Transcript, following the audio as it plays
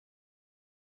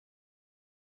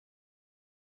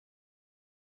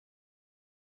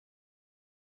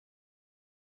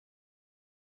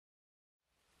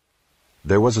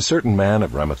There was a certain man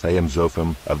of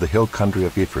Ramathaim-Zophim of the hill country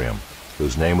of Ephraim,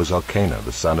 whose name was Elkanah,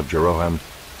 the son of Jeroham,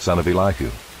 son of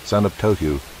Elihu, son of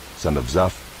Tohu, son of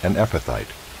Zuph, an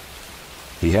Ephrathite.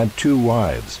 He had 2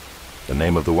 wives. The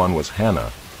name of the one was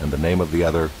Hannah, and the name of the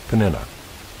other Peninnah.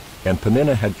 And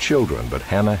Peninnah had children, but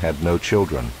Hannah had no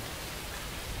children.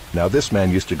 Now this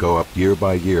man used to go up year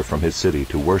by year from his city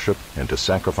to worship and to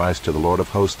sacrifice to the Lord of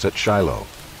hosts at Shiloh,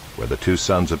 where the 2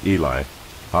 sons of Eli,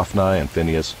 Hophni and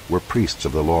Phinehas, were priests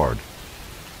of the Lord.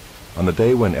 On the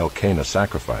day when Elkanah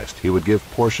sacrificed, he would give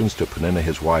portions to Peninnah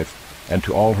his wife, and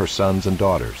to all her sons and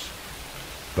daughters.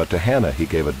 But to Hannah he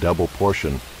gave a double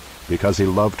portion, because he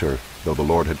loved her, though the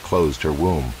Lord had closed her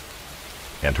womb.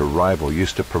 And her rival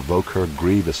used to provoke her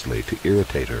grievously, to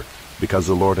irritate her, because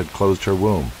the Lord had closed her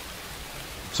womb.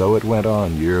 So it went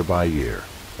on year by year.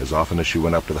 As often as she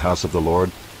went up to the house of the Lord,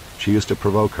 she used to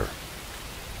provoke her.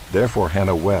 Therefore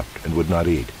Hannah wept and would not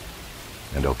eat.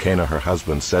 And Elkanah her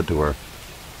husband said to her,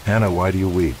 Hannah, why do you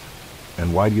weep?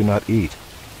 And why do you not eat?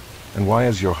 And why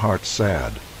is your heart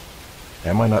sad?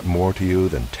 Am I not more to you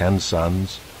than 10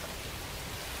 sons?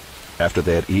 After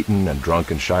they had eaten and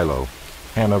drunk in Shiloh,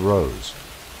 Hannah rose.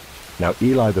 Now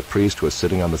Eli the priest was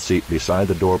sitting on the seat beside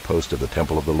the doorpost of the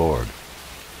temple of the Lord.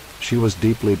 She was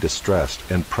deeply distressed,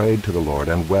 and prayed to the Lord,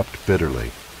 and wept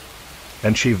bitterly.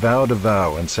 And she vowed a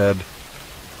vow, and said,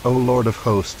 O Lord of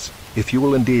hosts, if you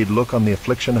will indeed look on the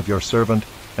affliction of your servant,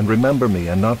 and remember me,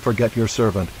 and not forget your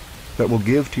servant, but will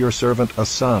give to your servant a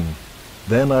son,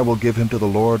 then I will give him to the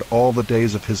Lord all the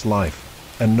days of his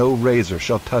life, and no razor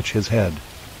shall touch his head.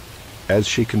 As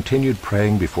she continued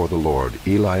praying before the Lord,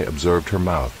 Eli observed her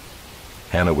mouth.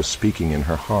 Hannah was speaking in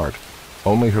her heart,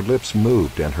 only her lips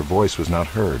moved, and her voice was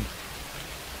not heard.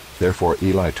 Therefore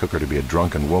Eli took her to be a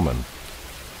drunken woman.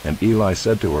 And Eli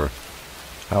said to her,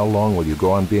 How long will you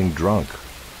go on being drunk?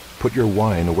 Put your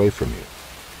wine away from you.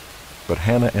 But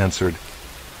Hannah answered,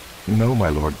 No, my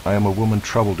lord, I am a woman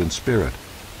troubled in spirit.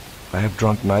 I have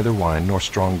drunk neither wine nor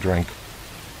strong drink,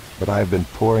 but I have been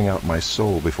pouring out my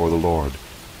soul before the Lord.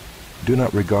 Do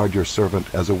not regard your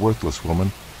servant as a worthless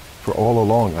woman, for all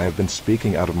along I have been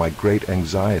speaking out of my great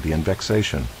anxiety and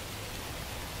vexation.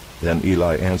 Then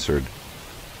Eli answered,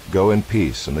 Go in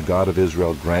peace, and the God of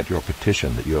Israel grant your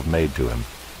petition that you have made to him.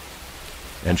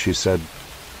 And she said,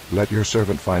 Let your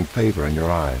servant find favor in your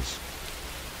eyes.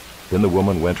 Then the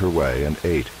woman went her way and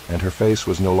ate, and her face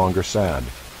was no longer sad.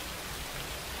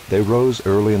 They rose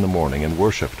early in the morning and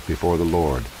worshipped before the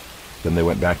Lord. Then they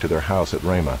went back to their house at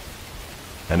Ramah.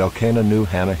 And Elkanah knew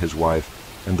Hannah his wife,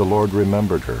 and the Lord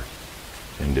remembered her.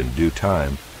 And in due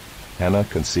time Hannah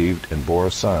conceived and bore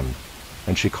a son,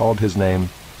 and she called his name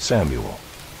Samuel.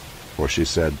 For she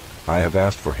said, I have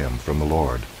asked for him from the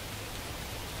Lord.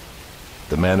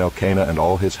 The man Elkanah and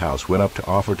all his house went up to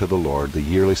offer to the Lord the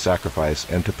yearly sacrifice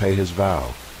and to pay his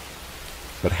vow.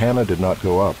 But Hannah did not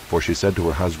go up, for she said to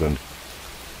her husband,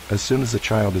 As soon as the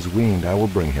child is weaned, I will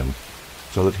bring him,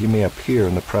 so that he may appear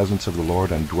in the presence of the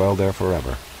Lord and dwell there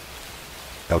forever.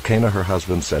 Elkanah her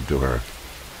husband said to her,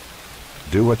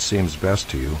 Do what seems best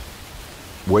to you.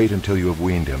 Wait until you have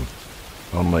weaned him.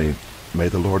 Only may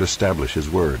the Lord establish his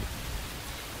word.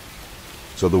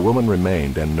 So the woman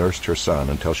remained and nursed her son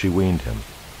until she weaned him.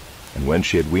 And when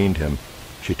she had weaned him,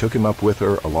 she took him up with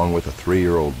her along with a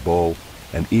 3-year-old bull,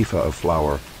 an ephah of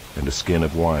flour, and a skin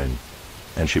of wine.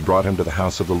 And she brought him to the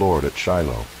house of the Lord at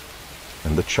Shiloh.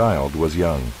 And the child was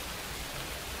young.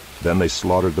 Then they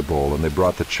slaughtered the bull, and they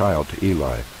brought the child to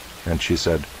Eli. And she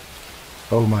said,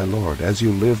 O my lord, as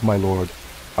you live, my lord,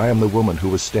 I am the woman who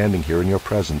was standing here in your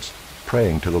presence,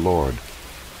 praying to the Lord.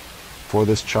 For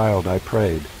this child I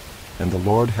prayed, and the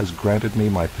Lord has granted me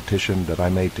my petition that I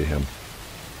made to him.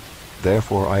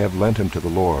 Therefore I have lent him to the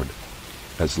Lord.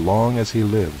 As long as he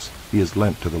lives, he is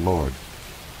lent to the Lord.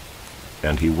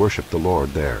 And he worshipped the Lord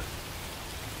there.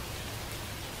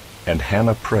 And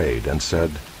Hannah prayed and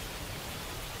said,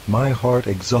 My heart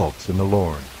exults in the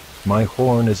Lord. My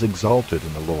horn is exalted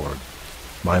in the Lord.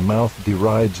 My mouth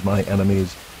derides my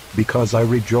enemies, because I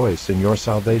rejoice in your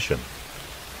salvation.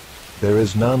 There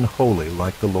is none holy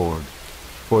like the Lord,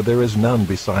 for there is none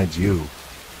besides you.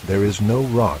 There is no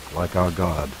rock like our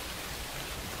God.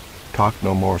 Talk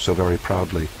no more so very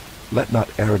proudly. Let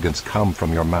not arrogance come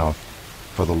from your mouth,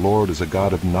 for the Lord is a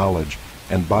God of knowledge,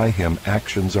 and by him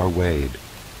actions are weighed.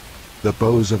 The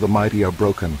bows of the mighty are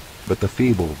broken, but the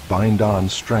feeble bind on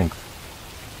strength.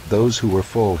 Those who were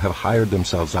full have hired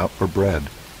themselves out for bread,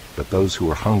 but those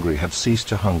who are hungry have ceased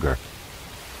to hunger.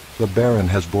 The barren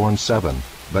has borne 7,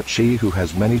 but she who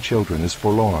has many children is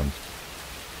forlorn.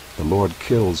 The Lord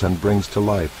kills and brings to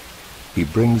life. He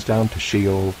brings down to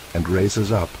Sheol and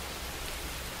raises up.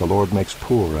 The Lord makes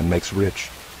poor and makes rich.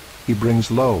 He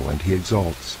brings low and he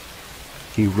exalts.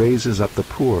 He raises up the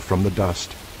poor from the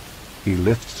dust. He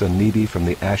lifts the needy from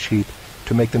the ash heap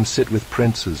to make them sit with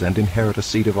princes and inherit a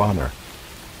seat of honor.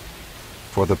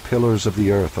 For the pillars of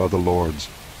the earth are the Lord's,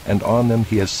 and on them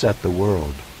he has set the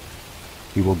world.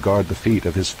 He will guard the feet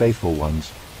of his faithful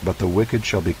ones, but the wicked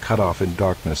shall be cut off in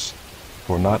darkness,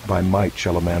 for not by might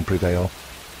shall a man prevail.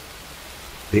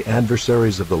 The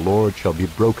adversaries of the Lord shall be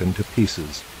broken to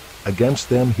pieces. Against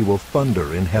them he will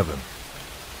thunder in heaven.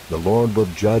 The Lord will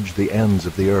judge the ends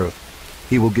of the earth.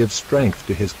 He will give strength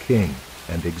to his king,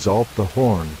 and exalt the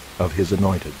horn of his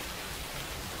anointed.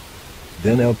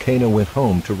 Then Elkanah went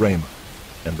home to Ramah,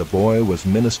 and the boy was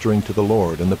ministering to the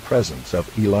Lord in the presence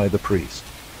of Eli the priest.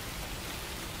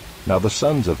 Now the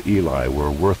sons of Eli were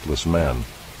worthless men.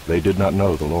 They did not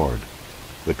know the Lord.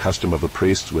 The custom of the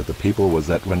priests with the people was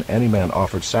that when any man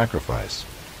offered sacrifice,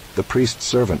 the priest's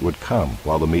servant would come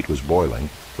while the meat was boiling,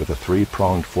 with a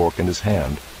three-pronged fork in his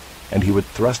hand, and he would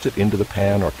thrust it into the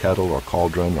pan or kettle or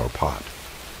cauldron or pot.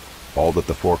 All that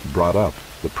the fork brought up,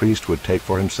 the priest would take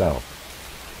for himself.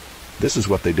 This is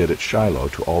what they did at Shiloh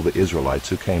to all the Israelites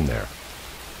who came there.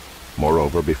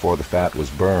 Moreover, before the fat was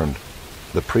burned,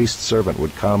 the priest's servant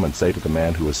would come and say to the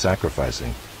man who was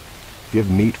sacrificing,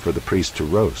 "Give meat for the priest to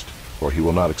roast, for he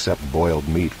will not accept boiled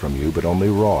meat from you, but only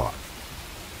raw."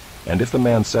 And if the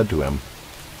man said to him,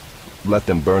 "Let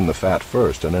them burn the fat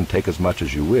first, and then take as much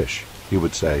as you wish," he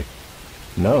would say,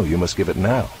 "No, you must give it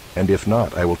now, and if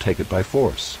not, I will take it by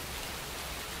force."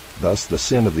 Thus the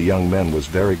sin of the young men was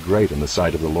very great in the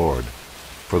sight of the Lord,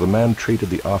 for the man treated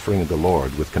the offering of the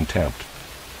Lord with contempt.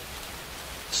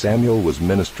 Samuel was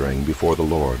ministering before the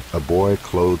Lord, a boy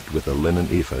clothed with a linen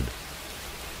ephod.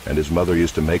 And his mother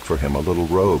used to make for him a little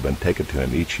robe and take it to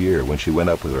him each year when she went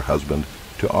up with her husband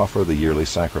to offer the yearly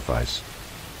sacrifice.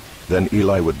 Then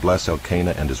Eli would bless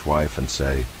Elkanah and his wife and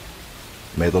say,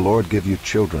 "May the Lord give you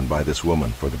children by this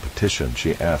woman for the petition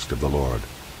she asked of the Lord."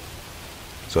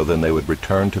 So then they would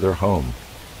return to their home.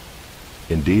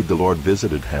 Indeed, the Lord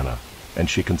visited Hannah, and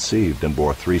she conceived and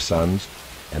bore 3 sons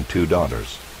and 2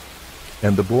 daughters.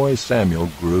 And the boy Samuel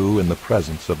grew in the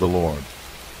presence of the Lord.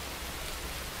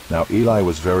 Now Eli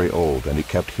was very old, and he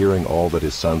kept hearing all that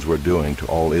his sons were doing to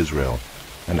all Israel,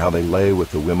 and how they lay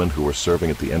with the women who were serving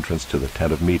at the entrance to the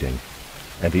tent of meeting.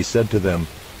 And he said to them,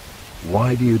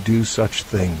 "Why do you do such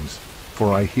things?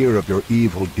 For I hear of your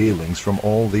evil dealings from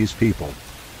all these people."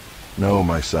 "No,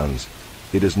 my sons,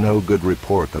 it is no good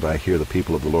report that I hear the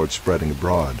people of the Lord spreading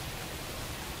abroad.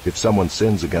 If someone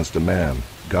sins against a man,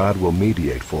 God will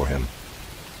mediate for him.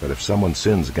 But if someone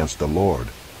sins against the Lord,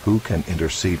 who can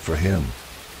intercede for him?"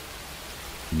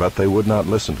 But they would not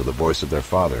listen to the voice of their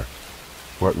father,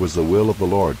 for it was the will of the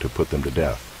Lord to put them to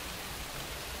death.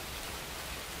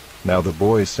 Now the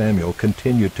boy Samuel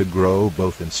continued to grow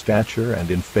both in stature and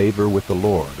in favor with the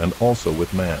Lord, and also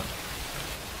with man.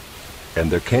 And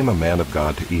there came a man of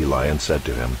God to Eli and said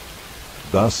to him,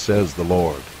 "Thus says the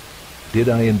Lord, did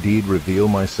I indeed reveal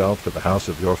myself to the house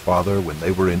of your father when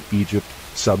they were in Egypt,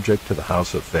 subject to the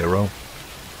house of Pharaoh?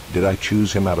 Did I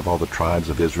choose him out of all the tribes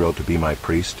of Israel to be my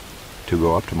priest, to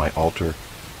go up to my altar,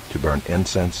 to burn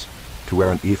incense, to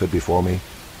wear an ephod before me?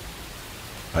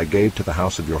 I gave to the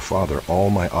house of your father all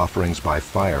my offerings by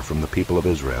fire from the people of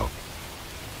Israel.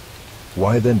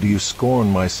 Why then do you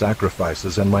scorn my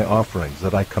sacrifices and my offerings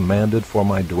that I commanded for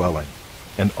my dwelling,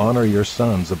 and honor your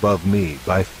sons above me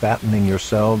by fattening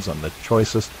yourselves on the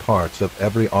choicest parts of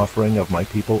every offering of my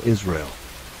people Israel?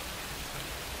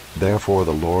 Therefore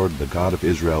the Lord, the God of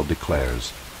Israel,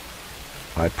 declares,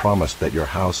 I promised that your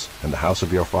house and the house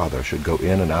of your father should go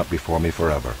in and out before me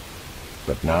forever.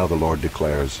 But now the Lord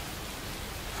declares,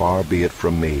 Far be it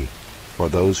from me, for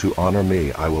those who honor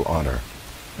me I will honor,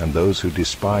 and those who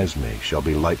despise me shall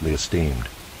be lightly esteemed.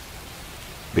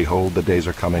 Behold, the days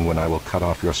are coming when I will cut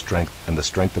off your strength and the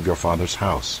strength of your father's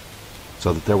house,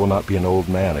 so that there will not be an old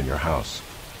man in your house.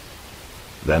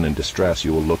 Then in distress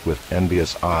you will look with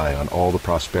envious eye on all the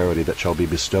prosperity that shall be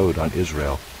bestowed on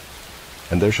Israel,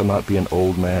 and there shall not be an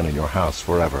old man in your house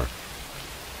forever.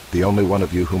 The only one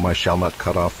of you whom I shall not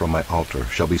cut off from my altar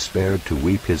shall be spared to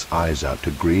weep his eyes out,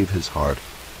 to grieve his heart,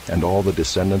 and all the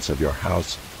descendants of your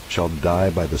house shall die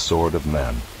by the sword of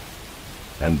men.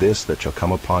 And this that shall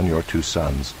come upon your 2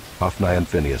 sons, Hophni and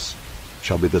Phinehas,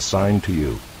 shall be the sign to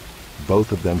you.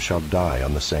 Both of them shall die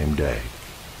on the same day.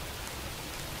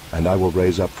 And I will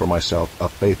raise up for myself a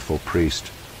faithful priest,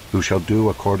 who shall do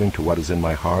according to what is in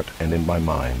my heart and in my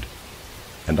mind.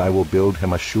 And I will build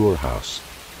him a sure house,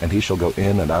 and he shall go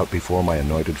in and out before my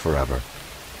anointed forever.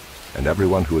 And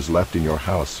everyone who is left in your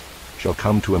house shall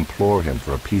come to implore him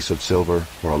for a piece of silver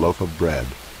or a loaf of bread,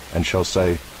 and shall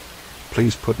say,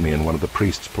 Please put me in one of the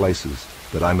priest's places,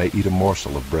 that I may eat a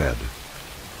morsel of bread."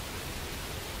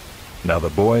 Now the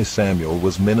boy Samuel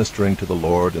was ministering to the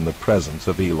Lord in the presence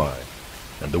of Eli,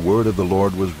 and the word of the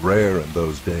Lord was rare in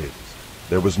those days.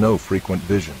 There was no frequent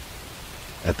vision.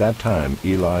 At that time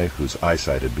Eli, whose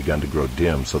eyesight had begun to grow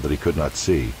dim so that he could not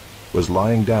see, was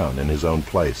lying down in his own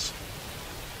place.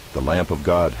 The lamp of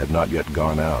God had not yet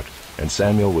gone out, and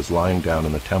Samuel was lying down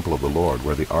in the temple of the Lord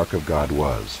where the ark of God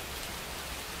was.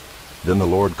 Then the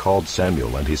Lord called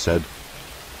Samuel, and he said,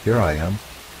 "Here I am,"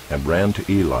 and ran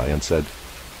to Eli and said,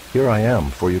 "Here I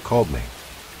am, for you called me."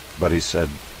 But he said,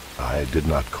 "I did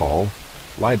not call.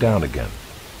 Lie down again."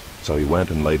 So he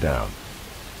went and lay down.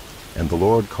 And the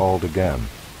Lord called again,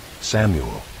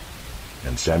 "Samuel."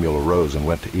 And Samuel arose and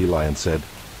went to Eli and said,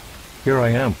 "Here I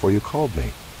am, for you called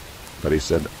me." But he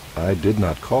said, "I did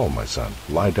not call, my son.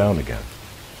 Lie down again."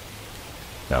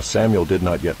 Now Samuel did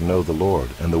not yet know the Lord,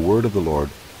 and the word of the Lord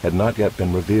had not yet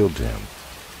been revealed to him.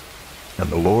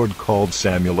 And the Lord called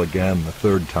Samuel again the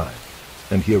third time.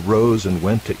 And he arose and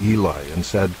went to Eli and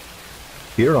said,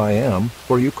 "Here I am,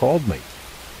 for you called me."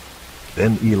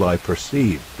 Then Eli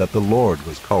perceived that the Lord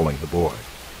was calling the boy.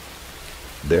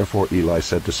 Therefore Eli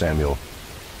said to Samuel,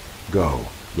 "Go,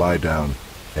 lie down,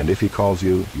 and if he calls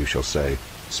you, you shall say,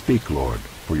 'Speak, Lord,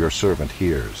 for your servant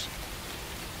hears.'"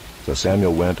 So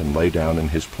Samuel went and lay down in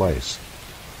his place.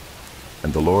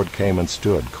 And the Lord came and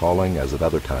stood, calling as at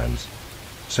other times,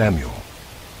 "Samuel,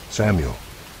 Samuel."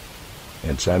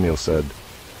 And Samuel said,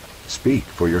 "Speak,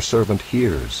 for your servant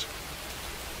hears."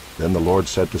 Then the Lord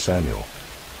said to Samuel,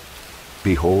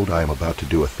 "Behold, I am about to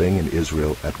do a thing in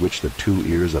Israel at which the 2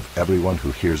 ears of everyone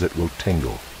who hears it will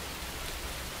tingle.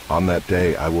 On that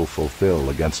day I will fulfill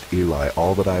against Eli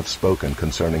all that I have spoken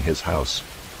concerning his house,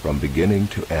 from beginning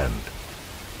to end.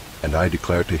 And I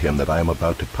declare to him that I am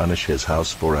about to punish his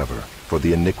house forever, for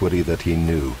the iniquity that he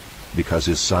knew, because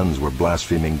his sons were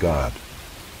blaspheming God,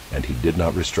 and he did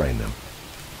not restrain them.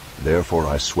 Therefore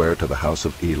I swear to the house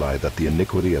of Eli that the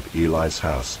iniquity of Eli's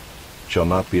house shall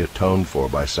not be atoned for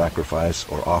by sacrifice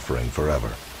or offering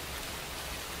forever."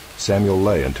 Samuel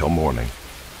lay until morning.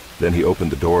 Then he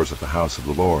opened the doors of the house of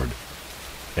the Lord.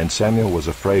 And Samuel was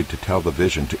afraid to tell the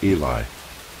vision to Eli.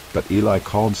 But Eli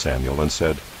called Samuel and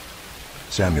said,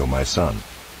 "Samuel, my son."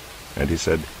 And he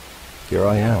said, "Here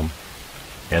I am."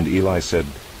 And Eli said,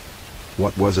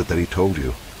 "What was it that he told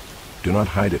you? Do not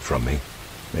hide it from me.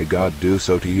 May God do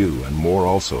so to you, and more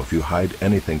also, if you hide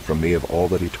anything from me of all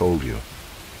that he told you."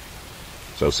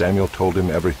 So Samuel told him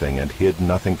everything, and hid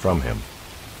nothing from him.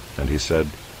 And he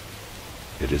said,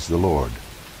 "It is the Lord.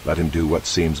 Let him do what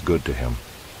seems good to him."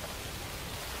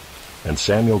 And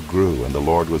Samuel grew, and the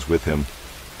Lord was with him,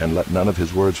 and let none of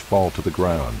his words fall to the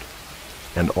ground.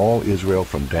 And all Israel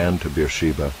from Dan to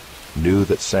Beersheba knew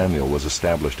that Samuel was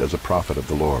established as a prophet of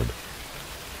the Lord.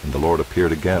 And the Lord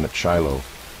appeared again at Shiloh,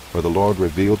 for the Lord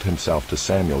revealed himself to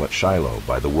Samuel at Shiloh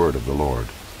by the word of the Lord.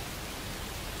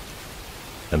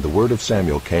 And the word of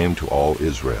Samuel came to all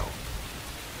Israel.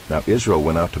 Now Israel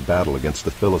went out to battle against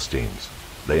the Philistines.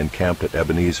 They encamped at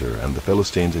Ebenezer, and the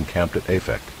Philistines encamped at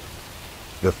Aphek.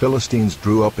 The Philistines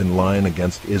drew up in line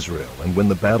against Israel, and when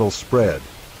the battle spread,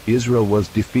 Israel was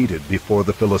defeated before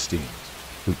the Philistines,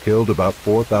 who killed about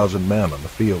 4,000 men on the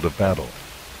field of battle.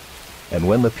 And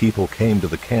when the people came to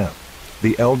the camp,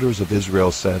 the elders of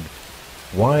Israel said,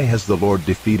 "Why has the Lord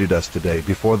defeated us today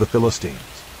before the Philistines?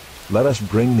 Let us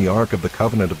bring the ark of the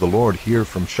covenant of the Lord here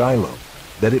from Shiloh,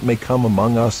 that it may come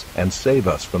among us and save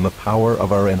us from the power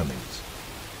of our enemies."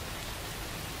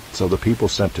 So the people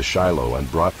sent to Shiloh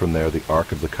and brought from there the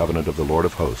ark of the covenant of the Lord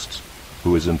of hosts,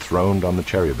 who is enthroned on the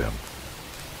cherubim.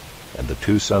 And the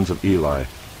 2 sons of Eli,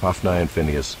 Hophni and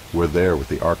Phinehas, were there with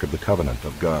the ark of the covenant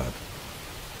of God.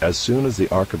 As soon as the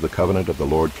ark of the covenant of the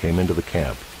Lord came into the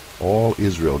camp, all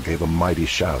Israel gave a mighty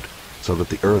shout, so that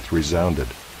the earth resounded.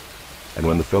 And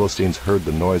when the Philistines heard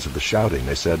the noise of the shouting,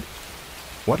 they said,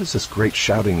 "What does this great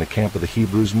shouting in the camp of the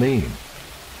Hebrews mean?"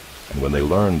 And when they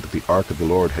learned that the ark of the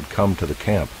Lord had come to the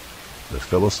camp, the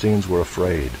Philistines were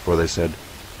afraid, for they said,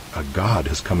 "A god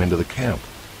has come into the camp."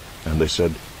 And they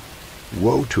said,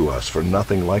 "Woe to us, for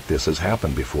nothing like this has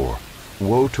happened before.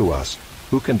 Woe to us!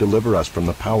 Who can deliver us from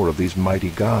the power of these mighty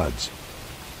gods?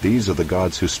 These are the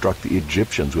gods who struck the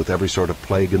Egyptians with every sort of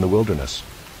plague in the wilderness.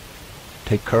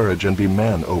 Take courage and be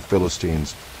men, O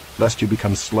Philistines, lest you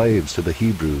become slaves to the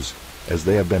Hebrews, as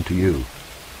they have been to you.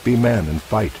 Be men and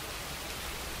fight."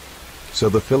 So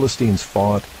the Philistines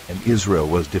fought, and Israel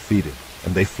was defeated,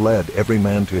 and they fled every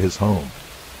man to his home.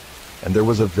 And there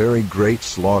was a very great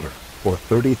slaughter, for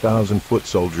 30,000 foot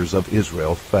soldiers of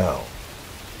Israel fell.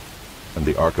 And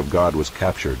the ark of God was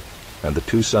captured, and the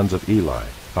 2 sons of Eli,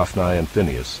 Hophni and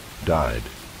Phinehas, died.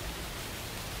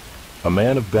 A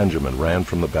man of Benjamin ran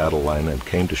from the battle line and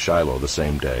came to Shiloh the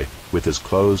same day, with his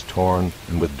clothes torn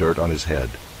and with dirt on his head.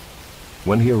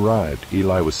 When he arrived,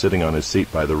 Eli was sitting on his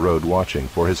seat by the road watching,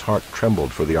 for his heart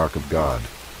trembled for the ark of God.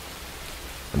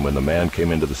 And when the man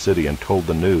came into the city and told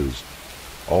the news,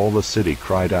 all the city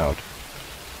cried out.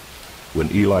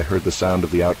 When Eli heard the sound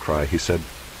of the outcry, he said,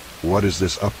 "What is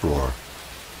this uproar?"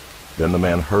 Then the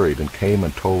man hurried and came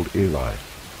and told Eli.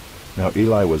 Now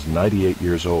Eli was 98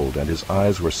 years old, and his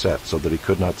eyes were set so that he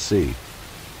could not see.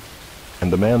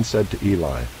 And the man said to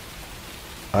Eli,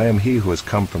 "I am he who has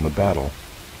come from the battle.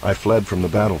 I fled from the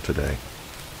battle today."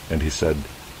 And he said,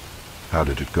 "How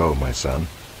did it go, my son?"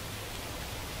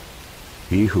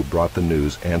 He who brought the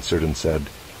news answered and said,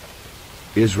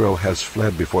 "Israel has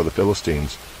fled before the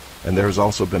Philistines, and there has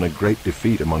also been a great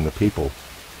defeat among the people.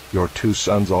 Your 2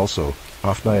 sons also,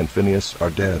 Hophni and Phinehas, are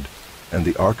dead, and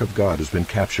the ark of God has been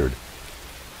captured."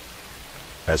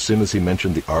 As soon as he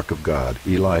mentioned the ark of God,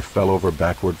 Eli fell over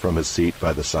backward from his seat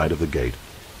by the side of the gate,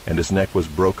 and his neck was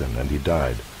broken, and he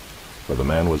died, for the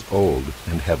man was old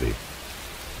and heavy.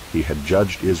 He had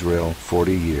judged Israel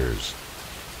 40 years.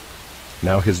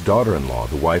 Now his daughter-in-law,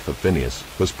 the wife of Phinehas,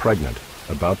 was pregnant,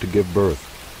 about to give birth.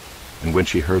 And when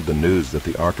she heard the news that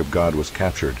the ark of God was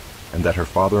captured, and that her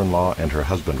father-in-law and her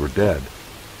husband were dead,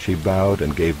 she bowed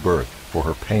and gave birth, for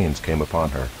her pains came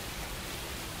upon her.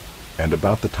 And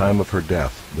about the time of her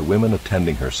death, the women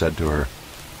attending her said to her,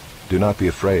 "Do not be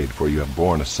afraid, for you have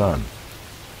borne a son."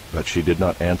 But she did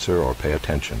not answer or pay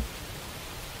attention.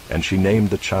 And she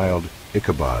named the child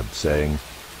Ichabod, saying,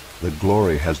 "The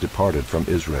glory has departed from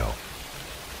Israel,"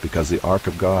 because the ark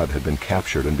of God had been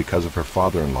captured, and because of her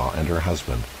father-in-law and her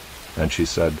husband. And she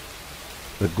said,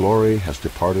 "The glory has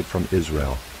departed from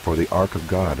Israel, for the ark of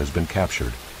God has been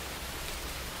captured."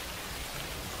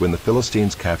 When the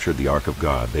Philistines captured the ark of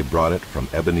God, they brought it from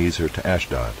Ebenezer to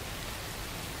Ashdod.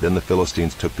 Then the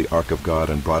Philistines took the ark of God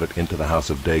and brought it into the house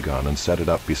of Dagon and set it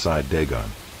up beside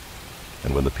Dagon.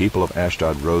 And when the people of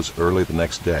Ashdod rose early the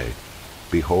next day,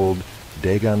 behold,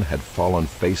 Dagon had fallen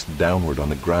face downward on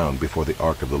the ground before the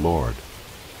ark of the Lord.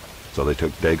 So they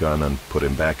took Dagon and put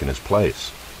him back in his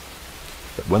place.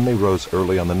 But when they rose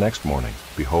early on the next morning,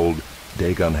 behold,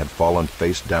 Dagon had fallen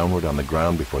face downward on the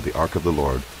ground before the ark of the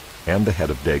Lord, and the head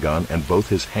of Dagon and both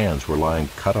his hands were lying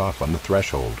cut off on the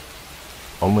threshold.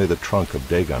 Only the trunk of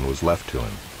Dagon was left to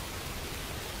him.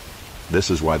 This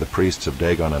is why the priests of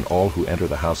Dagon and all who enter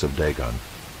the house of Dagon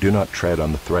do not tread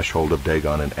on the threshold of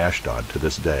Dagon in Ashdod to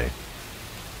this day.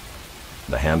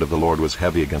 The hand of the Lord was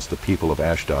heavy against the people of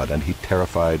Ashdod, and he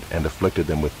terrified and afflicted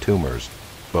them with tumors,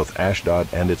 both Ashdod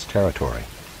and its territory.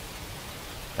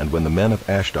 And when the men of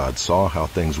Ashdod saw how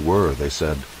things were, they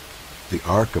said, "The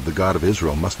ark of the God of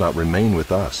Israel must not remain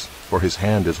with us, for his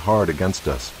hand is hard against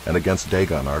us, and against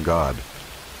Dagon our God."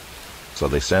 So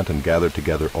they sent and gathered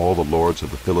together all the lords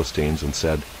of the Philistines, and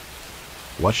said,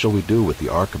 "What shall we do with the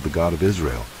ark of the God of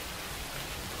Israel?"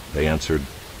 They answered,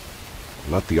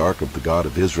 "Let the ark of the God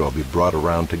of Israel be brought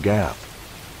around to Gath."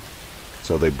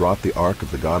 So they brought the ark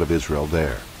of the God of Israel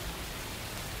there.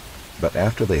 But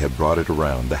after they had brought it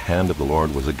around, the hand of the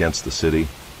Lord was against the city,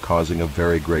 causing a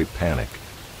very great panic.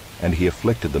 And he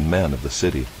afflicted the men of the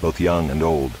city, both young and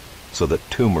old, so that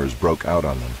tumors broke out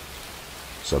on them.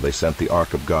 So they sent the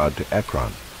ark of God to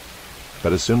Ekron.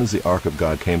 But as soon as the ark of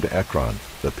God came to Ekron,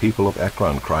 the people of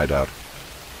Ekron cried out,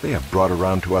 "They have brought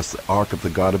around to us the ark of the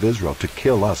God of Israel to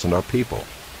kill us and our people."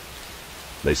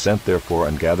 They sent therefore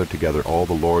and gathered together all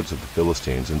the lords of the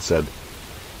Philistines, and said,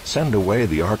 "Send away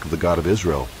the ark of the God of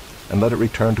Israel, and let it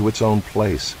return to its own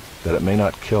place, that it may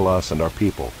not kill us and our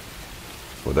people."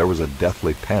 For there was a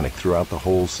deathly panic throughout the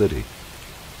whole city.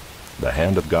 The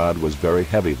hand of God was very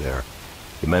heavy there.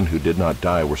 The men who did not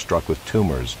die were struck with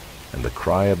tumors, and the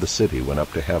cry of the city went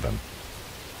up to heaven.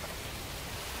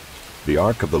 The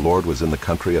ark of the Lord was in the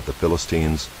country of the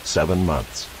Philistines 7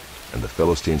 months, and the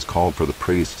Philistines called for the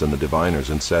priests and the diviners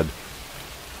and said,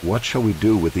 "What shall we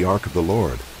do with the ark of the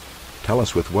Lord? Tell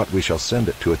us with what we shall send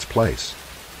it to its place."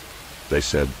 They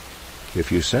said,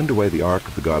 "If you send away the ark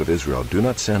of the God of Israel, do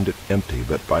not send it empty,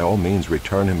 but by all means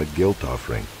return him a guilt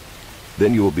offering.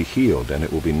 Then you will be healed, and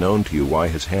it will be known to you why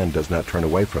his hand does not turn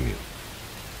away from you."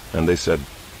 And they said,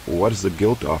 "What is the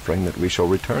guilt offering that we shall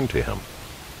return to him?"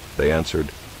 They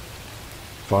answered,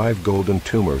 5 golden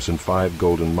tumors and 5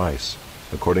 golden mice,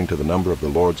 according to the number of the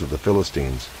lords of the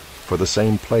Philistines, for the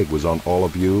same plague was on all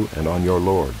of you and on your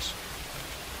lords.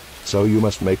 So you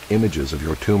must make images of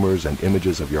your tumors and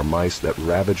images of your mice that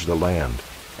ravage the land,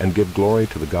 and give glory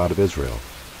to the God of Israel.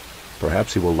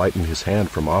 Perhaps he will lighten his hand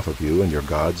from off of you and your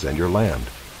gods and your land.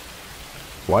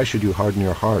 Why should you harden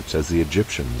your hearts as the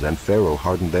Egyptians and Pharaoh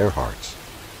hardened their hearts?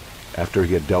 After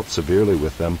he had dealt severely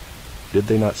with them, did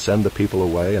they not send the people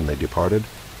away, and they departed?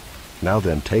 Now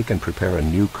then, take and prepare a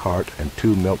new cart and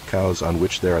 2 milk cows on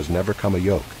which there has never come a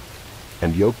yoke,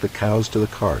 and yoke the cows to the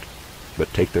cart,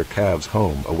 but take their calves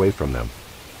home away from them.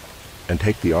 And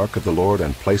take the ark of the Lord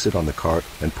and place it on the cart,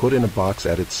 and put in a box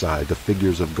at its side the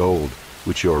figures of gold,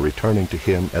 which you are returning to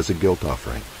him as a guilt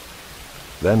offering.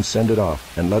 Then send it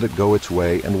off, and let it go its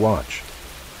way, and watch.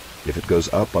 If it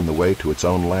goes up on the way to its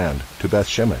own land, to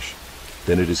Beth-Shemesh,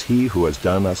 then it is he who has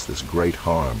done us this great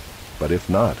harm. But if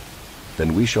not,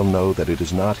 then we shall know that it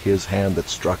is not his hand that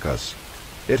struck us.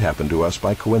 It happened to us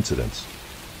by coincidence.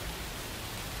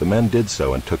 The men did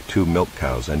so, and took 2 milk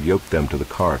cows, and yoked them to the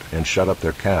cart, and shut up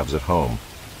their calves at home.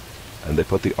 And they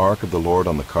put the ark of the Lord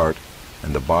on the cart,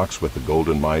 and the box with the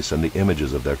golden mice and the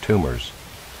images of their tumors.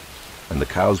 And the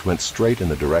cows went straight in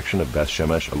the direction of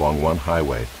Beth-Shemesh along one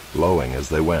highway, lowing as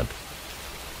they went.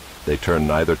 They turned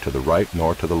neither to the right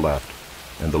nor to the left,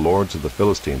 and the lords of the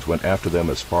Philistines went after them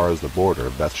as far as the border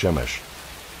of Beth-Shemesh.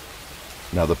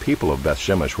 Now the people of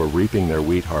Beth-Shemesh were reaping their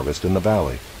wheat harvest in the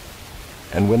valley.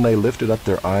 And when they lifted up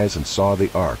their eyes and saw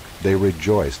the ark, they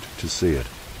rejoiced to see it.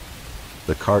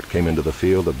 The cart came into the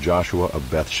field of Joshua of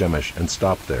Beth-Shemesh and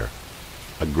stopped there.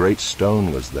 A great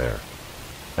stone was there.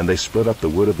 And they split up the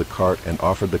wood of the cart and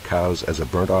offered the cows as a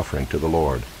burnt offering to the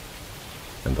Lord.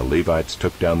 And the Levites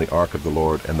took down the ark of the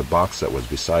Lord and the box that was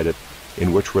beside it,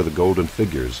 in which were the golden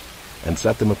figures, and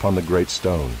set them upon the great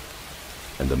stone.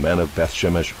 And the men of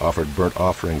Beth-Shemesh offered burnt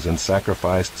offerings and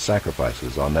sacrificed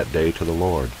sacrifices on that day to the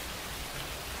Lord.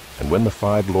 And when the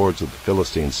 5 lords of the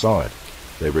Philistines saw it,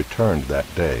 they returned that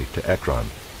day to Ekron.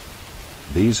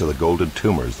 These are the golden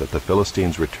tumors that the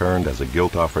Philistines returned as a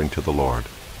guilt offering to the Lord.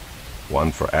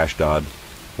 1 for Ashdod,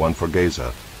 1 for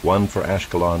Gaza, 1 for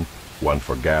Ashkelon, 1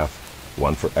 for Gath,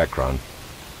 1 for Ekron,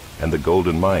 and the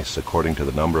golden mice according to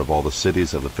the number of all the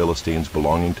cities of the Philistines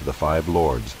belonging to the 5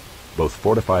 lords, both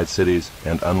fortified cities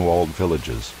and unwalled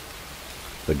villages.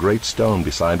 The great stone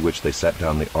beside which they set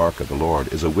down the ark of the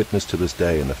Lord is a witness to this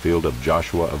day in the field of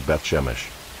Joshua of Beth-Shemesh.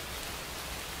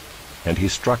 And he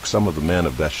struck some of the men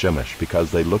of Beth-Shemesh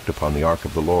because they looked upon the ark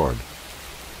of the Lord.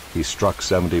 He struck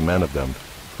 70 men of them,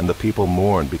 and the people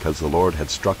mourned because the Lord had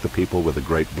struck the people with a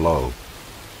great blow.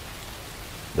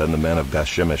 Then the men of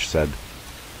Beth-Shemesh said,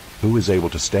 Who is able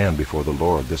to stand before the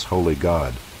Lord, this holy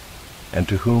God? And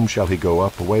to whom shall he go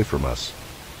up away from us?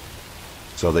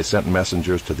 So they sent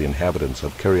messengers to the inhabitants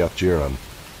of Kiriath-Jearim,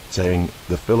 saying,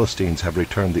 The Philistines have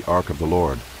returned the ark of the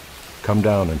Lord. Come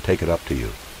down and take it up to you.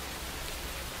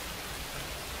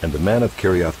 And the men of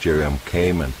Kiriath-Jearim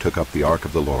came and took up the ark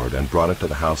of the Lord, and brought it to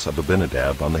the house of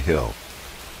Abinadab on the hill.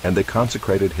 And they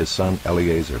consecrated his son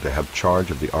Eleazar to have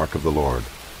charge of the ark of the Lord.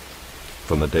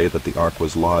 From the day that the ark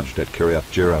was lodged at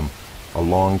Kiriath-Jearim, a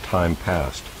long time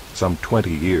passed, some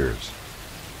 20 years.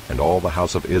 And all the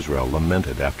house of Israel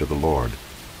lamented after the Lord.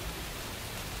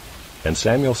 And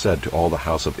Samuel said to all the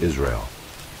house of Israel,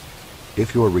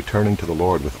 If you are returning to the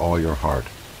Lord with all your heart,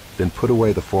 then put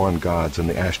away the foreign gods and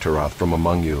the Ashtaroth from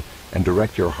among you, and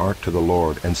direct your heart to the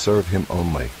Lord, and serve him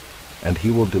only, and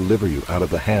he will deliver you out of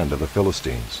the hand of the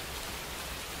Philistines.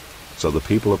 So the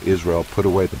people of Israel put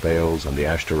away the Baals and the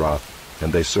Ashtaroth,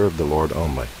 and they served the Lord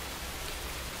only.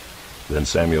 Then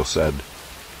Samuel said,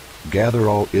 Gather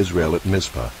all Israel at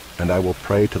Mizpah, and I will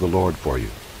pray to the Lord for you.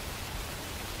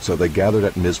 So they gathered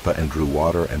at Mizpah and drew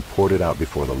water and poured it out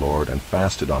before the Lord, and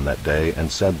fasted on that day,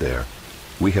 and said there,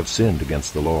 We have sinned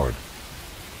against the Lord.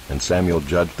 And Samuel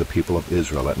judged the people of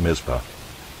Israel at Mizpah.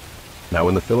 Now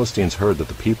when the Philistines heard that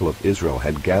the people of Israel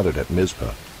had gathered at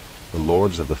Mizpah, the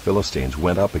lords of the Philistines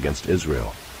went up against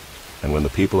Israel. And when the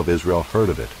people of Israel heard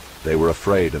of it, they were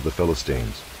afraid of the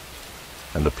Philistines.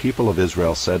 And the people of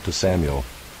Israel said to Samuel,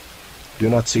 Do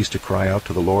not cease to cry out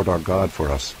to the Lord our God for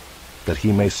us, that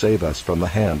he may save us from the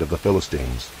hand of the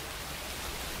Philistines.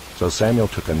 So Samuel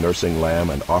took a nursing lamb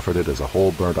and offered it as a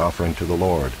whole burnt offering to the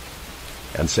Lord.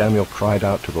 And Samuel cried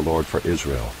out to the Lord for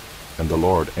Israel, and the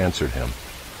Lord answered him.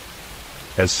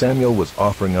 As Samuel was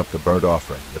offering up the burnt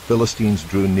offering, the Philistines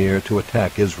drew near to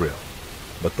attack Israel.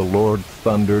 But the Lord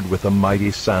thundered with a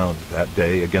mighty sound that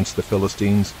day against the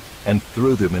Philistines, and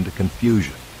threw them into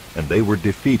confusion, and they were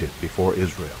defeated before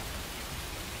Israel.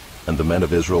 And the men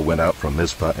of Israel went out from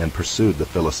Mizpah and pursued the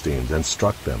Philistines, and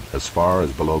struck them as far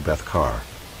as below Beth-kar.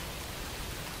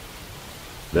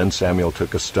 Then Samuel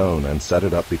took a stone and set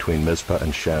it up between Mizpah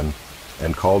and Shen,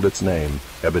 and called its name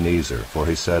Ebenezer, for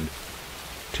he said,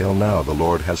 Till now the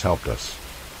Lord has helped us.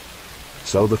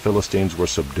 So the Philistines were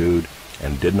subdued,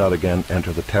 and did not again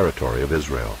enter the territory of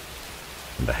Israel.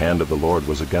 and the hand of the Lord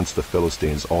was against the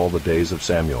Philistines all the days of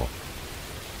Samuel.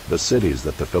 The cities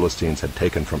that the Philistines had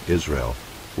taken from Israel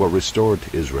were restored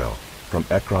to Israel, from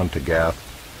Ekron to Gath,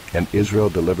 and Israel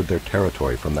delivered their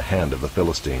territory from the hand of the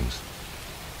Philistines.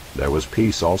 There was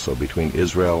peace also between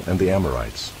Israel and the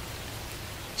Amorites.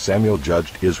 Samuel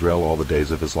judged Israel all the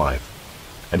days of his life,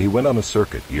 and he went on a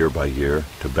circuit year by year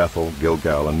to Bethel,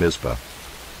 Gilgal, and Mizpah,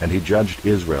 and he judged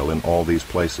Israel in all these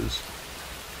places.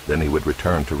 Then he would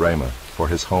return to Ramah, for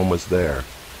his home was there,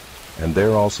 and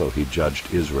there also he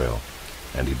judged Israel,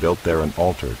 and he built there an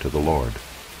altar to the Lord.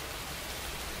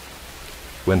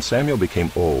 When Samuel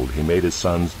became old, he made his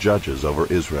sons judges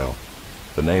over Israel.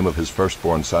 The name of his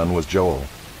firstborn son was Joel,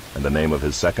 and the name of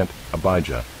his second,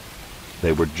 Abijah.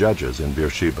 They were judges in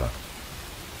Beersheba.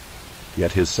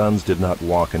 Yet his sons did not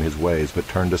walk in his ways, but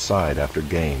turned aside after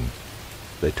gain.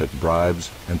 They took bribes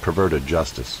and perverted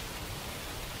justice.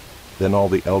 Then all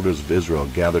the elders of Israel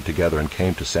gathered together and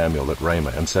came to Samuel at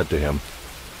Ramah, and said to him,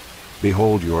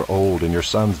 Behold, you are old, and your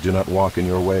sons do not walk in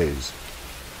your ways.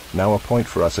 Now appoint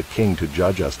for us a king to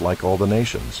judge us like all the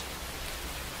nations.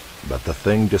 But the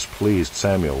thing displeased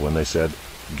Samuel when they said,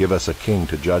 Give us a king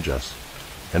to judge us.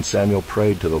 And Samuel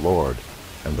prayed to the Lord,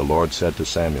 and the Lord said to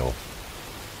Samuel,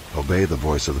 Obey the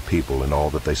voice of the people in all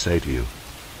that they say to you,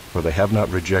 for they have not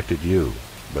rejected you,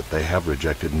 but they have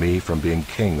rejected me from being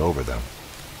king over them.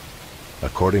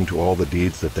 According to all the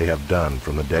deeds that they have done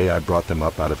from the day I brought them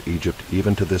up out of Egypt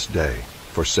even to this day,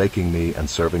 forsaking me and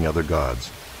serving other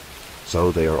gods,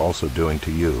 so they are also doing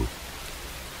to you.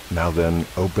 Now then,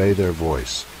 obey their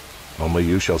voice. Only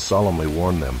you shall solemnly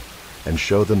warn them, and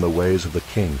show them the ways of the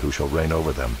king who shall reign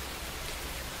over them.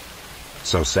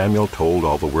 So Samuel told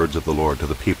all the words of the Lord to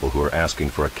the people who were asking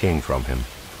for a king from him.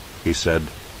 He said,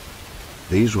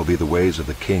 These will be the ways of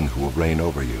the king who will reign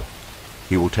over you.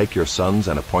 He will take your sons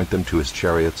and appoint them to his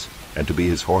chariots, and to be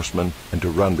his horsemen, and to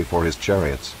run before his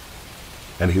chariots.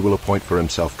 And he will appoint for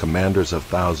himself commanders of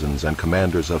thousands and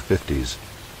commanders of 50s,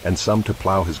 and some to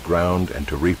plow his ground and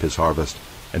to reap his harvest,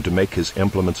 and to make his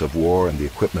implements of war and the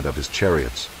equipment of his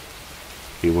chariots.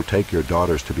 He will take your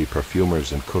daughters to be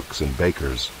perfumers and cooks and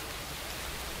bakers.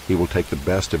 He will take the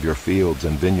best of your fields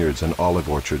and vineyards and olive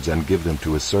orchards and give them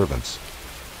to his servants.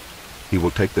 He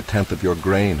will take the tenth of your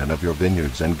grain and of your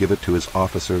vineyards and give it to his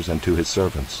officers and to his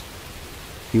servants.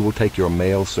 He will take your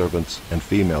male servants and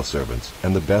female servants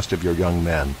and the best of your young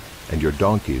men and your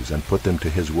donkeys and put them to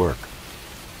his work.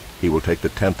 He will take the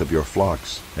tenth of your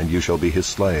flocks, and you shall be his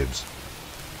slaves.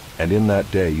 And in that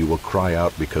day you will cry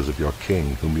out because of your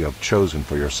king, whom you have chosen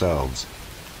for yourselves.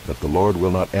 But the Lord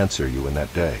will not answer you in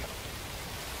that day.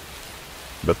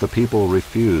 But the people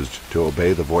refused to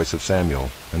obey the voice of Samuel,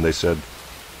 and they said,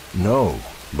 No,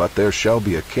 but there shall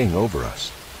be a king over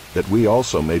us, that we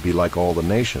also may be like all the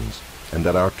nations, and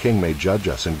that our king may judge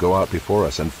us and go out before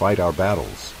us and fight our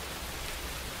battles.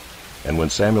 And when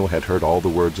Samuel had heard all the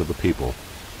words of the people,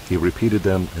 he repeated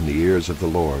them in the ears of the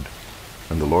Lord.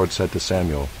 And the Lord said to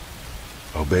Samuel,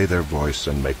 Obey their voice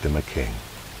and make them a king.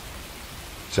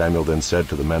 Samuel then said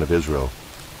to the men of Israel,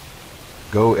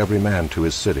 Go every man to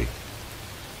his city.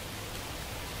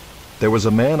 There was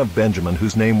a man of Benjamin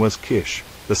whose name was Kish,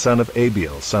 the son of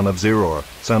Abiel, son of Zeror,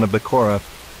 son of Bechorath,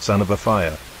 son of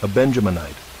Aphiah, a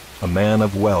Benjaminite, a man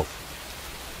of wealth.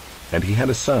 And he had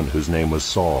a son whose name was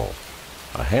Saul,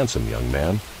 a handsome young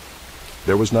man.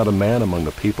 There was not a man among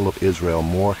the people of Israel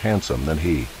more handsome than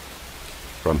he.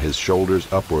 From his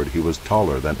shoulders upward he was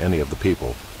taller than any of the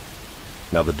people.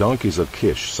 Now the donkeys of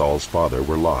Kish, Saul's father,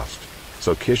 were lost.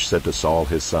 So Kish said to Saul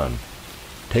his son,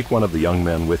 Take one of the young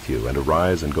men with you, and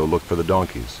arise and go look for the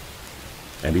donkeys.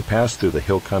 And he passed through the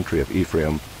hill country of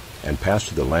Ephraim, and passed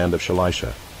to the land of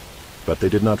Shalisha. But they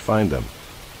did not find them.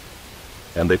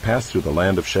 And they passed through the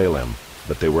land of Shalem,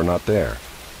 but they were not there.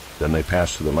 Then they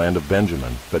passed to the land of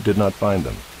Benjamin, but did not find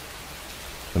them.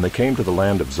 When they came to the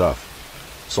land of Zuph,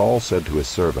 Saul said to his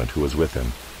servant who was with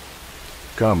him,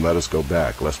 Come, let us go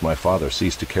back, lest my father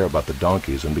cease to care about the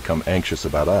donkeys and become anxious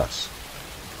about us.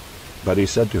 But he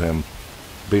said to him,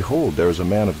 Behold, there is a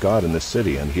man of God in this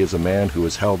city, and he is a man who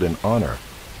is held in honor.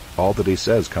 All that he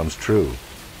says comes true.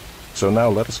 So now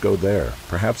let us go there.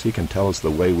 Perhaps he can tell us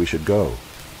the way we should go.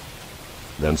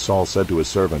 Then Saul said to his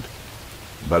servant,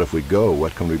 But if we go,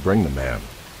 what can we bring the man?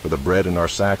 For the bread in our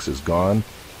sacks is gone,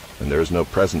 and there is no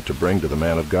present to bring to the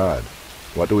man of God.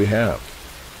 What do we have?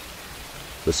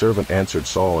 The servant answered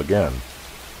Saul again,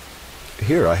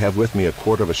 Here I have with me a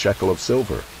quart of a shekel of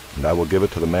silver, and I will give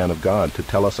it to the man of God to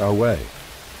tell us our way.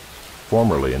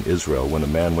 Formerly in Israel, when a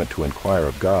man went to inquire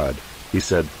of God, he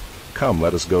said, Come,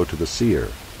 let us go to the seer,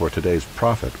 for today's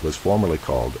prophet was formerly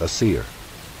called a seer.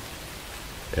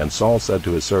 And Saul said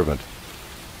to his servant,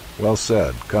 Well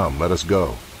said. Come, let us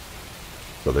go."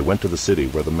 So they went to the city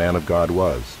where the man of God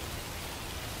was.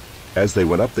 As they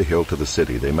went up the hill to the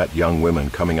city, they met young women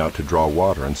coming out to draw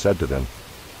water, and said to them,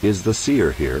 "Is the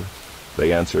seer here?"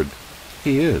 They answered,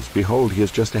 "He is. Behold, he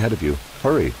is just ahead of you.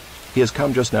 Hurry. He has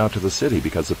come just now to the city,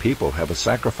 because the people have a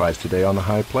sacrifice today on the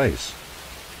high place.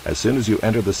 As soon as you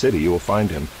enter the city, you will find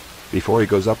him, before he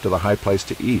goes up to the high place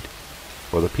to eat.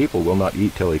 For the people will not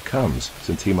eat till he comes,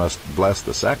 since he must bless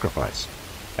the sacrifice.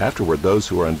 Afterward those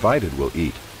who are invited will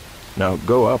eat. Now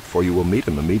go up, for you will meet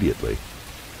him immediately."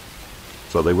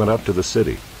 So they went up to the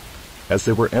city. As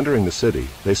they were entering the city,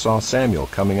 they saw Samuel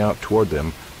coming out toward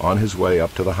them on his way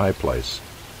up to the high place.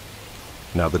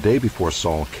 Now the day before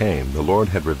Saul came, the Lord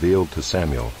had revealed to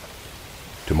Samuel,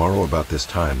 "Tomorrow about this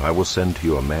time I will send to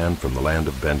you a man from the land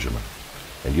of Benjamin,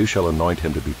 and you shall anoint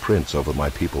him to be prince over my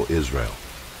people Israel.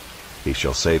 He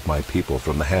shall save my people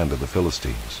from the hand of the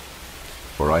Philistines.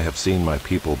 For I have seen my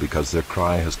people, because their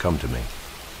cry has come to me."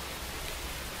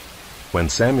 When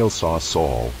Samuel saw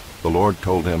Saul, the Lord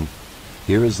told him,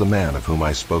 "Here is the man of whom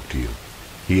I spoke to you.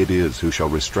 He it is who shall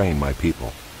restrain my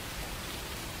people."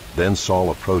 Then Saul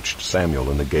approached Samuel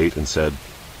in the gate and said,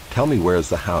 "Tell me, where is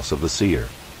the house of the seer?"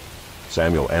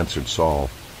 Samuel answered Saul,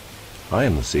 "I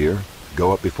am the seer.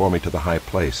 Go up before me to the high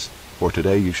place, for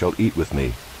today you shall eat with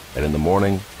me, and in the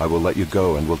morning I will let you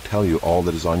go and will tell you all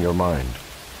that is on your mind.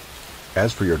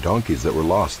 As for your donkeys that were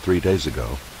lost 3 days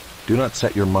ago, do not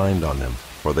set your mind on them,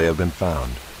 for they have been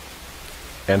found.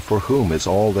 And for whom is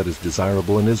all that is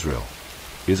desirable in Israel?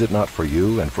 Is it not for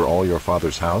you and for all your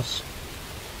father's house?"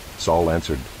 Saul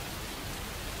answered,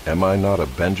 "Am I not a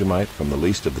Benjamite from the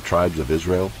least of the tribes of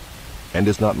Israel? And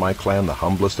is not my clan the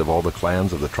humblest of all the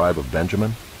clans of the tribe of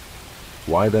Benjamin?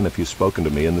 Why then have you spoken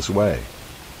to me in this way?"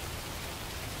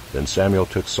 Then Samuel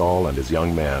took Saul and his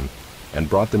young man, and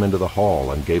brought them into the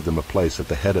hall, and gave them a place at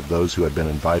the head of those who had been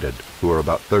invited, who were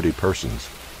about 30 persons.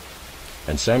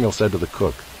 And Samuel said to the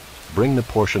cook, "Bring the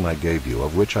portion I gave you,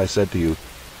 of which I said to you,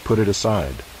 put it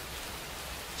aside."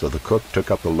 So the cook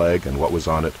took up the leg and what was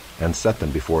on it, and set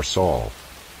them before Saul.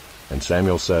 And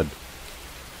Samuel said,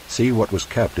 "See, what was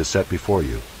kept is set before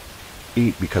you.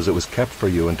 Eat, because it was kept for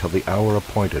you until the hour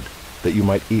appointed, that you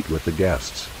might eat with the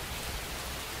guests."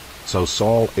 So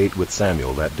Saul ate with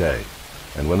Samuel that day,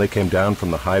 and when they came down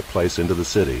from the high place into the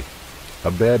city,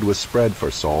 a bed was spread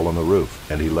for Saul on the roof,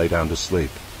 and he lay down to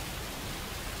sleep.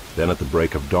 Then at the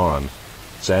break of dawn,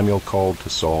 Samuel called to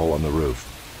Saul on the roof,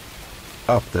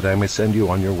 "Up, that I may send you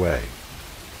on your way."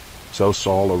 So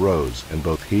Saul arose, and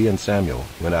both he and Samuel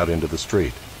went out into the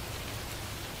street.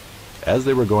 As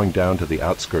they were going down to the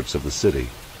outskirts of the city,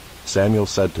 Samuel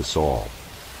said to Saul,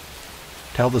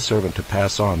 "Tell the servant to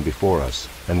pass on before us,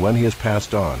 and when he has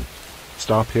passed on,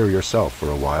 stop here yourself for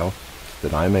a while,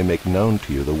 that I may make known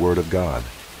to you the word of God."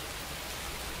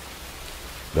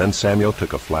 Then Samuel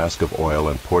took a flask of oil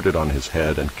and poured it on his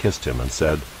head and kissed him and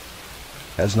said,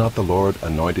 "Has not the Lord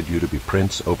anointed you to be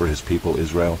prince over his people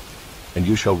Israel? And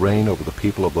you shall reign over the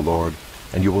people of the Lord,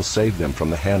 and you will save them from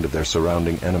the hand of their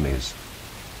surrounding enemies.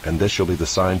 And this shall be the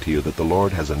sign to you that the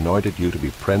Lord has anointed you to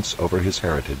be prince over his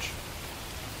heritage.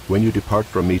 When you depart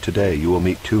from me today, you will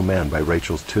meet 2 men by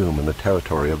Rachel's tomb in the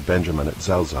territory of Benjamin at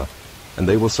Zelzah, and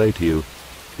they will say to you,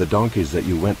 'The donkeys that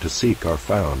you went to seek are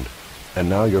found, and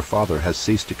now your father has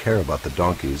ceased to care about the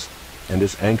donkeys, and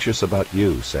is anxious about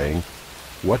you, saying,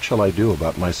 What shall I do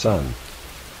about my son?'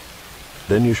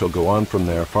 Then you shall go on from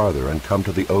there farther and come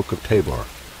to the oak of Tabor.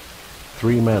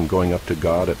 3 men going up to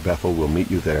God at Bethel will meet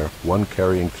you there, one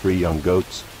carrying 3 young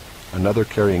goats, another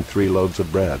carrying 3 loaves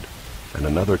of bread, and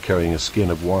another carrying a skin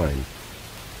of wine.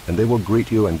 And they will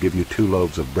greet you and give you 2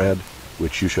 loaves of bread,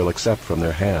 which you shall accept from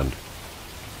their hand.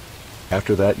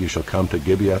 After that you shall come to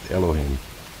Gibeath Elohim,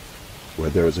 where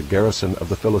there is a garrison of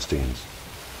the Philistines.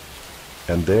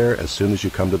 And there, as soon as you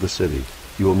come to the city,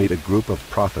 you will meet a group of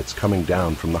prophets coming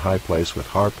down from the high place with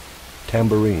harp,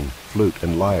 tambourine, flute,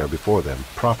 and lyre before them,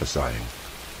 prophesying.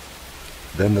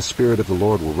 Then the Spirit of the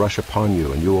Lord will rush upon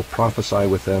you, and you will prophesy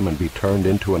with them and be turned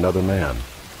into another man.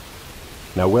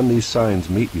 Now when these signs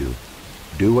meet you,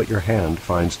 do what your hand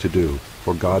finds to do,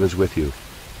 for God is with you.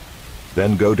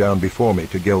 Then go down before me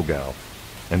to Gilgal,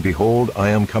 and behold, I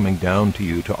am coming down to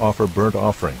you to offer burnt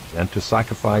offerings and to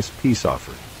sacrifice peace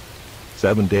offerings.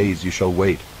 7 days you shall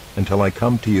wait, until I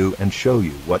come to you and show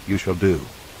you what you shall do."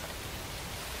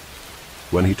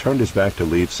 When he turned his back to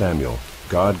leave Samuel,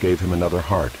 God gave him another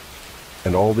heart,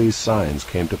 and all these signs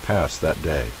came to pass that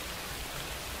day.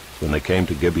 When they came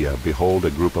to Gibeah, behold,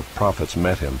 a group of prophets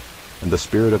met him, and the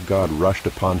Spirit of God rushed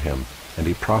upon him, and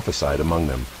he prophesied among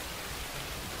them.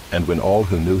 And when all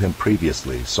who knew him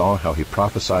previously saw how he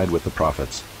prophesied with the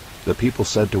prophets, the people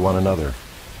said to one another,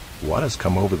 "What has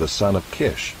come over the son of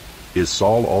Kish? Is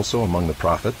Saul also among the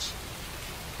prophets?"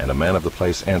 And a man of the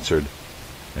place answered,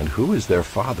 "And who is their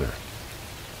father?"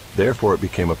 Therefore it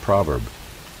became a proverb,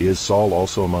 "Is Saul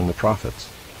also among the prophets?"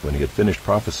 When he had finished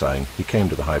prophesying, he came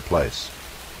to the high place.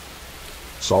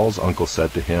 Saul's uncle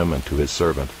said to him and to his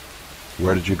servant,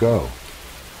 "Where did you go?"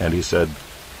 And he said,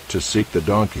 "To seek the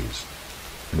donkeys.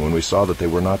 And when we saw that they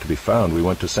were not to be found, we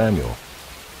went to Samuel."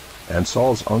 And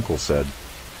Saul's uncle said,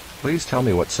 "Please tell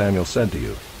me what Samuel said to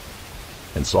you."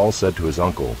 And Saul said to his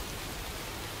uncle,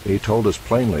 "He told us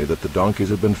plainly that the donkeys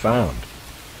had been found."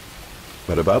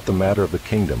 But about the matter of the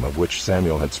kingdom of which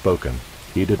Samuel had spoken,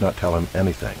 he did not tell him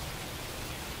anything.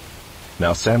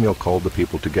 Now Samuel called the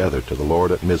people together to the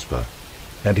Lord at Mizpah,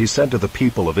 and he said to the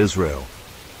people of Israel,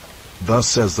 "Thus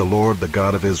says the Lord, the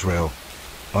God of Israel,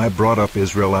 I brought up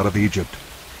Israel out of Egypt,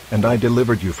 and I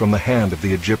delivered you from the hand of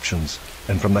the Egyptians,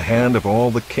 and from the hand of all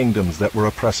the kingdoms that were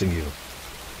oppressing you.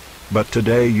 But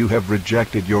today you have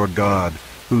rejected your God,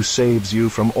 who saves you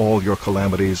from all your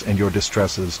calamities and your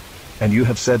distresses, and you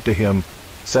have said to him,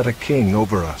 'Set a king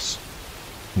over us.'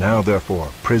 Now therefore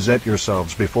present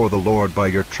yourselves before the Lord by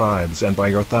your tribes and by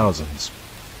your thousands."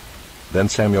 Then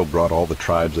Samuel brought all the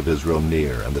tribes of Israel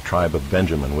near, and the tribe of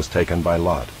Benjamin was taken by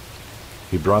lot.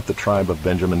 He brought the tribe of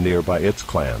Benjamin near by its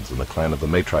clans, and the clan of the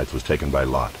Matrites was taken by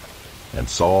lot. And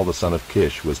Saul the son of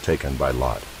Kish was taken by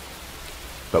lot.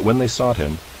 But when they sought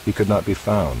him, he could not be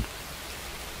found.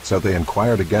 So they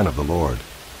inquired again of the Lord,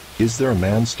 "Is there a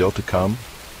man still to come?"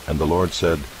 And the Lord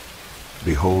said,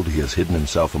 "Behold, he has hidden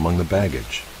himself among the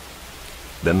baggage."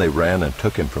 Then they ran and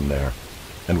took him from there.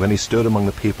 And when he stood among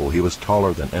the people, he was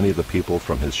taller than any of the people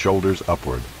from his shoulders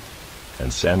upward.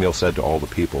 And Samuel said to all the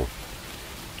people,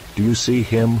 "Do you see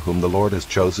him whom the Lord has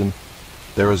chosen?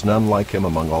 There is none like him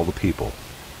among all the people."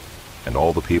 And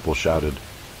all the people shouted,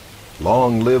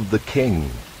 "Long live the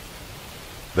king!"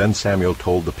 Then Samuel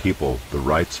told the people the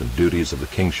rights and duties of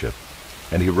the kingship,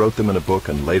 and he wrote them in a book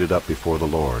and laid it up before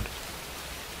the Lord.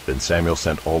 Then Samuel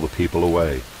sent all the people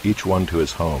away, each one to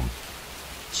his home.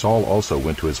 Saul also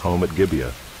went to his home at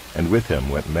Gibeah, and with him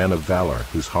went men of valor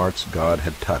whose hearts God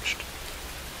had touched.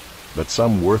 But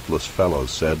some worthless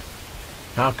fellows said,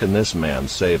 "How can this man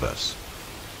save us?"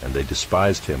 And they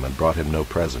despised him and brought him no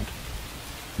present.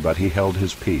 But he held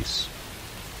his peace.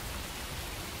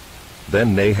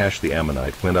 Then Nahash the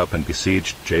Ammonite went up and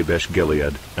besieged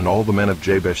Jabesh-Gilead, and all the men of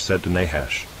Jabesh said to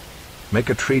Nahash, "Make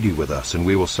a treaty with us, and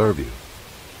we will serve you."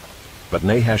 But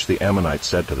Nahash the Ammonite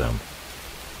said to them,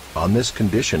 "On this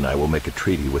condition I will make a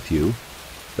treaty with you,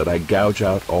 that I gouge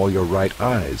out all your right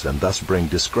eyes, and thus bring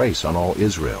disgrace on all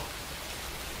Israel."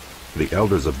 The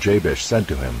elders of Jabesh said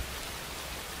to him,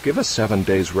 "Give us 7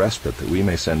 days' respite, that we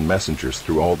may send messengers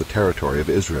through all the territory of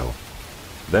Israel.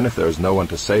 Then if there is no one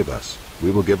to save us,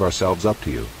 we will give ourselves up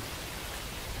to you."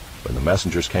 When the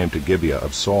messengers came to Gibeah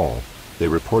of Saul, they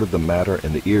reported the matter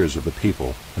in the ears of the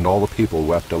people, and all the people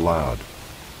wept aloud.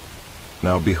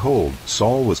 Now behold,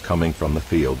 Saul was coming from the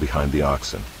field behind the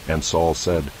oxen, and Saul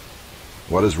said,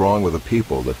 "What is wrong with the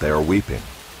people that they are weeping?"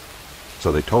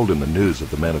 So they told him the news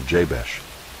of the men of Jabesh,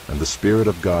 and the Spirit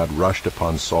of God rushed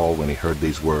upon Saul when he heard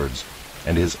these words,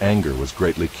 and his anger was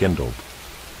greatly kindled.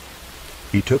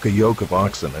 He took a yoke of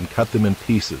oxen and cut them in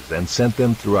pieces, and sent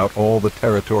them throughout all the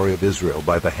territory of Israel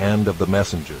by the hand of the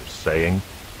messengers, saying,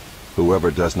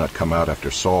 "Whoever does not come out after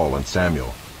Saul and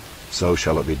Samuel, so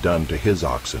shall it be done to his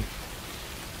oxen."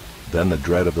 Then the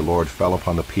dread of the Lord fell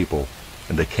upon the people,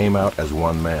 and they came out as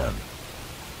one man.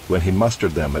 When he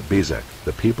mustered them at Bezek,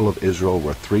 the people of Israel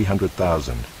were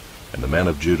 300,000, and the men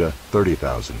of Judah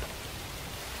 30,000.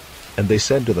 And they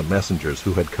said to the messengers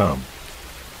who had come,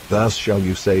 "Thus shall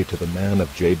you say to the man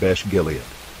of Jabesh-Gilead,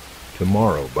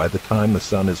 Tomorrow, by the time the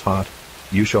sun is hot,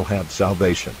 you shall have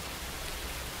salvation."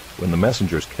 When the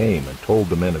messengers came and told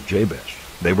the men of Jabesh,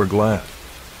 they were glad.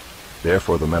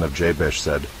 Therefore the men of Jabesh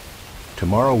said,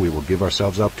 "Tomorrow we will give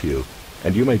ourselves up to you,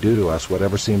 and you may do to us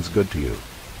whatever seems good to you."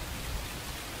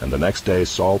 And the next day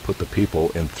Saul put the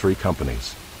people in 3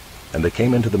 companies, and they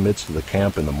came into the midst of the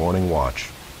camp in the morning watch,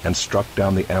 and struck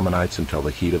down the Ammonites until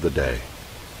the heat of the day.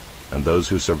 And those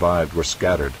who survived were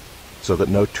scattered, so that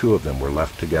no 2 of them were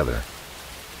left together.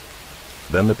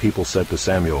 Then the people said to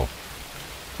Samuel,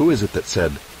 "Who is it that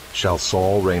said, 'Shall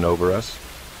Saul reign over us?'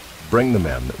 Bring the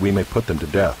men, that we may put them to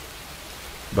death."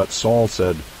 But Saul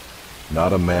said,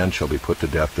 "Not a man shall be put to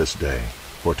death this day,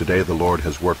 for today the Lord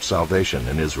has worked salvation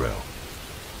in Israel."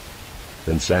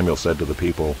 Then Samuel said to the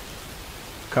people,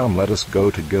 "Come, let us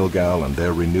go to Gilgal, and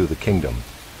there renew the kingdom."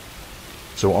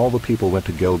 So all the people went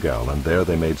to Gilgal, and there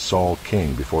they made Saul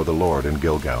king before the Lord in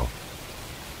Gilgal.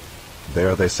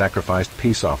 There they sacrificed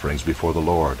peace offerings before the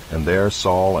Lord, and there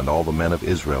Saul and all the men of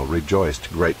Israel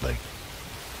rejoiced greatly.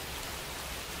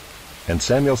 And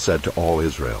Samuel said to all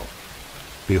Israel,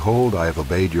 Behold, I have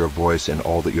obeyed your voice in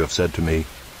all that you have said to me,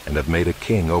 and have made a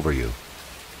king over you.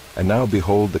 And now,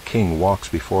 behold, the king walks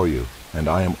before you, and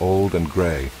I am old and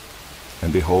gray.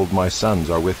 And behold, my sons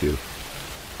are with you.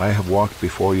 I have walked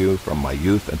before you from my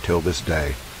youth until this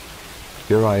day.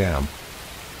 Here I am.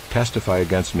 Testify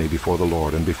against me before the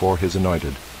Lord and before his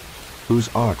anointed.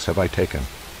 Whose ox have I taken?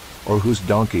 Or whose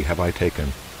donkey have I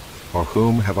taken? Or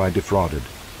whom have I defrauded?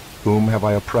 Whom have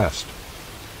I oppressed?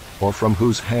 Or from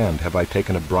whose hand have I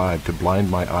taken a bribe to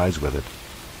blind my eyes with it?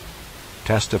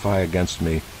 Testify against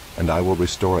me, and I will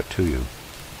restore it to you.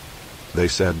 They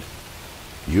said,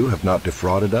 You have not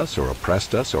defrauded us, or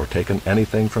oppressed us, or taken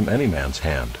anything from any man's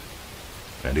hand.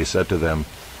 And he said to them,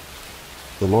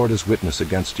 The Lord is witness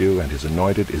against you, and his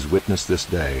anointed is witness this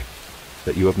day,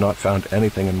 that you have not found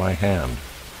anything in my hand.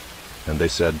 And they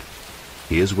said,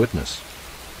 He is witness.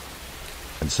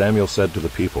 And Samuel said to the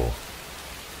people,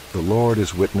 The Lord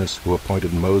is witness, who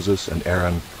appointed Moses and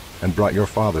Aaron, and brought your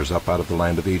fathers up out of the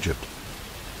land of Egypt.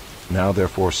 Now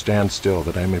therefore stand still,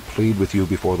 that I may plead with you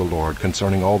before the Lord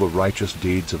concerning all the righteous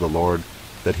deeds of the Lord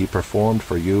that he performed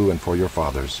for you and for your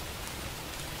fathers.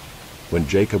 When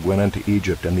Jacob went into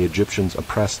Egypt, and the Egyptians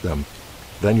oppressed them,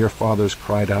 then your fathers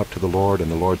cried out to the Lord,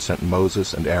 and the Lord sent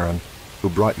Moses and Aaron, who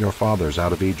brought your fathers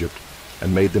out of Egypt,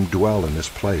 and made them dwell in this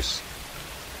place.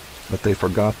 But they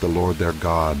forgot the Lord their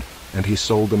God, and he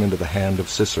sold them into the hand of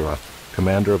Sisera,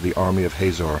 commander of the army of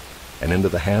Hazor, and into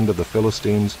the hand of the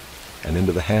Philistines, and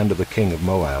into the hand of the king of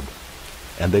Moab.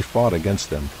 And they fought against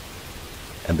them.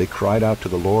 And they cried out to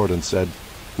the Lord, and said,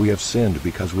 We have sinned,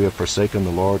 because we have forsaken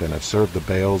the Lord, and have served the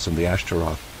Baals and the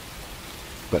Ashtaroth.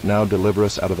 But now deliver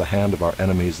us out of the hand of our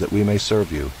enemies, that we may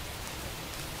serve you.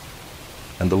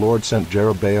 And the Lord sent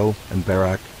Jerubbaal, and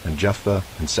Barak, and Jephthah,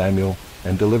 and Samuel,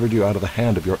 and delivered you out of the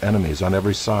hand of your enemies on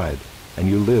every side, and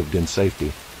you lived in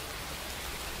safety.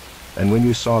 And when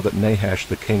you saw that Nahash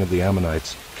the king of the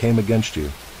Ammonites came against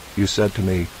you, you said to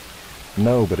me,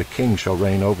 No, but a king shall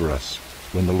reign over us,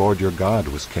 when the Lord your God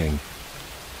was king.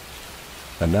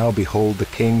 And now behold the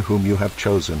king whom you have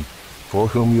chosen, for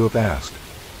whom you have asked.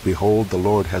 Behold, the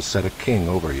Lord has set a king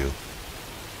over you.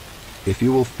 If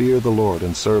you will fear the Lord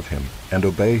and serve him, and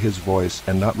obey his voice,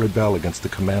 and not rebel against the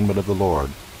commandment of the Lord,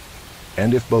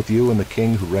 and if both you and the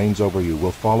king who reigns over you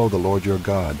will follow the Lord your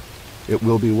God, it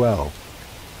will be well.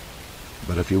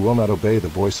 But if you will not obey the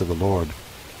voice of the Lord,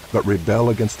 but rebel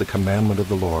against the commandment of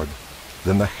the Lord,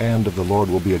 then the hand of the Lord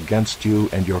will be against you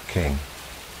and your king.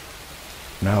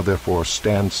 Now therefore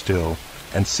stand still,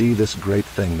 and see this great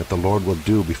thing that the Lord will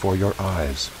do before your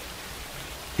eyes.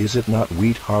 Is it not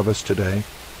wheat harvest today?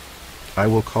 I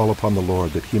will call upon the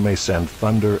Lord, that he may send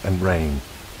thunder and rain.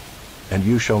 And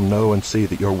you shall know and see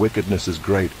that your wickedness is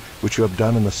great, which you have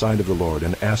done in the sight of the Lord,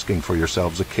 in asking for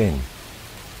yourselves a king.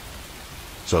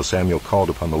 So Samuel called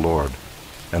upon the Lord,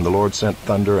 and the Lord sent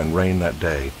thunder and rain that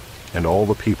day, and all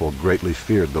the people greatly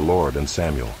feared the Lord and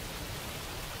Samuel.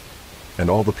 And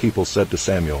all the people said to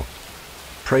Samuel,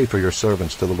 Pray for your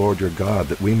servants to the Lord your God,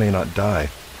 that we may not die,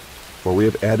 for we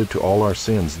have added to all our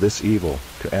sins this evil,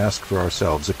 to ask for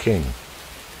ourselves a king.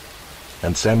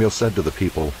 And Samuel said to the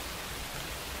people,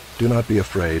 Do not be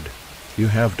afraid. You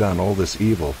have done all this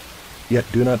evil. Yet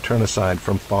do not turn aside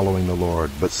from following the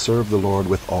Lord, but serve the Lord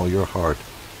with all your heart.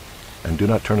 And do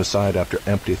not turn aside after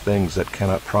empty things that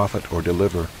cannot profit or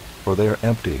deliver, for they are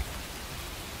empty.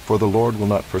 For the Lord will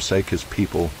not forsake his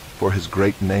people for his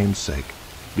great name's sake,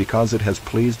 because it has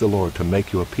pleased the Lord to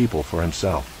make you a people for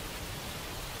himself.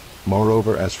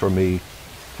 Moreover, as for me,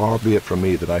 far be it from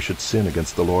me that I should sin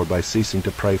against the Lord by ceasing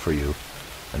to pray for you,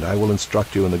 and I will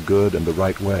instruct you in the good and the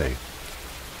right way.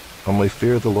 Only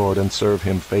fear the Lord and serve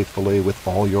him faithfully with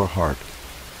all your heart,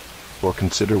 for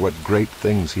consider what great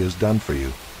things he has done for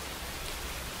you.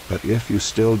 But if you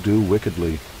still do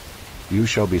wickedly, you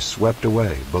shall be swept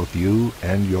away, both you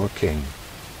and your king.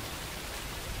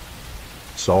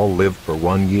 Saul lived for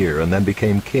 1 year and then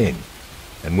became king,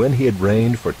 and when he had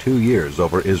reigned for 2 years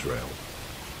over Israel,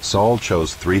 Saul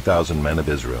chose 3,000 men of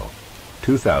Israel.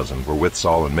 2,000 were with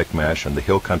Saul in Michmash and the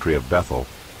hill country of Bethel,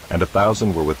 and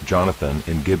 1,000 were with Jonathan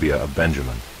in Gibeah of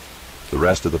Benjamin. The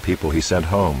rest of the people he sent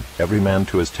home, every man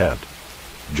to his tent.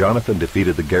 Jonathan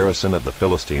defeated the garrison of the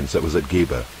Philistines that was at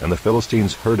Gibeah, and the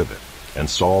Philistines heard of it. And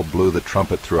Saul blew the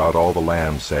trumpet throughout all the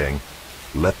land, saying,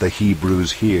 Let the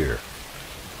Hebrews hear.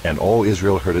 And all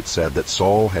Israel heard it said that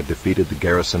Saul had defeated the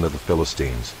garrison of the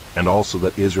Philistines, and also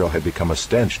that Israel had become a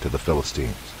stench to the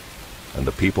Philistines. And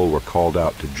the people were called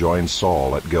out to join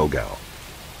Saul at Gilgal.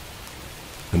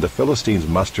 And the Philistines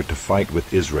mustered to fight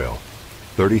with Israel,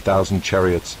 30,000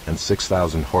 chariots and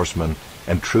 6,000 horsemen,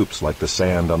 and troops like the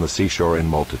sand on the seashore in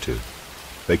multitude.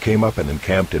 They came up and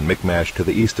encamped in Michmash to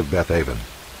the east of Bethaven.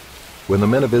 When the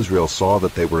men of Israel saw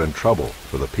that they were in trouble,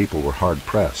 for the people were hard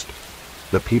pressed,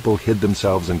 the people hid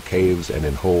themselves in caves and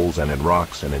in holes and in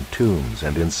rocks and in tombs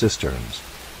and in cisterns.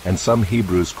 And some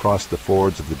Hebrews crossed the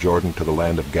fords of the Jordan to the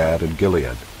land of Gad and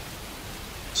Gilead.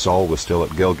 Saul was still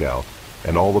at Gilgal,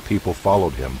 and all the people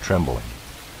followed him, trembling.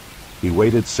 He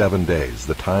waited 7 days,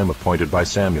 the time appointed by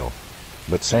Samuel.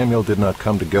 But Samuel did not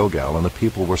come to Gilgal, and the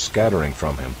people were scattering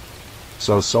from him.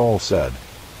 So Saul said,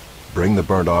 "Bring the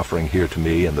burnt offering here to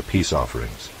me and the peace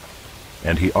offerings."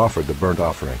 And he offered the burnt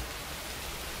offering.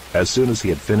 As soon as he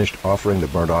had finished offering the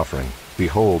burnt offering,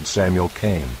 behold, Samuel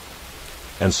came.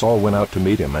 And Saul went out to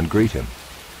meet him and greet him.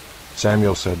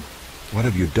 Samuel said, "What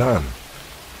have you done?"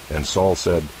 And Saul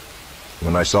said,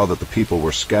 "When I saw that the people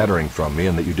were scattering from me,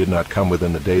 and that you did not come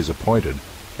within the days appointed,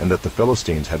 and that the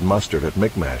Philistines had mustered at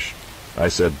Michmash, I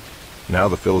said, Now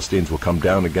the Philistines will come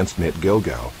down against me at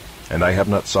Gilgal, and I have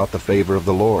not sought the favor of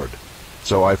the Lord.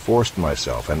 So I forced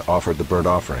myself and offered the burnt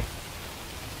offering."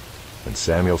 And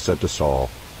Samuel said to Saul,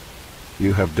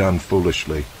 "You have done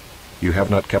foolishly. You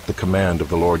have not kept the command of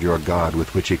the Lord your God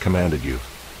with which he commanded you.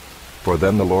 For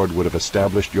then the Lord would have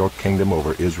established your kingdom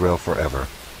over Israel forever.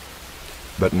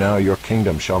 But now your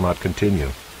kingdom shall not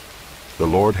continue. The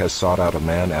Lord has sought out a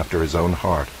man after his own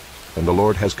heart, and the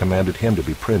Lord has commanded him to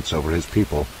be prince over his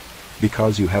people,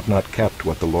 because you have not kept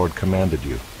what the Lord commanded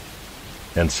you."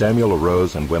 And Samuel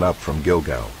arose and went up from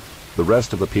Gilgal. The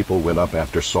rest of the people went up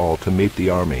after Saul to meet the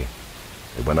army.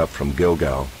 They went up from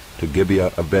Gilgal to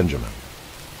Gibeah of Benjamin.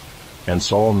 And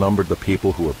Saul numbered the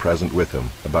people who were present with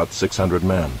him, about 600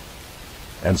 men.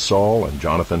 And Saul and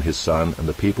Jonathan his son and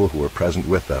the people who were present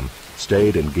with them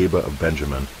stayed in Gibeah of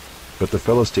Benjamin, but the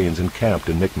Philistines encamped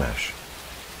in Michmash.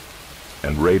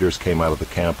 And raiders came out of the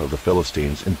camp of the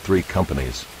Philistines in 3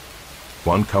 companies.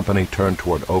 One company turned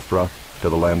toward Ophrah to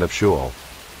the land of Shual.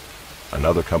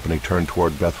 Another company turned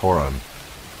toward Beth-horon.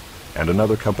 And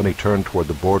another company turned toward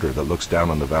the border that looks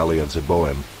down on the valley of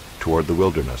Zeboim, toward the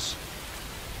wilderness.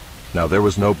 Now there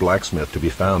was no blacksmith to be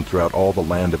found throughout all the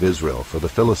land of Israel, for the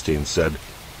Philistines said,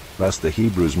 "Lest the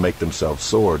Hebrews make themselves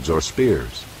swords or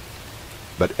spears."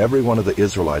 But every one of the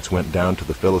Israelites went down to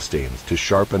the Philistines to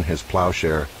sharpen his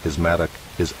plowshare, his mattock,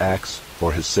 his axe,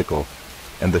 or his sickle,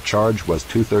 and the charge was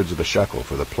 2/3 of a shekel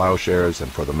for the plowshares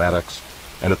and for the mattocks,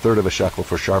 and 1/3 of a shekel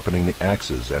for sharpening the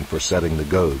axes and for setting the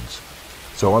goads.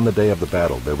 So on the day of the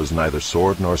battle there was neither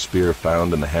sword nor spear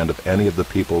found in the hand of any of the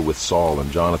people with Saul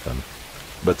and Jonathan,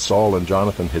 but Saul and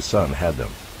Jonathan his son had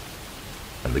them.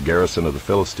 And the garrison of the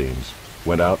Philistines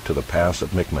went out to the pass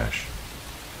of Michmash.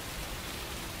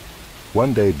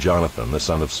 One day Jonathan the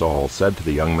son of Saul said to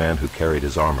the young man who carried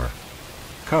his armor,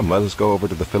 "Come, let us go over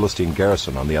to the Philistine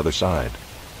garrison on the other side."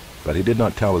 But he did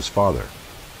not tell his father.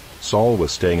 Saul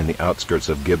was staying in the outskirts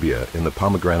of Gibeah in the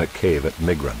pomegranate cave at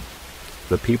Migron.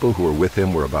 The people who were with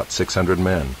him were about 600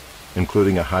 men,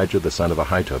 including Ahijah the son of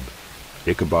Ahitub,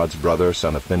 Ichabod's brother,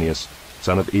 son of Phinehas,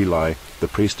 son of Eli, the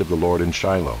priest of the Lord in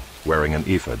Shiloh, wearing an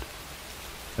ephod.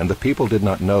 And the people did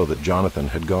not know that Jonathan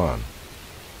had gone.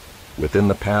 Within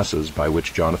the passes by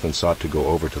which Jonathan sought to go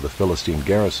over to the Philistine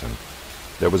garrison,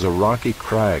 there was a rocky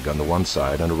crag on the one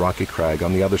side and a rocky crag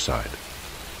on the other side.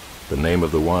 The name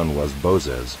of the one was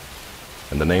Bozez,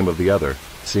 and the name of the other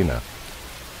Sina.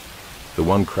 The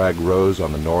one crag rose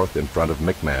on the north in front of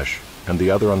Michmash, and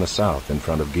the other on the south in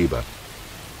front of Geba.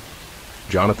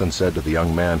 Jonathan said to the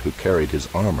young man who carried his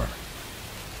armor,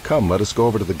 "Come, let us go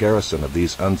over to the garrison of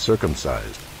these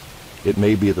uncircumcised. It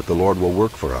may be that the Lord will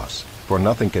work for us, for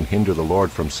nothing can hinder the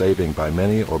Lord from saving by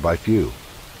many or by few."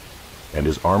 And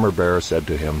his armor-bearer said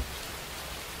to him,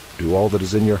 "Do all that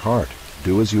is in your heart.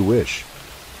 Do as you wish.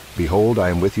 Behold, I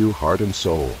am with you heart and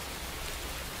soul."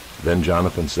 Then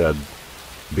Jonathan said,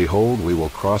 "Behold, we will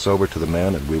cross over to the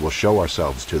men, and we will show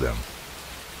ourselves to them.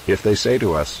 If they say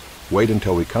to us, 'Wait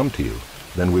until we come to you,'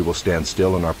 then we will stand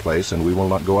still in our place, and we will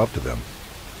not go up to them.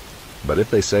 But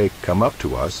if they say, 'Come up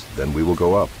to us,' then we will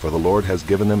go up, for the Lord has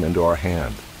given them into our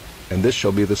hand, and this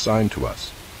shall be the sign to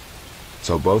us."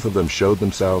 So both of them showed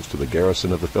themselves to the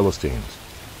garrison of the Philistines.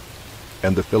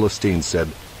 And the Philistines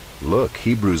said, "Look,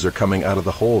 Hebrews are coming out of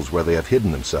the holes where they have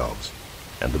hidden themselves."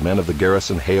 And the men of the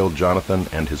garrison hailed Jonathan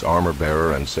and his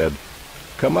armor-bearer and said,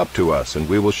 "Come up to us, and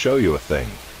we will show you a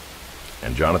thing."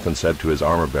 And Jonathan said to his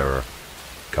armor-bearer,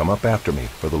 "Come up after me,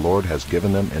 for the Lord has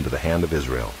given them into the hand of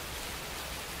Israel."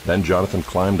 Then Jonathan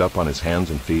climbed up on his hands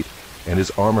and feet, and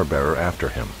his armor-bearer after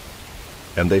him.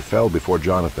 And they fell before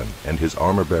Jonathan, and his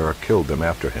armor-bearer killed them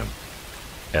after him.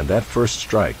 And that first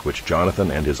strike which Jonathan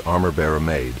and his armor-bearer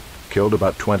made killed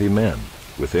about 20 men,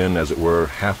 within, as it were,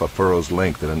 half a furrow's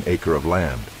length in an acre of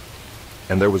land.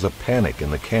 And there was a panic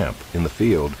in the camp, in the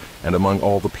field, and among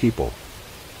all the people.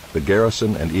 The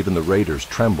garrison and even the raiders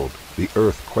trembled, the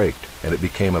earth quaked, and it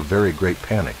became a very great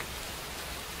panic.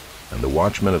 And the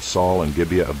watchmen of Saul and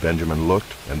Gibeah of Benjamin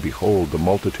looked, and behold, the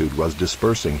multitude was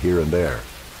dispersing here and there.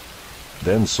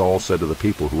 Then Saul said to the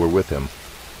people who were with him,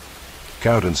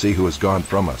 "Count and see who has gone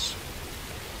from us."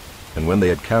 And when they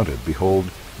had counted,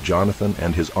 behold, Jonathan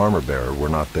and his armor-bearer were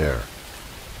not there.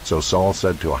 So Saul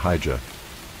said to Ahijah,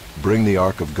 "Bring the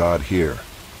ark of God here."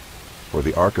 For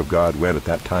the ark of God went at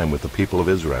that time with the people of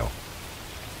Israel.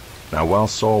 Now while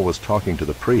Saul was talking to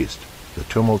the priest, the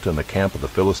tumult in the camp of the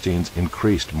Philistines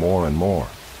increased more and more.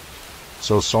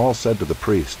 So Saul said to the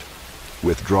priest,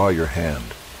 "Withdraw your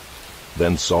hand."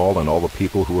 Then Saul and all the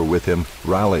people who were with him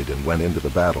rallied and went into the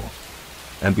battle.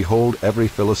 And behold, every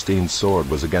Philistine's sword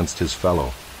was against his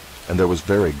fellow, and there was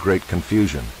very great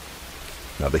confusion.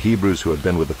 Now the Hebrews who had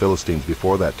been with the Philistines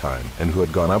before that time, and who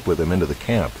had gone up with them into the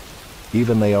camp,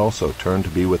 even they also turned to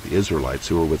be with the Israelites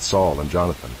who were with Saul and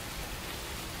Jonathan.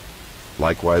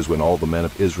 Likewise, when all the men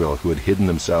of Israel who had hidden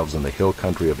themselves in the hill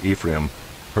country of Ephraim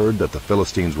heard that the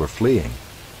Philistines were fleeing,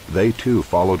 they too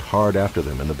followed hard after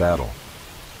them in the battle.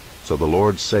 So the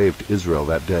Lord saved Israel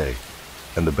that day,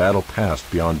 and the battle passed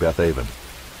beyond Bethaven.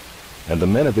 And the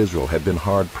men of Israel had been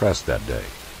hard pressed that day.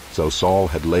 So Saul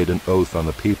had laid an oath on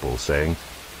the people, saying,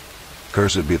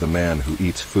 "Cursed be the man who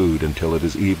eats food until it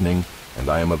is evening, and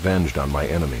I am avenged on my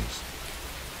enemies."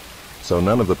 So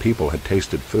none of the people had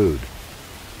tasted food.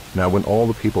 Now when all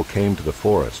the people came to the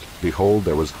forest, behold,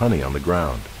 there was honey on the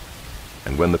ground.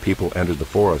 And when the people entered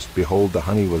the forest, behold, the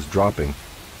honey was dropping,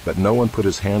 but no one put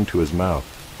his hand to his mouth,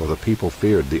 for the people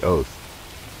feared the oath.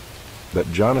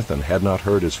 But Jonathan had not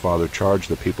heard his father charge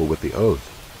the people with the oath.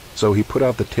 So he put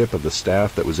out the tip of the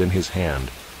staff that was in his hand,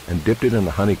 and dipped it in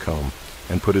the honeycomb,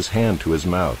 and put his hand to his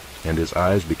mouth, and his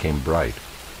eyes became bright.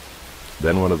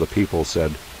 Then one of the people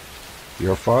said,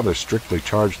 "Your father strictly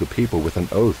charged the people with an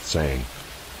oath, saying,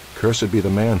 'Cursed be the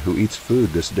man who eats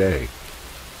food this day.'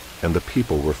 And the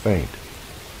people were faint."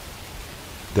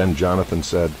 Then Jonathan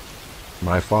said,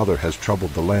 "My father has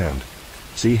troubled the land.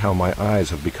 See how my eyes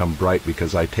have become bright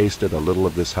because I tasted a little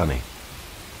of this honey.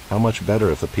 How much better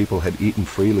if the people had eaten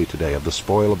freely today of the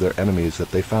spoil of their enemies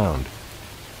that they found.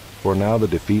 For now the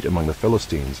defeat among the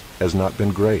Philistines has not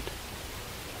been great."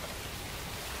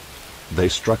 They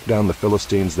struck down the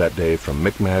Philistines that day from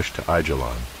Michmash to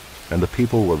Aijalon, and the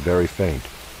people were very faint.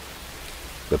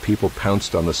 The people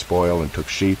pounced on the spoil and took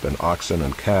sheep and oxen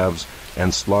and calves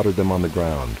and slaughtered them on the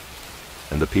ground,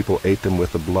 and the people ate them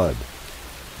with the blood.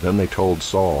 Then they told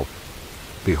Saul,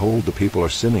 "Behold, the people are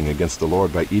sinning against the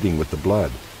Lord by eating with the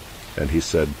blood." And he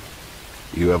said,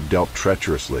 "You have dealt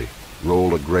treacherously.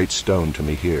 Roll a great stone to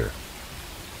me here."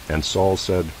 And Saul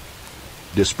said,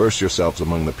 "Disperse yourselves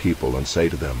among the people, and say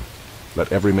to them,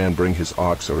 Let every man bring his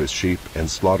ox or his sheep, and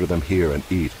slaughter them here and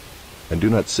eat, and do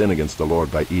not sin against the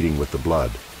Lord by eating with the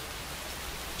blood."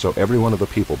 So every one of the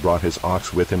people brought his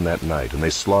ox with him that night, and they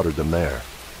slaughtered them there.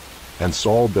 And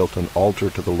Saul built an altar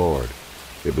to the Lord.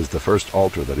 It was the first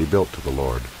altar that he built to the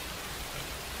Lord.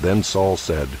 Then Saul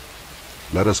said,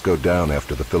 "Let us go down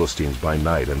after the Philistines by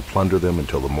night, and plunder them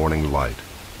until the morning light.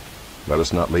 Let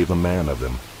us not leave a man of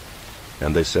them."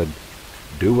 And they said,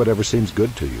 "Do whatever seems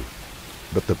good to you."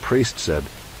 But the priest said,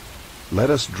 "Let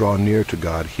us draw near to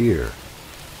God here."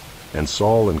 And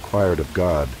Saul inquired of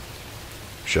God,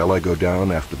 "Shall I go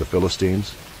down after the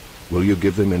Philistines? Will you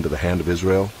give them into the hand of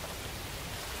Israel?"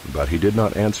 But he did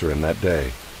not answer him that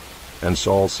day. And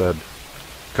Saul said,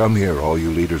 "Come here, all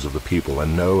you leaders of the people,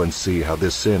 and know and see how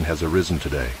this sin has arisen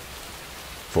today.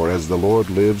 For as the Lord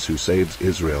lives who saves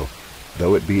Israel,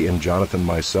 though it be in Jonathan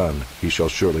my son, he shall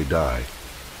surely die."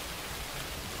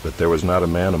 But there was not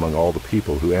a man among all the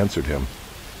people who answered him.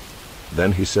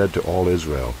 Then he said to all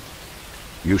Israel,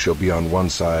 "You shall be on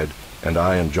one side, and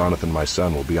I and Jonathan my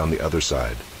son will be on the other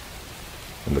side."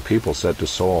 And the people said to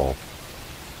Saul,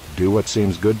 "Do what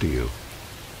seems good to you."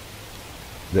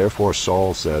 Therefore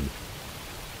Saul said,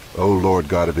 "O Lord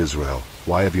God of Israel,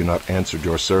 why have you not answered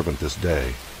your servant this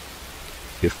day?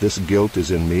 If this guilt is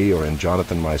in me or in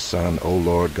Jonathan my son, O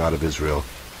Lord God of Israel,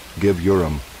 give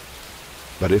Urim.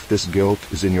 But if this guilt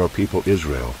is in your people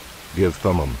Israel, give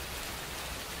Thummim."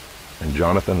 And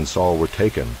Jonathan and Saul were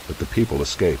taken, but the people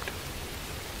escaped.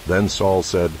 Then Saul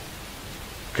said,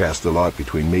 "Cast the lot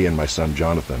between me and my son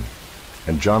Jonathan."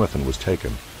 And Jonathan was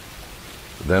taken.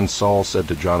 Then Saul said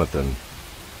to Jonathan,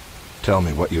 "Tell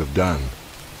me what you have done."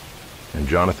 And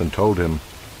Jonathan told him,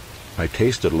 "I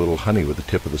tasted a little honey with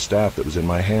the tip of the staff that was in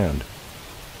my hand."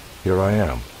 Here I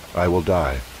am. I will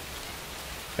die."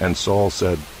 And Saul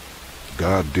said,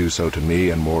 "God do so to me,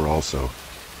 and more also.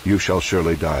 You shall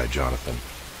surely die, Jonathan."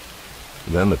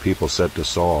 Then the people said to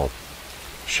Saul,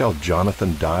 "Shall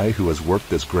Jonathan die, who has worked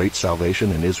this great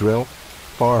salvation in Israel?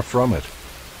 Far from it.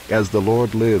 As the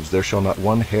Lord lives, there shall not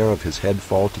one hair of his head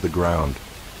fall to the ground,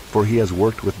 for he has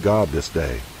worked with God this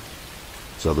day."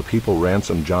 So the people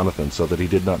ransomed Jonathan so that he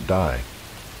did not die.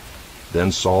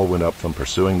 Then Saul went up from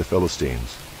pursuing the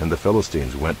Philistines, and the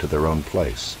Philistines went to their own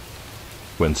place.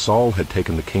 When Saul had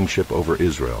taken the kingship over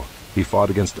Israel, he fought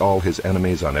against all his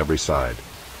enemies on every side,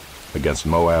 against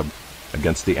Moab,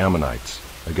 against the Ammonites,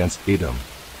 against Edom,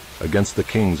 against the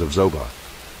kings of Zobah,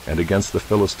 and against the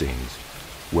Philistines.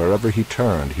 Wherever he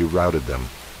turned, he routed them.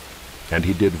 And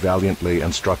he did valiantly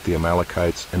and struck the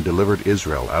Amalekites and delivered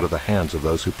Israel out of the hands of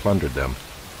those who plundered them.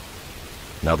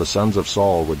 Now the sons of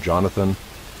Saul were Jonathan,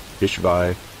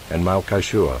 Ishvi, and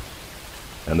Malchishua,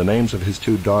 and the names of his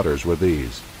 2 daughters were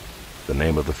these. The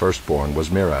name of the firstborn was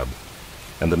Merab,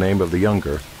 and the name of the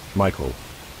younger, Michal.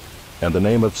 And the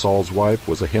name of Saul's wife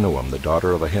was Ahinoam, the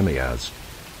daughter of Ahimaaz.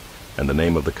 And the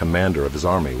name of the commander of his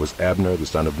army was Abner the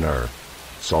son of Ner,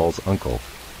 Saul's uncle.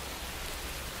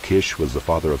 Kish was the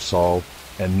father of Saul,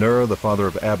 and Ner the father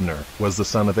of Abner was the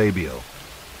son of Abiel.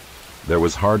 There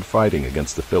was hard fighting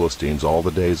against the Philistines all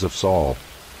the days of Saul.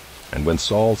 And when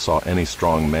Saul saw any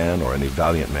strong man or any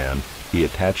valiant man, he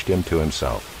attached him to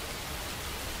himself.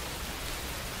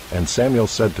 And Samuel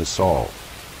said to Saul,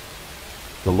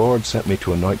 "The Lord sent me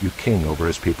to anoint you king over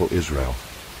his people Israel.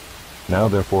 Now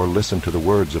therefore listen to the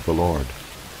words of the Lord.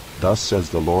 Thus says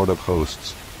the Lord of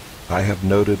hosts, I have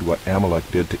noted what Amalek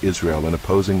did to Israel in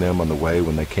opposing them on the way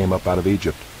when they came up out of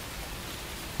Egypt.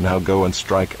 Now go and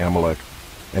strike Amalek,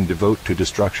 and devote to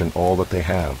destruction all that they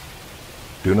have.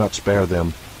 Do not spare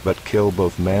them, but kill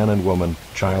both man and woman,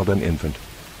 child and infant,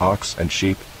 ox and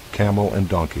sheep, camel and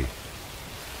donkey."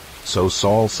 So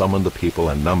Saul summoned the people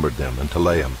and numbered them in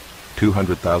Telaim,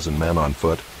 200,000 men on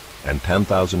foot, and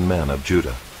 10,000 men of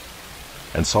Judah.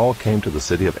 And Saul came to the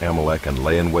city of Amalek and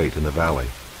lay in wait in the valley.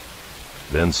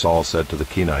 Then Saul said to the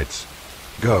Kenites,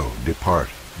 "Go, depart,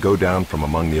 go down from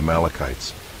among the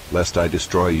Amalekites, lest I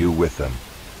destroy you with them.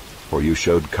 For you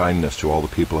showed kindness to all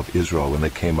the people of Israel when they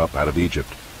came up out of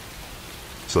Egypt."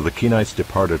 So the Kenites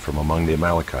departed from among the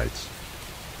Amalekites.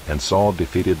 And Saul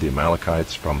defeated the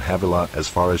Amalekites from Havilah as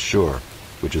far as Shur,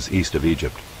 which is east of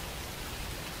Egypt.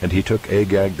 And he took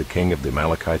Agag the king of the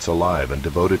Amalekites alive, and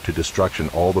devoted to destruction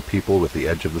all the people with the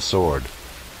edge of the sword.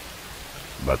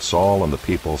 But Saul and the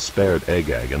people spared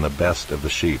Agag and the best of the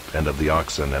sheep, and of the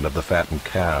oxen, and of the fattened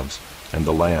calves, and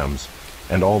the lambs,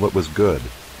 and all that was good,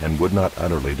 and would not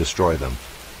utterly destroy them.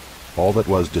 All that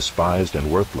was despised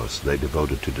and worthless they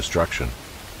devoted to destruction.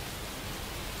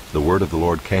 The word of the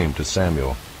Lord came to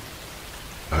Samuel,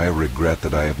 "I regret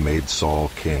that I have made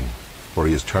Saul king, for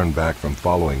he has turned back from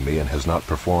following me and has not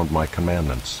performed my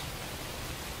commandments."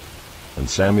 And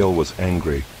Samuel was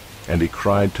angry, and he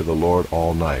cried to the Lord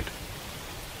all night.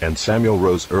 And Samuel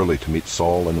rose early to meet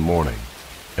Saul in the morning.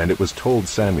 And it was told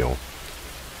Samuel,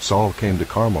 Saul came to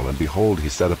Carmel, and behold, he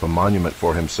set up a monument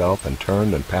for himself, and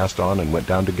turned and passed on and went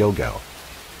down to Gilgal.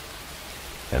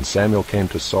 And Samuel came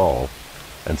to Saul,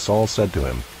 and Saul said to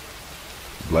him,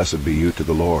 "Blessed be you to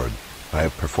the Lord. I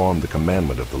have performed the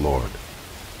commandment of the Lord."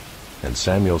 And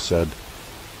Samuel said,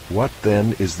 "What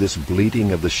then is this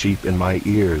bleating of the sheep in my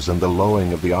ears, and the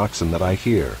lowing of the oxen that I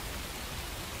hear?"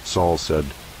 Saul said,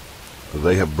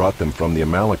 "They have brought them from the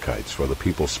Amalekites, for the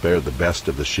people spared the best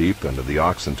of the sheep and of the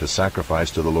oxen to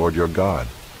sacrifice to the Lord your God,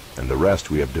 and the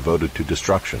rest we have devoted to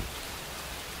destruction."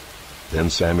 Then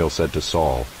Samuel said to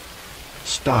Saul,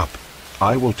 "Stop,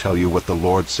 I will tell you what the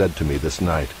Lord said to me this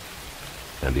night."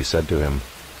 And he said to him,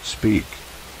 "Speak."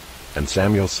 And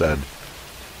Samuel said,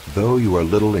 "Though you are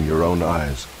little in your own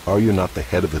eyes, are you not the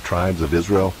head of the tribes of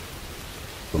Israel?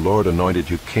 The Lord anointed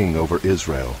you king over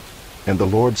Israel. And the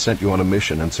Lord sent you on a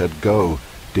mission and said, Go,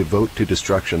 devote to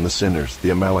destruction the sinners,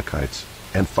 the Amalekites,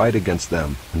 and fight against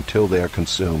them until they are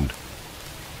consumed.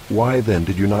 Why then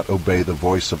did you not obey the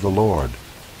voice of the Lord?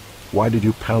 Why did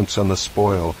you pounce on the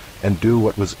spoil and do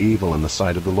what was evil in the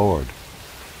sight of the Lord?"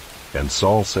 And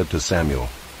Saul said to Samuel,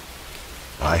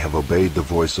 "I have obeyed the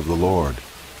voice of the Lord.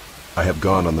 I have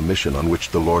gone on the mission on which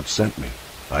the Lord sent me.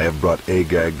 I have brought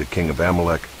Agag the king of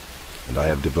Amalek, and I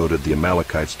have devoted the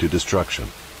Amalekites to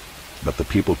destruction. But the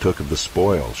people took of the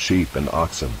spoil, sheep and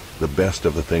oxen, the best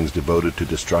of the things devoted to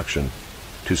destruction,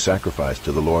 to sacrifice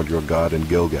to the Lord your God in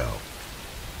Gilgal."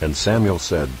 And Samuel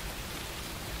said,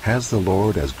 "Has the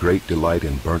Lord as great delight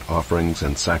in burnt offerings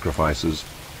and sacrifices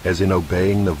as in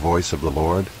obeying the voice of the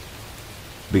Lord?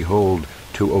 Behold,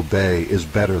 to obey is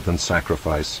better than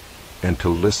sacrifice, and to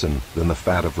listen than the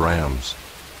fat of rams.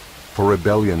 For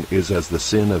rebellion is as the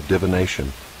sin of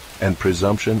divination, and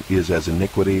presumption is as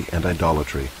iniquity and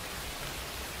idolatry.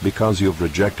 Because you have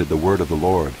rejected the word of the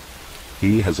Lord,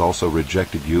 he has also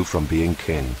rejected you from being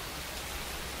king."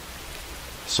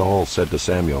 Saul said to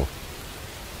Samuel,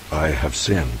 "I have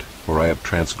sinned, for I have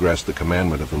transgressed the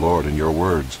commandment of the Lord in your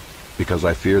words, because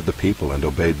I feared the people and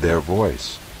obeyed their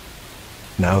voice.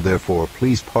 Now therefore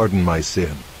please pardon my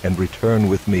sin, and return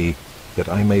with me, that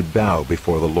I may bow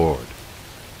before the Lord."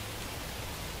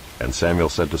 And Samuel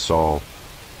said to Saul,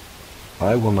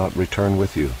 "I will not return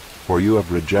with you, for you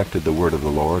have rejected the word of the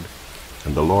Lord,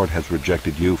 and the Lord has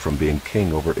rejected you from being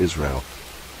king over Israel."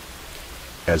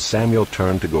 As Samuel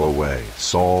turned to go away,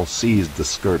 Saul seized the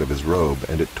skirt of his robe,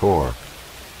 and it tore.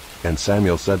 And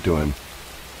Samuel said to him,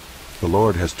 "The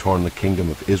Lord has torn the kingdom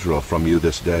of Israel from you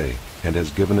this day, and has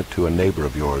given it to a neighbor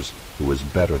of yours, who is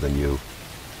better than you.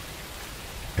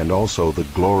 And also the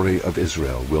glory of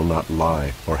Israel will not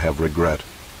lie or have regret,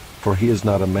 for he is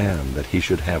not a man that he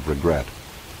should have regret."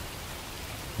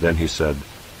 Then he said,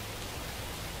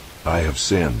 "I have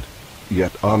sinned,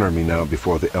 yet honor me now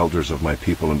before the elders of my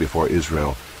people and before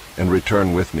Israel, and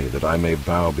return with me, that I may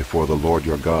bow before the Lord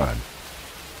your God."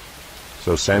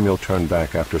 So Samuel turned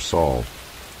back after Saul,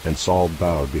 and Saul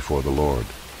bowed before the Lord.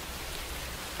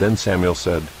 Then Samuel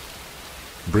said,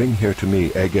 "Bring here to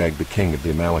me Agag the king of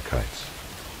the Amalekites."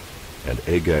 And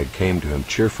Agag came to him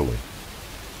cheerfully.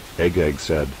 Agag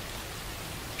said,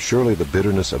 "Surely the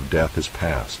bitterness of death is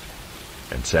past."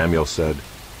 And Samuel said,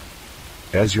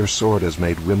 "As your sword has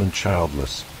made women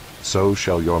childless, so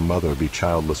shall your mother be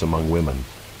childless among women."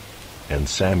 And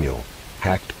Samuel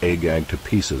hacked Agag to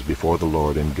pieces before the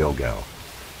Lord in Gilgal.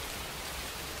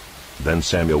 Then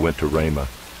Samuel went to Ramah,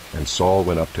 and Saul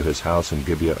went up to his house in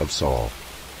Gibeah of Saul.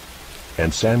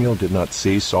 And Samuel did not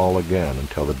see Saul again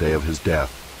until the day of his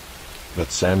death.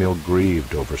 But Samuel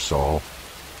grieved over Saul,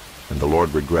 and the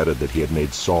Lord regretted that he had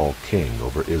made Saul king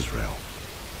over Israel.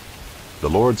 The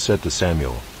Lord said to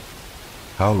Samuel,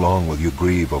 "How long will you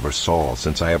grieve over Saul,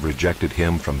 since I have rejected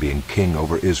him from being king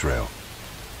over Israel?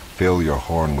 Fill your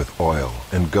horn with oil,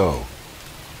 and go.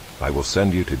 I will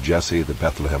send you to Jesse the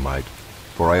Bethlehemite,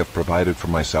 for I have provided for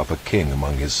myself a king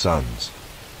among his sons."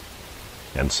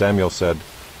 And Samuel said,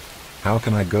 "How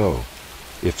can I go?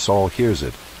 If Saul hears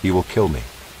it, he will kill me."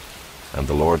 And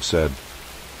the Lord said,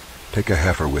 "Take a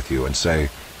heifer with you, and say,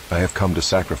 'I have come to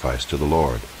sacrifice to the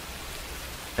Lord.'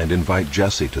 And invite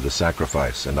Jesse to the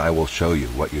sacrifice, and I will show you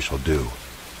what you shall do.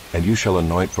 And you shall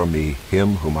anoint for me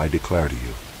him whom I declare to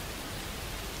you."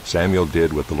 Samuel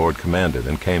did what the Lord commanded,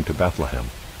 and came to Bethlehem.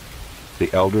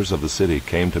 The elders of the city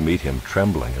came to meet him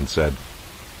trembling, and said,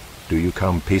 "Do you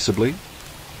come peaceably?"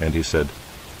 And he said,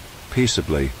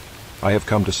 "Peaceably. I have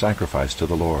come to sacrifice to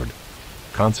the Lord.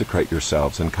 Consecrate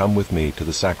yourselves, and come with me to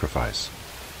the sacrifice."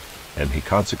 And he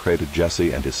consecrated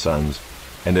Jesse and his sons,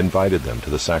 and invited them to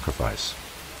the sacrifice.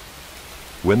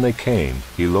 When they came,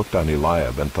 he looked on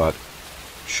Eliab, and thought,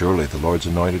 "Surely the Lord's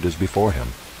anointed is before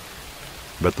him."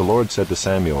 But the Lord said to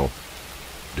Samuel,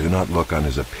 "Do not look on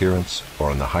his appearance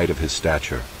or on the height of his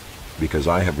stature, because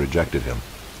I have rejected him.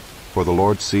 For the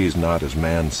Lord sees not as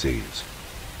man sees.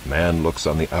 Man looks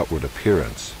on the outward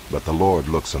appearance, but the Lord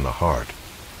looks on the heart."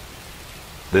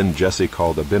 Then Jesse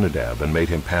called Abinadab, and made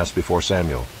him pass before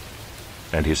Samuel.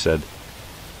 And he said,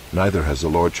 "Neither has the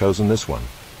Lord chosen this one."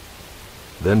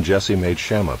 Then Jesse made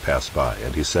Shammah pass by,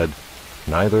 and he said,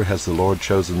 "Neither has the Lord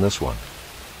chosen this one."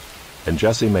 And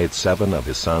Jesse made 7 of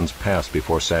his sons pass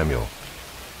before Samuel.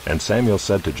 And Samuel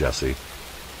said to Jesse,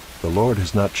 "The Lord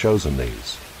has not chosen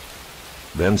these."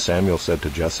 Then Samuel said to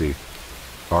Jesse,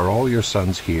 "Are all your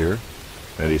sons here?"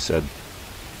 And he said,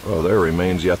 "Oh, there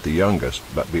remains yet the youngest,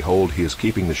 but behold, he is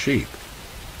keeping the sheep."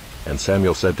 And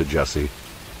Samuel said to Jesse,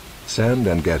 "Send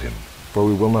and get him, for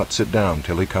we will not sit down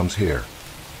till he comes here."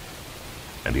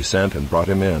 And he sent and brought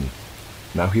him in.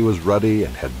 Now he was ruddy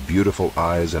and had beautiful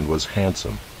eyes and was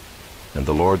handsome. And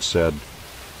the Lord said,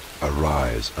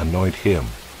 "Arise, anoint him,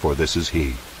 for this is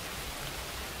he."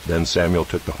 Then Samuel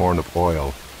took the horn of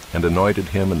oil, and anointed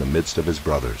him in the midst of his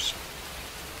brothers.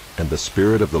 And the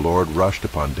Spirit of the Lord rushed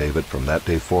upon David from that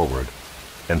day forward,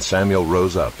 and Samuel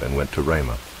rose up and went to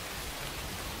Ramah.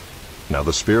 Now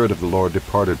the Spirit of the Lord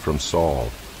departed from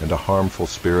Saul, and a harmful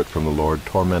spirit from the Lord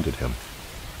tormented him.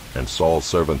 And Saul's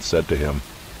servants said to him,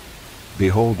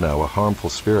 "Behold now, a harmful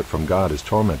spirit from God is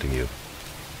tormenting you.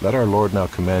 Let our Lord now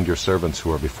command your servants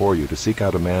who are before you to seek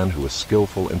out a man who is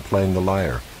skillful in playing the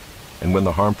lyre, and when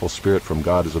the harmful spirit from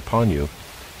God is upon you,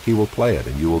 he will play it,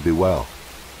 and you will be well."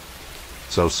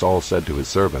 So Saul said to his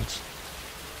servants,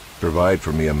 "Provide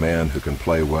for me a man who can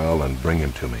play well, and bring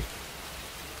him to me."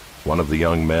 One of the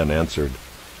young men answered,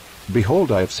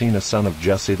 "Behold, I have seen a son of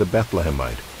Jesse the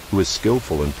Bethlehemite, who is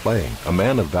skillful in playing, a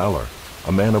man of valor,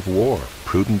 a man of war,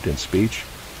 prudent in speech,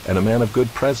 and a man of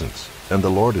good presence, and the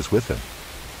Lord is with him."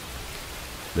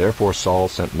 Therefore Saul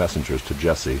sent messengers to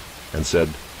Jesse, and said,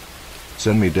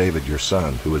 "Send me David your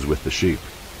son, who is with the sheep."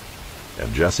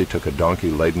 And Jesse took a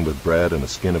donkey laden with bread and a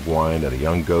skin of wine and a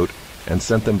young goat, and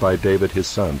sent them by David his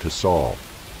son to Saul.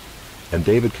 And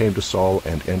David came to Saul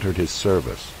and entered his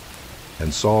service.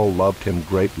 And Saul loved him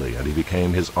greatly, and he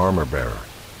became his armor-bearer.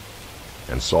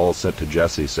 And Saul sent to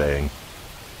Jesse, saying,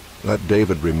 "Let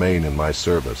David remain in my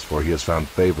service, for he has found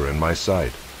favor in my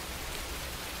sight."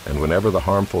 And whenever the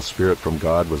harmful spirit from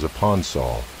God was upon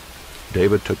Saul,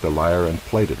 David took the lyre and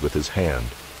played it with his hand.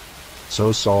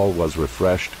 So Saul was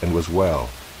refreshed and was well,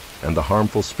 and the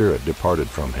harmful spirit departed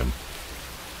from him.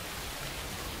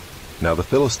 Now the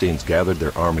Philistines gathered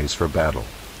their armies for battle,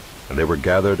 and they were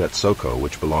gathered at Socoh,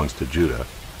 which belongs to Judah,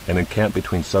 and encamped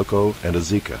between Socoh and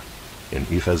Azekah, in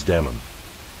Ephes-dammim.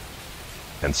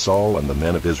 And Saul and the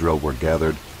men of Israel were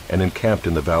gathered, and encamped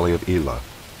in the valley of Elah,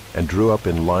 and drew up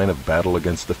in line of battle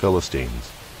against the Philistines.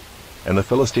 And the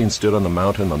Philistines stood on the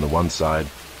mountain on the one side,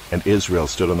 and Israel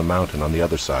stood on the mountain on the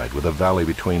other side, with a valley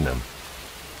between them.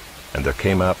 And there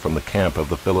came out from the camp of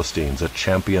the Philistines a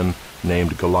champion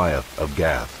named Goliath of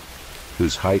Gath,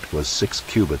 whose height was 6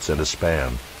 cubits and a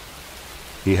span.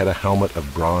 He had a helmet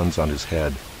of bronze on his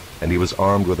head, and he was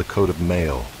armed with a coat of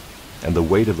mail, and the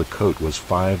weight of the coat was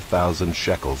 5,000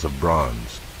 shekels of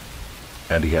bronze.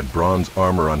 And he had bronze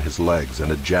armor on his legs,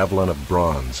 and a javelin of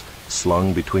bronze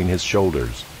slung between his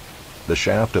shoulders. The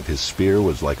shaft of his spear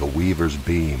was like a weaver's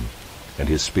beam, and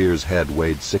his spear's head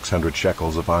weighed 600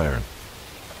 shekels of iron.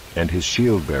 And his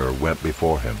shield-bearer went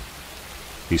before him.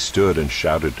 He stood and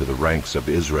shouted to the ranks of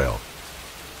Israel,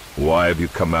 "Why have you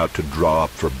come out to draw up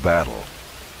for battle?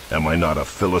 Am I not a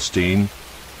Philistine?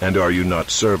 And are you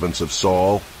not servants of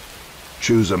Saul?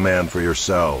 Choose a man for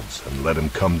yourselves, and let him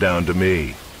come down to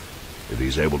me. If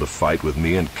he's able to fight with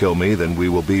me and kill me, then we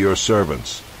will be your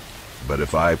servants. But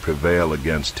if I prevail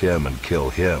against him and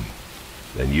kill him,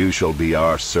 then you shall be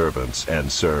our servants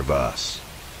and serve us."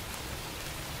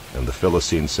 And the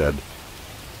Philistine said,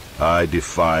 "I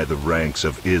defy the ranks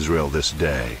of Israel this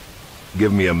day.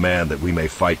 Give me a man that we may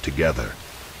fight together."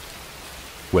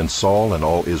 When Saul and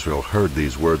all Israel heard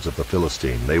these words of the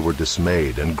Philistine, they were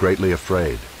dismayed and greatly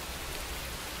afraid.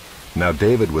 Now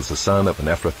David was the son of an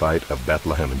Ephrathite of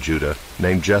Bethlehem in Judah,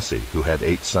 named Jesse, who had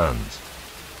 8 sons.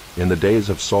 In the days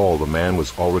of Saul the man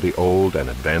was already old and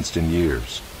advanced in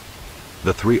years.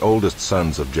 The 3 oldest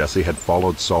sons of Jesse had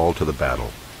followed Saul to the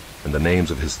battle, and the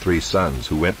names of his 3 sons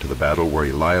who went to the battle were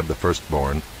Eliab the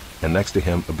firstborn, and next to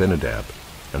him Abinadab,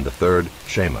 and the third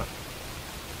Shammah.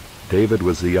 David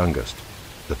was the youngest.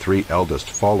 The 3 eldest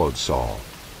followed Saul,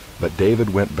 but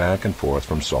David went back and forth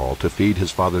from Saul to feed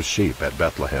his father's sheep at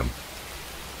Bethlehem.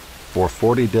 For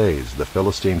 40 days the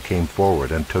Philistine came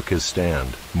forward and took his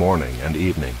stand, morning and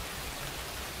evening.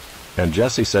 And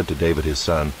Jesse said to David his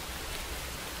son,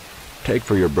 "Take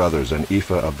for your brothers an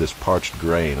ephah of this parched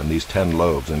grain and these 10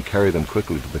 loaves, and carry them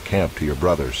quickly to the camp to your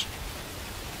brothers.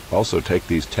 Also take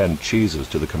these 10 cheeses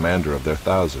to the commander of their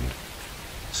 1,000.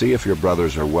 See if your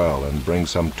brothers are well, and bring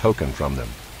some token from them."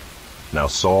 Now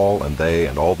Saul and they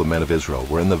and all the men of Israel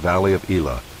were in the valley of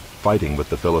Elah, fighting with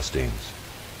the Philistines.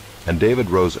 And David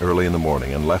rose early in the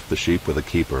morning, and left the sheep with a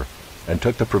keeper, and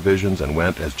took the provisions, and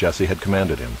went as Jesse had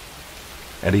commanded him.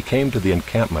 And he came to the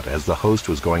encampment as the host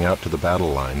was going out to the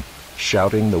battle line,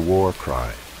 shouting the war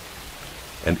cry.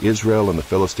 And Israel and the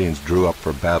Philistines drew up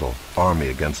for battle, army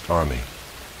against army.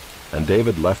 And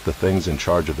David left the things in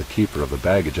charge of the keeper of the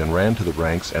baggage, and ran to the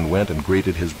ranks, and went and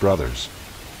greeted his brothers.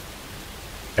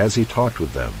 As he talked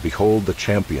with them, behold, the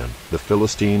champion, the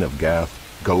Philistine of Gath,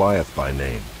 Goliath by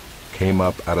name, came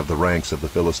up out of the ranks of the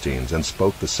Philistines, and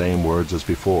spoke the same words as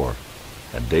before,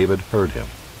 and David heard him.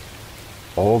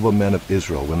 All the men of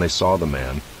Israel, when they saw the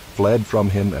man, fled from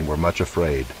him and were much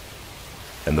afraid.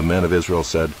 And the men of Israel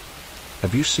said,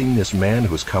 "Have you seen this man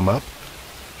who has come up?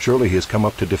 Surely he has come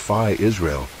up to defy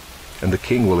Israel, and the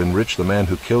king will enrich the man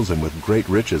who kills him with great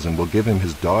riches, and will give him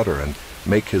his daughter, and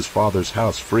make his father's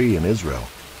house free in Israel."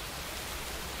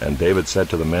 And David said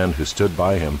to the men who stood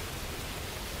by him,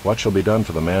 "What shall be done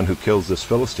for the man who kills this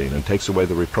Philistine, and takes away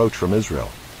the reproach from Israel?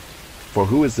 For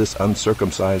who is this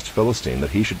uncircumcised Philistine,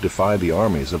 that he should defy the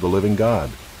armies of the living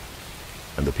God?"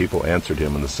 And the people answered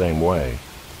him in the same way,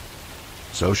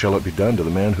 "So shall it be done to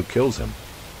the man who kills him."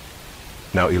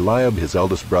 Now Eliab his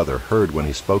eldest brother heard when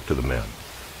he spoke to the men.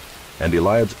 And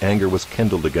Eliab's anger was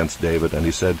kindled against David, and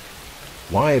he said,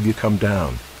 "Why have you come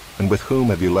down? And with whom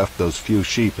have you left those few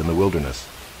sheep in the wilderness?"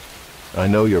 I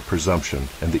know your presumption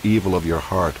and the evil of your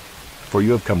heart, for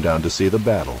you have come down to see the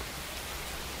battle."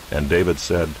 And David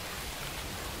said,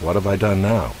 "What have I done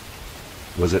now?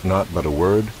 Was it not but a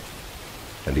word?"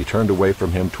 And he turned away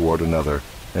from him toward another,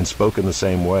 and spoke in the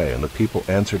same way, and the people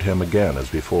answered him again as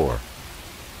before.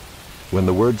 When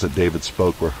the words that David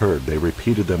spoke were heard, they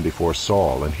repeated them before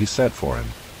Saul, and he sent for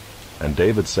him. And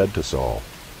David said to Saul,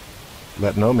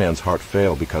 "Let no man's heart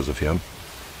fail because of him.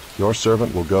 Your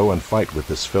servant will go and fight with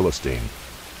this Philistine."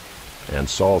 And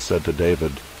Saul said to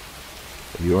David,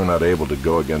 "You are not able to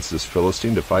go against this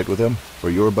Philistine to fight with him, for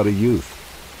you are but a youth,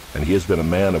 and he has been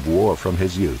a man of war from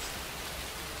his youth."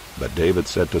 But David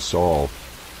said to Saul,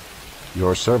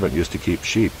 "Your servant used to keep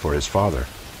sheep for his father,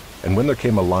 and when there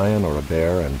came a lion or a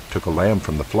bear and took a lamb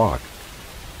from the flock,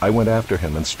 I went after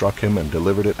him and struck him and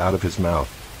delivered it out of his mouth.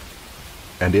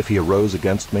 And if he arose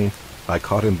against me, I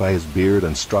caught him by his beard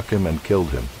and struck him and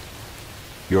killed him.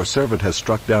 Your servant has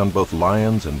struck down both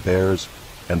lions and bears,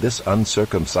 and this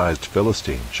uncircumcised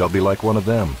Philistine shall be like one of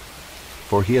them,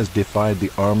 for he has defied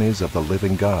the armies of the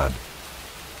living God."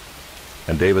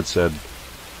 And David said,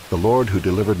 "The Lord who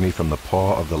delivered me from the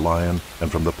paw of the lion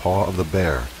and from the paw of the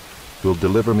bear will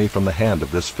deliver me from the hand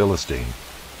of this Philistine."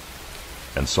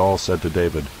 And Saul said to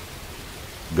David,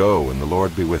 "Go, and the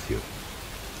Lord be with you."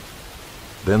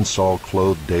 Then Saul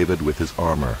clothed David with his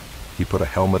armor. He put a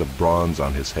helmet of bronze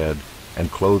on his head,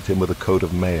 and clothed him with a coat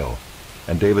of mail,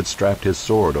 and David strapped his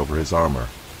sword over his armor.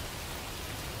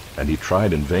 And he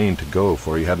tried in vain to go,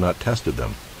 for he had not tested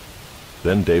them.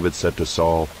 Then David said to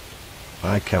Saul,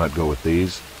 "I cannot go with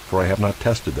these, for I have not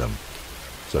tested them."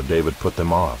 So David put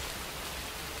them off.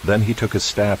 Then he took his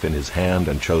staff in his hand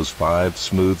and chose 5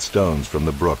 smooth stones from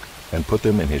the brook, and put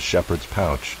them in his shepherd's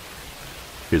pouch.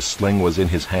 His sling was in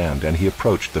his hand, and he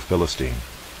approached the Philistine.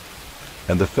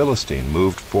 And the Philistine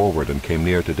moved forward and came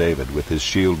near to David, with his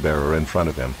shield-bearer in front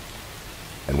of him.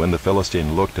 And when the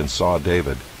Philistine looked and saw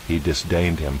David, he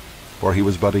disdained him, for he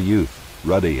was but a youth,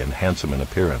 ruddy and handsome in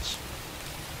appearance.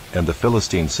 And the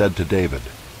Philistine said to David,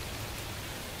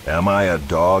 "Am I a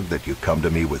dog that you come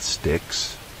to me with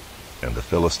sticks?" And the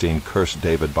Philistine cursed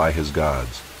David by his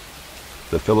gods.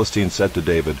 The Philistine said to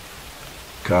David,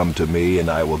 "Come to me, and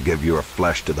I will give your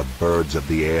flesh to the birds of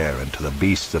the air and to the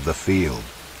beasts of the field."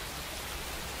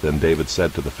 Then David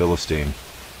said to the Philistine,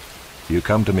 "You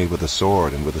come to me with a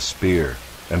sword and with a spear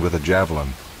and with a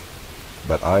javelin,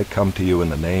 but I come to you in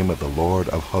the name of the Lord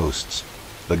of hosts,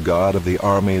 the God of the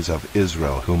armies of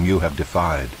Israel, whom you have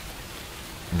defied.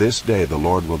 This day the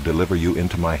Lord will deliver you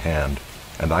into my hand,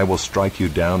 and I will strike you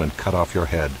down and cut off your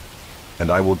head, and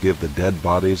I will give the dead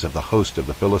bodies of the host of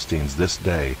the Philistines this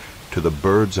day to the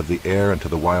birds of the air and to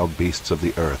the wild beasts of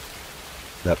the earth,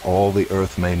 that all the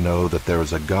earth may know that there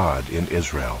is a God in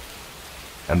Israel,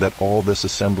 and that all this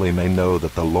assembly may know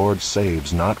that the Lord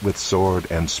saves not with sword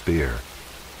and spear,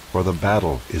 for the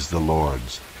battle is the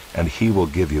Lord's, and he will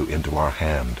give you into our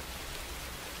hand."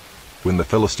 When the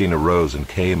Philistine arose and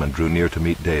came and drew near to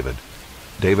meet David,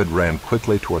 David ran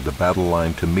quickly toward the battle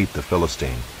line to meet the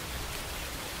Philistine.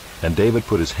 And David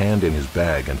put his hand in his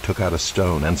bag and took out a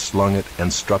stone and slung it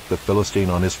and struck the Philistine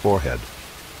on his forehead.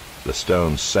 The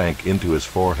stone sank into his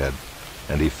forehead,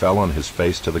 and he fell on his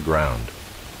face to the ground.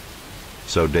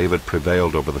 So David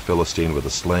prevailed over the Philistine with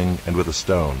a sling and with a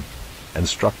stone, and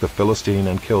struck the Philistine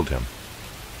and killed him.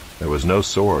 There was no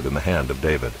sword in the hand of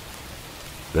David.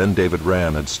 Then David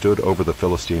ran and stood over the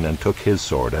Philistine and took his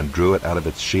sword and drew it out of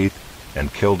its sheath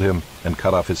and killed him and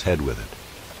cut off his head with it.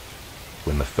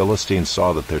 When the Philistines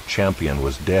saw that their champion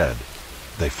was dead,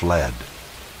 they fled.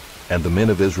 And the men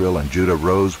of Israel and Judah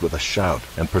rose with a shout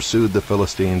and pursued the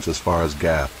Philistines as far as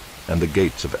Gath and the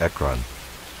gates of Ekron,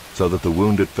 so that the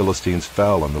wounded Philistines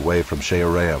fell on the way from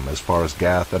Shaaraim as far as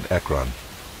Gath and Ekron.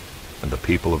 And the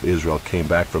people of Israel came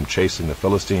back from chasing the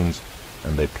Philistines,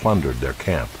 and they plundered their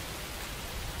camp.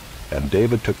 And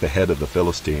David took the head of the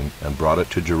Philistine and brought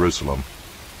it to Jerusalem,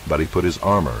 but he put his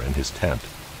armor in his tent.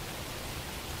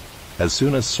 As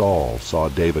soon as Saul saw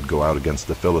David go out against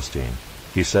the Philistine,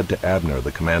 he said to Abner,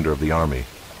 the commander of the army,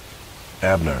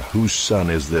 "Abner, whose son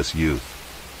is this youth?"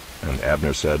 And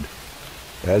Abner said,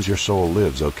 "As your soul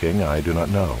lives, O king, I do not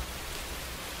know."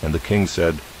 And the king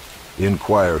said,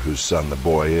 "Inquire whose son the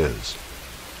boy is."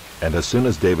 And as soon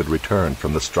as David returned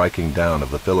from the striking down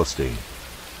of the Philistine,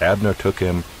 Abner took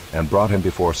him and brought him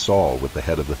before Saul with the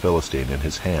head of the Philistine in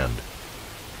his hand.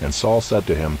 And Saul said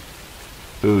to him,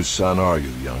 "Whose son are you,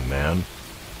 young man?"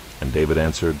 And David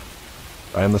answered,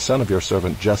 "I am the son of your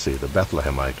servant Jesse the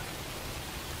Bethlehemite."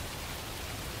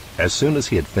 As soon as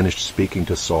he had finished speaking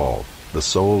to Saul, the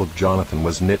soul of Jonathan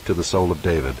was knit to the soul of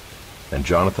David, and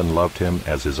Jonathan loved him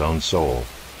as his own soul.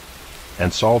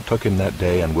 And Saul took him that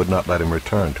day and would not let him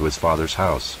return to his father's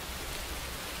house.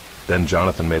 Then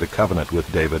Jonathan made a covenant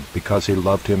with David because he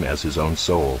loved him as his own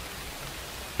soul.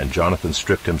 And Jonathan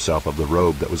stripped himself of the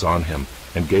robe that was on him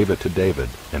and gave it to David,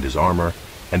 and his armor,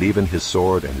 and even his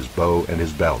sword and his bow and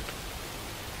his belt.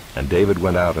 And David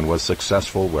went out and was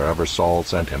successful wherever Saul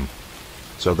sent him,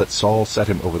 so that Saul set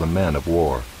him over the men of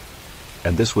war.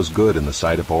 And this was good in the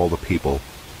sight of all the people,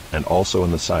 and also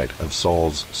in the sight of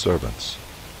Saul's servants.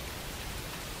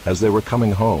 As they were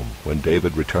coming home, when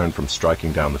David returned from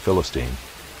striking down the Philistine,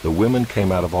 the women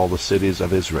came out of all the cities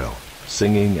of Israel,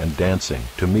 singing and dancing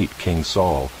to meet King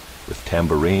Saul, with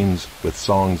tambourines, with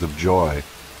songs of joy,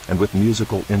 and with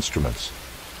musical instruments.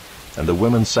 And the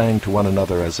women sang to one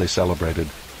another as they celebrated,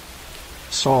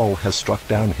 "Saul has struck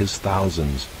down his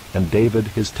thousands, and David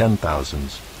his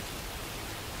 10,000s.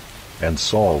 And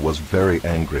Saul was very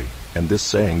angry, and this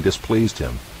saying displeased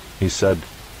him. He said,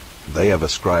 "They have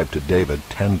ascribed to David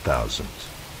 10,000s,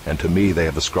 and to me they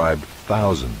have ascribed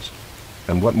thousands.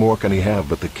 And what more can he have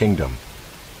but the kingdom?"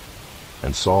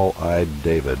 And Saul eyed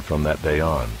David from that day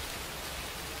on.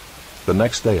 The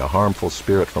next day a harmful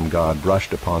spirit from God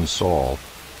rushed upon Saul,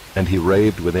 and he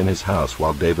raved within his house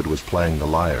while David was playing the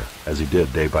lyre, as he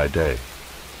did day by day.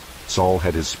 Saul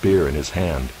had his spear in his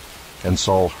hand, and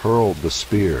Saul hurled the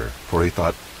spear, for he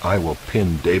thought, "I will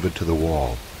pin David to the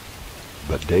wall."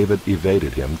 But David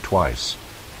evaded him twice.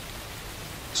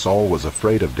 Saul was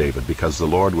afraid of David because the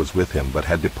Lord was with him, but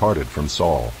had departed from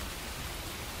Saul.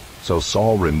 So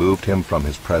Saul removed him from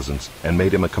his presence, and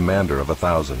made him a commander of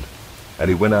 1,000. And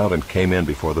he went out and came in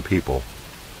before the people.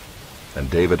 And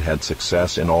David had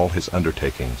success in all his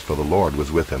undertakings, for the Lord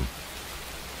was with him.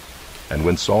 And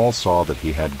when Saul saw that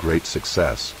he had great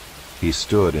success, he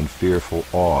stood in fearful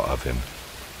awe of him.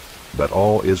 But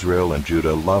all Israel and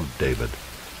Judah loved David,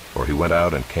 for he went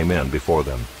out and came in before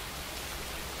them.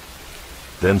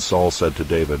 Then Saul said to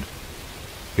David,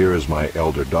 "Here is my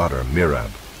elder daughter,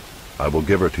 Merab. I will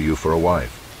give her to you for a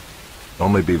wife.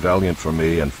 Only be valiant for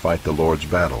me and fight the Lord's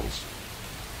battles."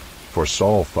 For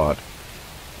Saul thought,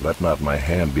 "Let not my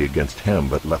hand be against him,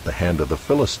 but let the hand of the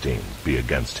Philistines be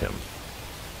against him."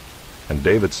 And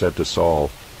David said to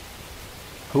Saul,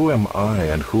 "Who am I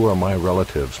and who are my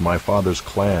relatives, my father's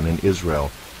clan in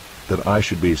Israel, that I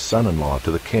should be son-in-law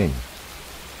to the king?"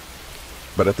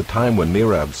 But at the time when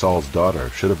Merab, Saul's daughter,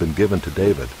 should have been given to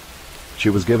David, she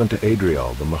was given to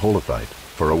Adriel the Meholathite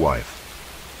for a wife.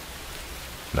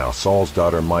 Now Saul's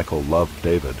daughter Michal loved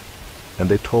David, and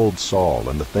they told Saul,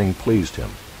 and the thing pleased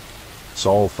him.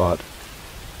 Saul thought,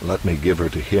 "Let me give her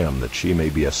to him, that she may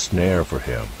be a snare for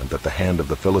him, and that the hand of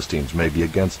the Philistines may be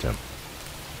against him."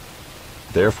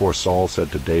 Therefore Saul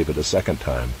said to David a second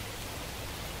time,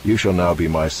 "You shall now be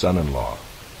my son-in-law."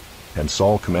 And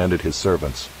Saul commanded his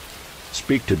servants,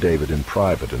 "Speak to David in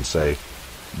private, and say,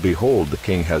 'Behold, the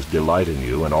king has delight in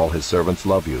you, and all his servants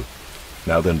love you.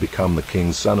 Now then become the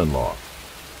king's son-in-law.'"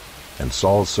 And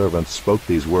Saul's servants spoke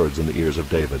these words in the ears of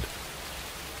David.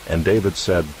 And David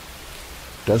said,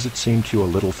 "Does it seem to you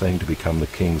a little thing to become the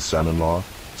king's son-in-law,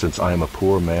 since I am a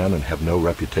poor man and have no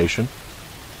reputation?"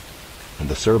 And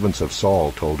the servants of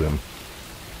Saul told him,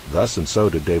 "Thus and so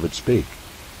did David speak."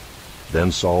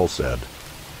 Then Saul said,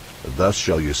 "Thus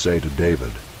shall you say to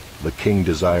David, the king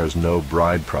desires no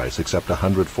bride price except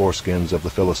 100 foreskins of the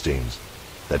Philistines,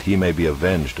 that he may be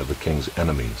avenged of the king's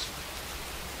enemies."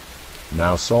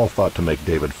 Now Saul thought to make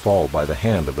David fall by the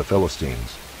hand of the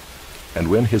Philistines. And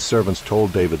when his servants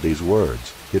told David these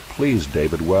words, it pleased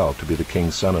David well to be the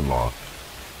king's son-in-law.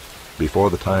 Before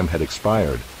the time had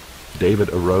expired, David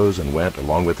arose and went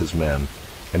along with his men,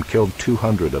 and killed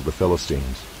 200 of the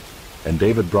Philistines. And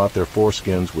David brought their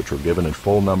foreskins, which were given in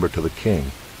full number, to the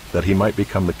king, that he might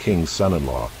become the king's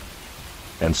son-in-law.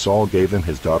 And Saul gave him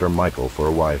his daughter Michal for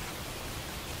a wife.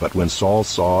 But when Saul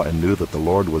saw and knew that the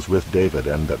Lord was with David,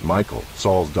 and that Michal,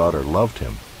 Saul's daughter, loved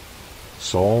him,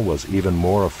 Saul was even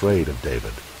more afraid of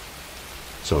David.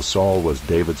 So Saul was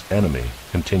David's enemy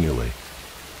continually.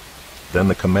 Then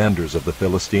the commanders of the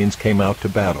Philistines came out to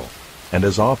battle, and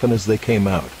as often as they came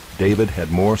out, David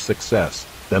had more success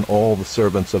than all the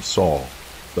servants of Saul,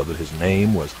 so that his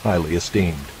name was highly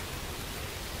esteemed.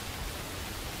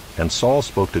 And Saul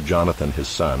spoke to Jonathan his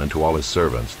son and to all his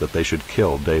servants that they should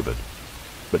kill David.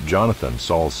 But Jonathan,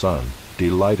 Saul's son,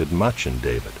 delighted much in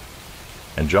David.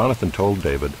 And Jonathan told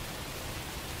David,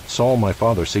 "Saul my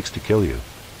father seeks to kill you.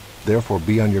 Therefore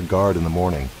be on your guard in the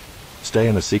morning. Stay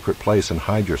in a secret place and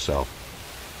hide yourself.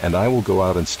 And I will go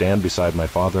out and stand beside my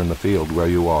father in the field where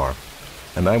you are,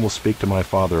 and I will speak to my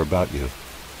father about you.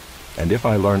 And if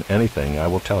I learn anything, I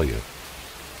will tell you."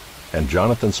 And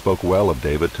Jonathan spoke well of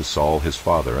David to Saul his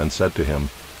father, and said to him,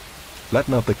 Let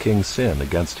not the king sin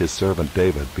against his servant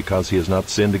David, because he has not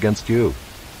sinned against you,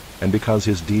 and because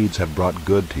his deeds have brought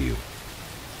good to you.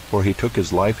 For he took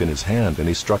his life in his hand, and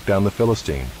he struck down the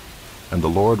Philistine. And the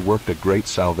Lord worked a great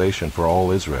salvation for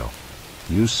all Israel.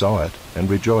 You saw it, and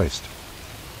rejoiced.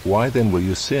 Why then will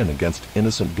you sin against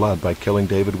innocent blood by killing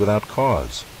David without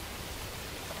cause?"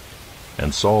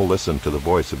 And Saul listened to the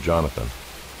voice of Jonathan.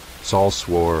 Saul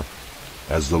swore,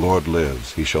 "As the Lord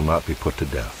lives, he shall not be put to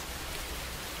death."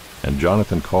 And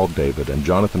Jonathan called David, and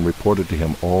Jonathan reported to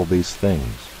him all these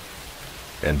things.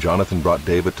 And Jonathan brought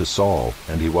David to Saul,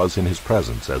 and he was in his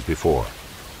presence as before.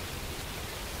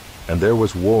 And there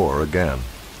was war again,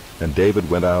 and David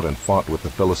went out and fought with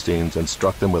the Philistines, and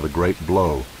struck them with a great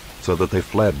blow, so that they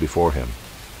fled before him.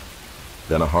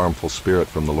 Then a harmful spirit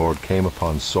from the Lord came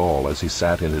upon Saul as he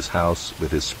sat in his house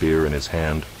with his spear in his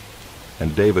hand,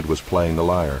 and David was playing the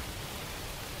lyre.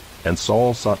 And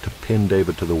Saul sought to pin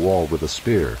David to the wall with a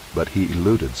spear, but he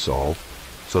eluded Saul,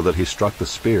 so that he struck the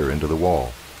spear into the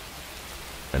wall.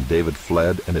 And David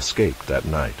fled and escaped that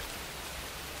night.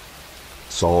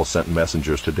 Saul sent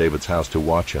messengers to David's house to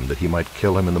watch him, that he might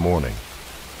kill him in the morning.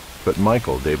 But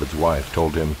Michal, David's wife,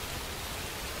 told him,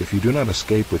 "If you do not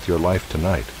escape with your life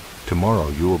tonight, tomorrow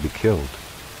you will be killed."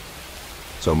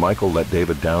 So Michal let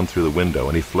David down through the window,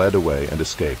 and he fled away and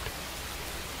escaped.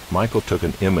 Michal took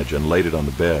an image and laid it on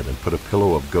the bed, and put a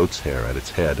pillow of goat's hair at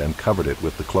its head, and covered it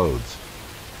with the clothes.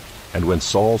 And when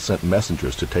Saul sent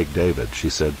messengers to take David, she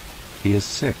said, "He is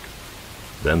sick."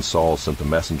 Then Saul sent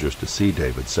the messengers to see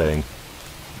David, saying,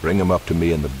 "Bring him up to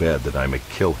me in the bed, that I may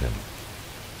kill him."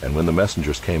 And when the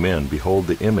messengers came in, behold,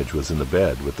 the image was in the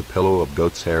bed, with the pillow of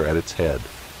goat's hair at its head.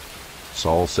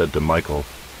 Saul said to Michal,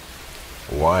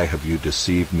 "Why have you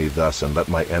deceived me thus, and let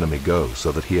my enemy go,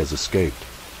 so that he has escaped?"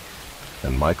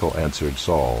 And Michal answered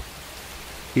Saul,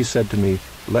 "He said to me,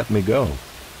 'Let me go.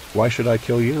 Why should I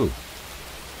kill you?'"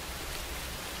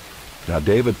 Now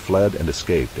David fled and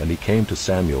escaped, and he came to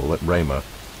Samuel at Ramah,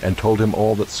 and told him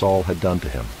all that Saul had done to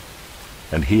him.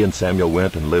 And he and Samuel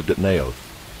went and lived at Naioth.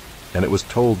 And it was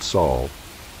told Saul,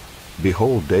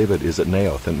 "Behold, David is at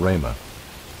Naioth in Ramah."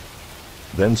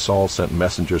 Then Saul sent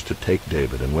messengers to take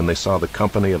David, and when they saw the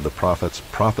company of the prophets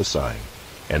prophesying,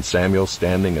 and Samuel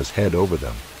standing as head over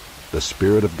them, the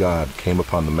Spirit of God came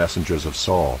upon the messengers of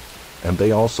Saul, and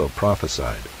they also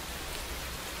prophesied.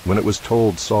 When it was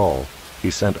told Saul, he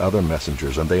sent other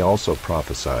messengers, and they also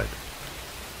prophesied.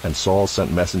 And Saul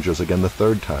sent messengers again the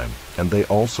third time, and they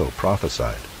also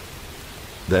prophesied.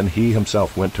 Then he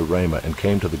himself went to Ramah, and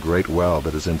came to the great well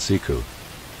that is in Seku.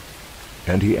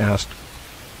 And he asked,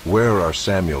 "Where are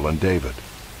Samuel and David?"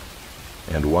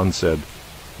 And one said,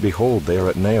 "Behold, they are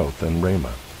at Naioth in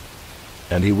Ramah."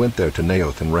 And he went there to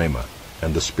Naioth in Ramah,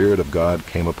 and the Spirit of God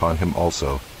came upon him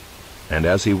also. And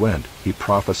as he went, he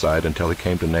prophesied until he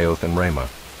came to Naioth in Ramah.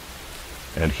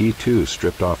 And he too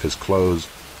stripped off his clothes,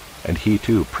 and he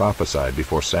too prophesied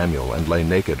before Samuel, and lay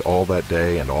naked all that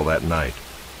day and all that night.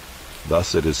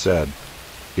 Thus it is said,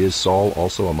 "Is Saul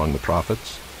also among the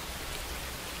prophets?"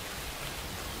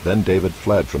 Then David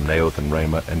fled from Naioth and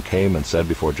Ramah, and came and said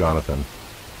before Jonathan,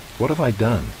 "What have I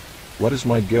done? What is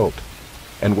my guilt?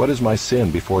 And what is my sin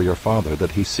before your father,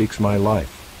 that he seeks my life?"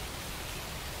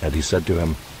 And he said to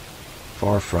him,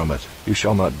 "Far from it, you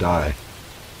shall not die.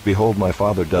 Behold, my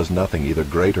father does nothing, either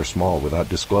great or small, without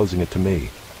disclosing it to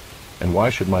me. And why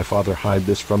should my father hide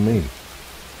this from me?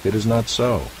 It is not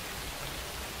so."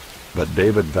 But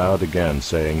David vowed again,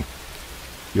 saying,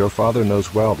 "Your father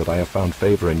knows well that I have found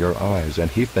favor in your eyes, and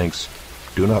he thinks,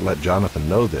 'Do not let Jonathan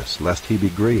know this, lest he be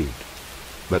grieved.'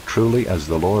 But truly, as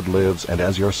the Lord lives, and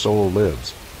as your soul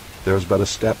lives, there is but a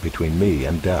step between me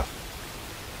and death."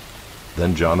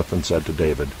 Then Jonathan said to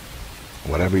David,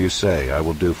 "Whatever you say, I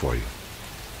will do for you."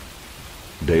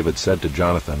 David said to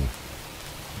Jonathan,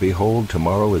 "Behold,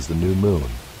 tomorrow is the new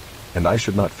moon, and I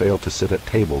should not fail to sit at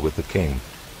table with the king.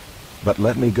 But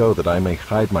let me go, that I may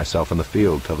hide myself in the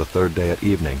field till the third day at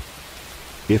evening.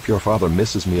 If your father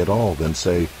misses me at all, then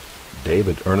say,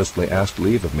 'David earnestly asked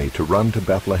leave of me to run to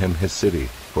Bethlehem his city,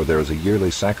 for there is a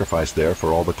yearly sacrifice there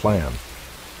for all the clan.'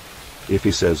 If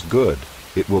he says, 'Good,'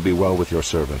 it will be well with your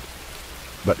servant.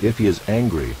 But if he is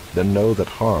angry, then know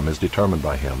that harm is determined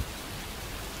by him.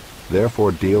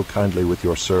 Therefore deal kindly with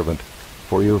your servant,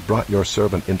 for you have brought your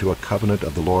servant into a covenant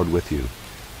of the Lord with you.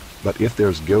 But if there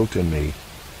is guilt in me,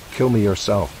 kill me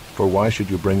yourself, for why should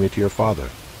you bring me to your father?"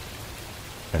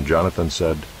 And Jonathan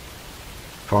said,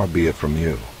 "Far be it from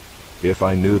you. If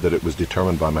I knew that it was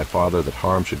determined by my father that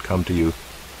harm should come to you,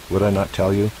 would I not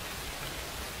tell you?"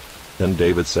 Then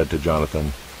David said to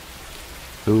Jonathan,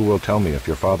 "Who will tell me if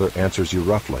your father answers you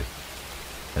roughly?"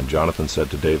 And Jonathan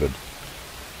said to David,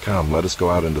 Come, let us go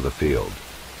out into the field.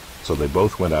 So they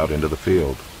both went out into the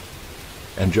field.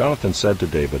 And Jonathan said to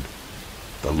David,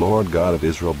 The Lord God of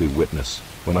Israel be witness,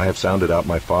 when I have sounded out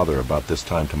my father about this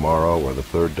time tomorrow or the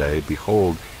third day,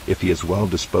 behold, if he is well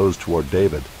disposed toward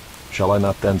David, shall I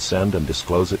not then send and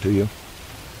disclose it to you?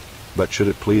 But should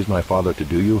it please my father to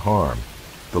do you harm,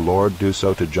 the Lord do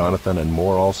so to Jonathan and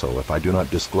more also, if I do not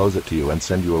disclose it to you and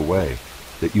send you away,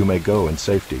 that you may go in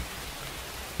safety.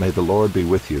 May the Lord be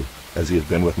with you, as he has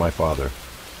been with my father.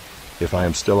 If I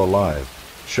am still alive,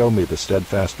 show me the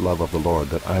steadfast love of the Lord,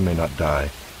 that I may not die.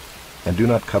 And do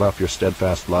not cut off your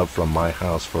steadfast love from my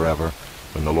house forever,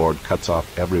 when the Lord cuts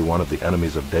off every one of the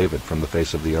enemies of David from the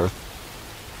face of the earth.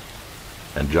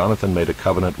 And Jonathan made a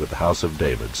covenant with the house of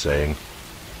David, saying,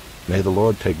 May the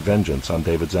Lord take vengeance on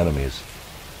David's enemies.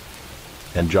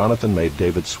 And Jonathan made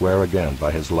David swear again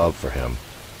by his love for him,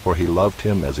 for he loved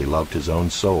him as he loved his own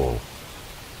soul.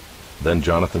 Then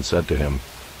Jonathan said to him,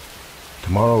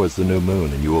 Tomorrow is the new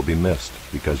moon, and you will be missed,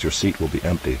 because your seat will be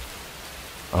empty.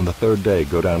 On the third day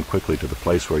go down quickly to the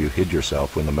place where you hid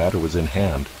yourself when the matter was in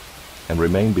hand, and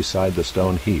remain beside the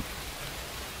stone heap.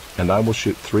 And I will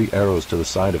shoot 3 arrows to the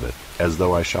side of it, as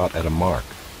though I shot at a mark.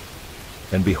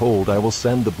 And behold, I will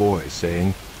send the boy,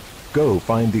 saying, Go,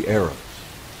 find the arrows.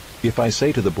 If I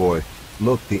say to the boy,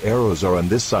 Look, the arrows are on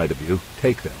this side of you,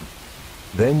 take them.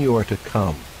 Then you are to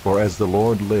come, for as the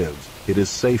Lord lives, it is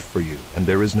safe for you, and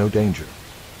there is no danger.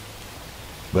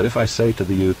 But if I say to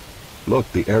the youth,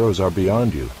 Look, the arrows are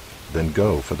beyond you, then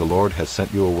go, for the Lord has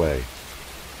sent you away.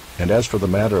 And as for the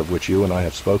matter of which you and I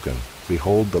have spoken,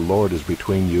 behold, the Lord is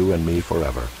between you and me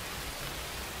forever.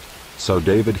 So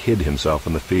David hid himself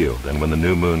in the field, and when the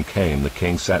new moon came, the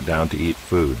king sat down to eat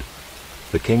food.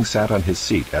 The king sat on his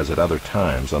seat, as at other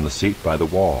times, on the seat by the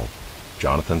wall.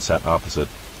 Jonathan sat opposite,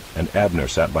 and Abner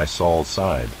sat by Saul's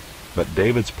side, but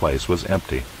David's place was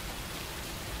empty.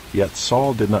 Yet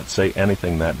Saul did not say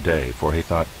anything that day, for he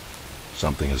thought,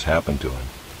 Something has happened to him.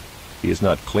 He is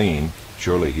not clean,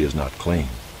 surely he is not clean.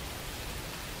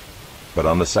 But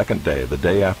on the second day, the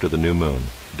day after the new moon,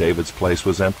 David's place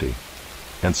was empty.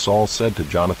 And Saul said to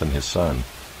Jonathan his son,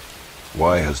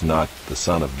 Why has not the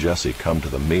son of Jesse come to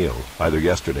the meal, either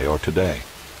yesterday or today?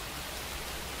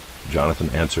 Jonathan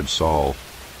answered Saul,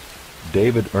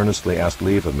 David earnestly asked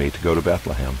leave of me to go to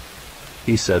Bethlehem.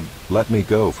 He said, Let me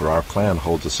go, for our clan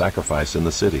holds a sacrifice in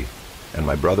the city, and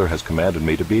my brother has commanded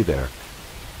me to be there.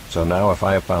 So now if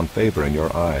I have found favor in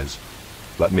your eyes,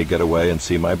 let me get away and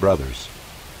see my brothers.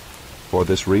 For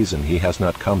this reason he has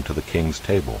not come to the king's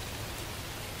table.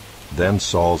 Then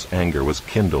Saul's anger was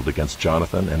kindled against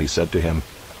Jonathan, and he said to him,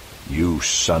 You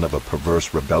son of a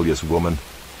perverse, rebellious woman,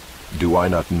 do I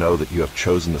not know that you have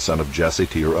chosen the son of Jesse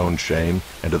to your own shame,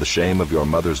 and to the shame of your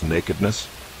mother's nakedness?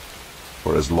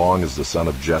 For as long as the son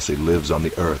of Jesse lives on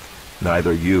the earth,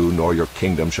 neither you nor your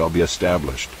kingdom shall be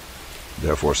established.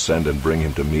 Therefore send and bring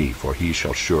him to me, for he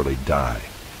shall surely die.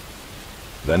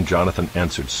 Then Jonathan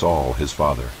answered Saul his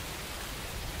father,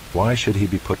 Why should he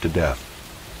be put to death?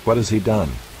 What has he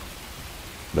done?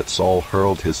 But Saul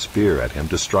hurled his spear at him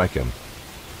to strike him.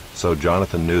 So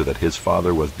Jonathan knew that his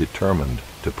father was determined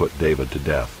to put David to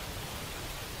death.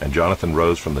 And Jonathan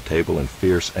rose from the table in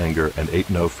fierce anger, and ate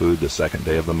no food the second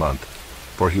day of the month,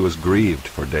 for he was grieved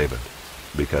for David,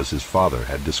 because his father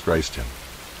had disgraced him.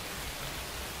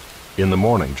 In the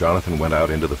morning Jonathan went out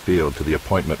into the field to the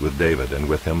appointment with David, and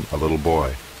with him a little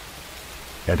boy.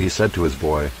 And he said to his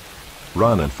boy,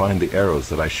 Run and find the arrows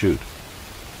that I shoot.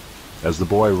 As the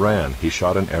boy ran, he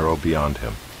shot an arrow beyond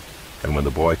him. And when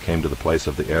the boy came to the place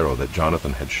of the arrow that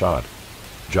Jonathan had shot,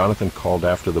 Jonathan called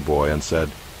after the boy and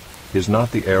said, Is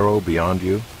not the arrow beyond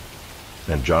you?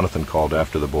 And Jonathan called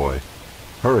after the boy,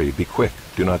 Hurry, be quick,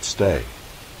 do not stay.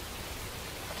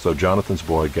 So Jonathan's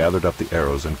boy gathered up the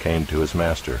arrows and came to his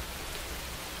master.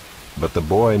 But the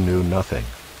boy knew nothing,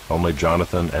 only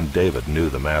Jonathan and David knew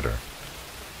the matter.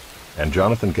 And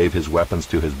Jonathan gave his weapons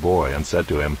to his boy, and said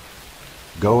to him,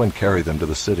 Go and carry them to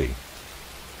the city.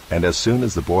 And as soon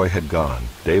as the boy had gone,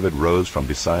 David rose from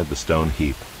beside the stone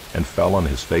heap, and fell on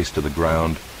his face to the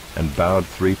ground, and bowed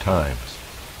 3 times.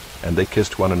 And they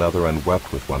kissed one another and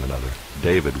wept with one another,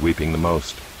 David weeping the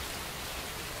most.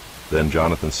 Then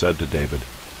Jonathan said to David,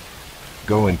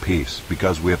 Go in peace,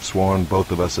 because we have sworn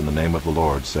both of us in the name of the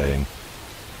Lord, saying,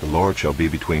 The Lord shall be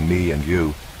between me and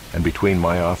you, and between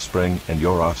my offspring and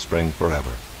your offspring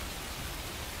forever.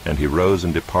 And he rose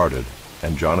and departed,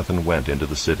 and Jonathan went into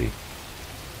the city.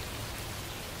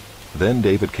 Then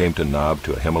David came to Nob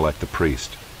to Ahimelech the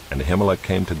priest, and Ahimelech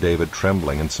came to David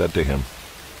trembling, and said to him,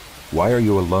 Why are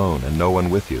you alone, and no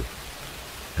one with you?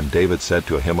 And David said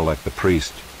to Ahimelech the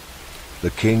priest,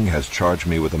 The king has charged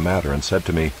me with a matter, and said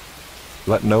to me,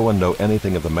 Let no one know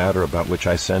anything of the matter about which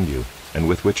I send you, and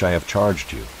with which I have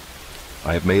charged you.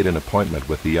 I have made an appointment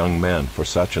with the young men for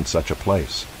such and such a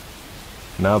place.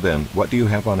 Now then, what do you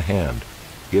have on hand?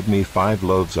 Give me 5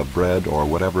 loaves of bread, or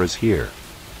whatever is here."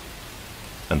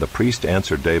 And the priest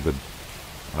answered David,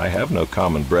 "I have no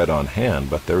common bread on hand,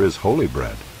 but there is holy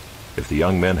bread, if the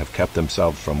young men have kept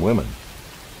themselves from women."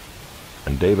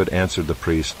 And David answered the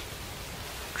priest,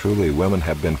 "Truly women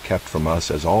have been kept from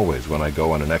us as always when I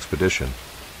go on an expedition.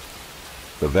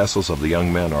 The vessels of the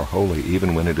young men are holy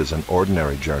even when it is an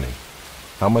ordinary journey.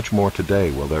 How much more today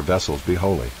will their vessels be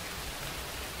holy?"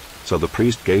 So the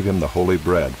priest gave him the holy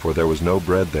bread, for there was no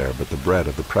bread there but the bread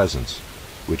of the presence,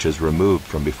 which is removed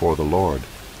from before the Lord,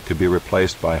 to be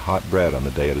replaced by hot bread on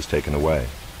the day it is taken away.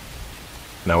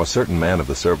 Now a certain man of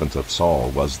the servants of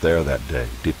Saul was there that day,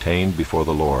 detained before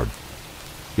the Lord.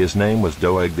 His name was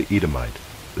Doeg the Edomite,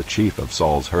 the chief of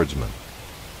Saul's herdsmen.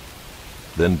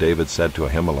 Then David said to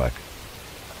Ahimelech,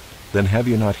 "Then have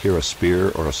you not here a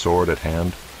spear or a sword at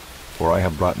hand? For I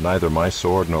have brought neither my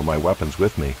sword nor my weapons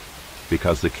with me,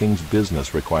 because the king's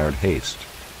business required haste."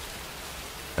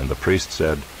 And the priest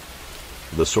said,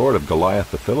 "The sword of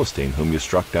Goliath the Philistine, whom you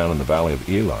struck down in the valley of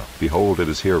Elah, behold, it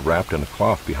is here wrapped in a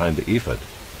cloth behind the ephod.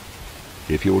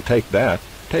 If you will take that,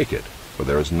 take it, for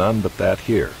there is none but that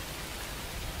here."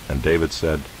 And David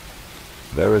said,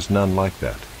 "There is none like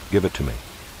that. Give it to me."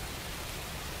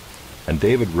 And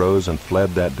David rose and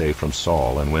fled that day from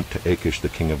Saul, and went to Achish the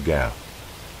king of Gath.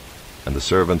 And the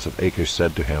servants of Achish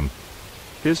said to him,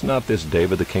 "Is not this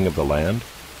David the king of the land?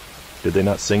 Did they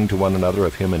not sing to one another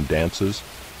of him in dances?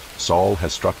 Saul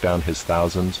has struck down his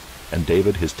thousands, and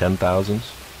David his 10,000s."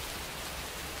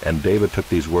 And David took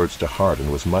these words to heart,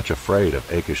 and was much afraid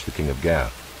of Achish the king of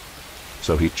Gath.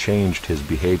 So he changed his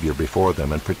behavior before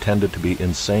them, and pretended to be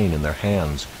insane in their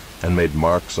hands, and made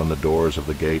marks on the doors of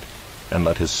the gate, and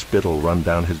let his spittle run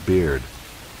down his beard.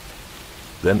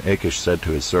 Then Achish said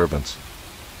to his servants,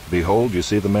 "Behold, you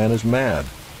see the man is mad.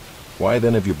 Why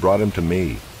then have you brought him to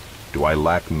me? Do I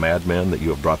lack madmen that you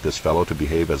have brought this fellow to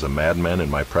behave as a madman in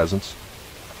my presence?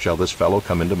 Shall this fellow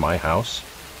come into my house?"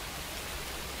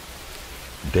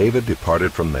 David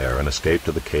departed from there and escaped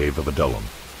to the cave of Adullam.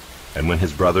 And when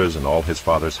his brothers and all his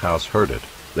father's house heard it,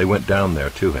 they went down there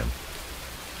to him.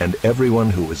 And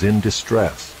everyone who was in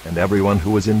distress, and everyone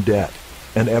who was in debt,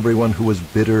 and everyone who was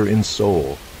bitter in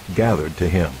soul, gathered to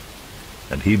him.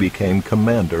 And he became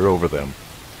commander over them.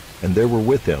 And there were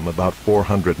with him about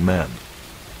 400 men.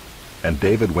 And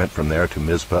David went from there to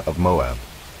Mizpah of Moab.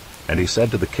 And he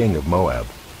said to the king of Moab,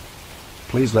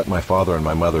 "Please let my father and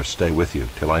my mother stay with you,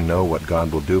 till I know what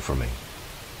God will do for me."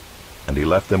 And he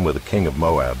left them with the king of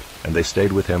Moab, and they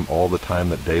stayed with him all the time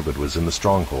that David was in the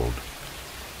stronghold.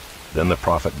 Then the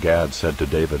prophet Gad said to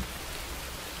David,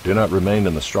 "Do not remain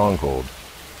in the stronghold.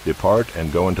 Depart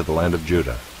and go into the land of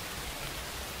Judah."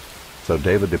 So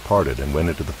David departed and went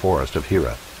into the forest of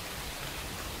Hereth.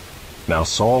 Now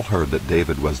Saul heard that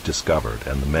David was discovered,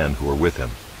 and the men who were with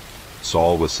him.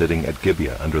 Saul was sitting at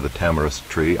Gibeah under the tamarisk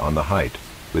tree on the height,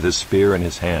 with his spear in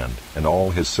his hand, and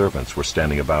all his servants were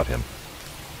standing about him.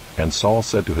 And Saul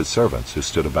said to his servants who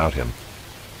stood about him,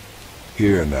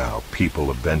 "Hear now, people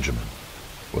of Benjamin.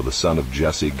 Will the son of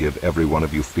Jesse give every one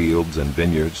of you fields and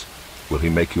vineyards? Will he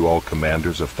make you all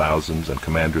commanders of thousands and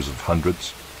commanders of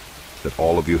hundreds, that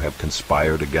all of you have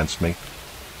conspired against me?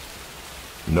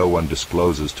 No one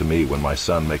discloses to me when my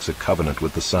son makes a covenant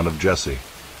with the son of Jesse.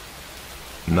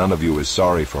 None of you is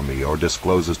sorry for me, or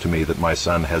discloses to me that my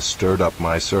son has stirred up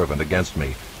my servant against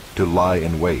me, to lie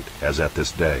in wait, as at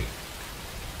this day."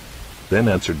 Then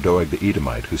answered Doeg the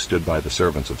Edomite, who stood by the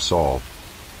servants of Saul,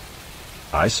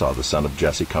 "I saw the son of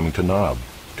Jesse coming to Nob,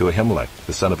 to Ahimelech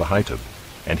the son of Ahitub,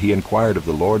 and he inquired of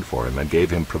the Lord for him, and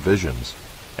gave him provisions,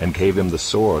 and gave him the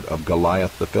sword of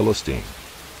Goliath the Philistine."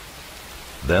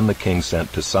 Then the king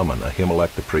sent to summon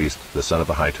Ahimelech the priest, the son of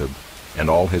Ahitub, and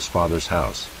all his father's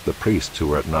house, the priests who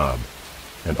were at Nob,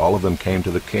 and all of them came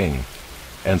to the king.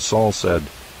 And Saul said,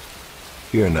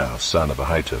 "Hear now, son of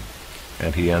Ahitub."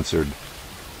 And he answered,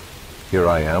 "Here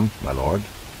I am, my lord."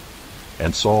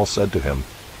 And Saul said to him,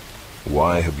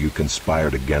 "Why have you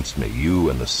conspired against me, you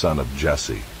and the son of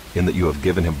Jesse, in that you have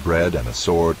given him bread and a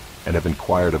sword, and have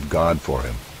inquired of God for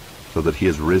him, so that he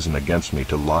has risen against me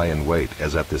to lie in wait,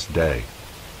 as at this day?"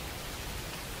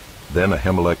 Then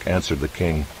Ahimelech answered the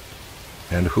king,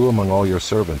 "And who among all your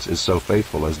servants is so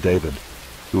faithful as David,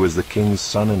 who is the king's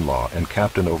son-in-law and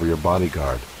captain over your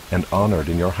bodyguard, and honored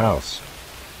in your house?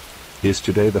 Is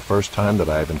today the first time that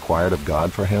I have inquired of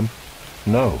God for him?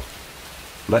 No.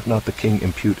 Let not the king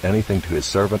impute anything to his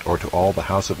servant or to all the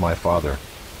house of my father,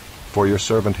 for your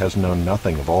servant has known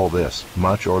nothing of all this,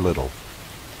 much or little."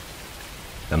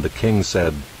 And the king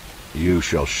said, "You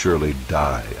shall surely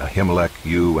die, Ahimelech,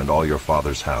 you and all your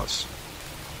father's house."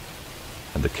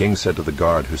 And the king said to the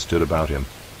guard who stood about him,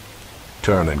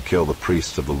 "Turn and kill the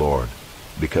priests of the Lord,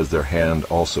 because their hand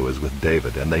also is with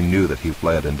David, and they knew that he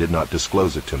fled and did not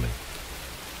disclose it to me."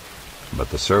 But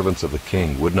the servants of the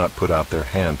king would not put out their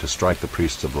hand to strike the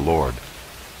priests of the Lord.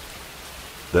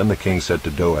 Then the king said to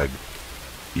Doeg,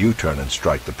 "You turn and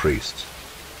strike the priests."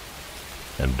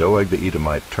 And Doeg the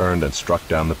Edomite turned and struck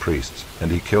down the priests,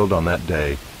 and he killed on that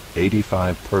day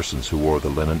 85 persons who wore the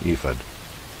linen ephod.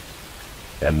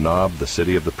 And Nob, the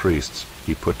city of the priests,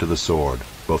 he put to the sword,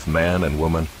 both man and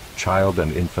woman, child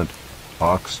and infant,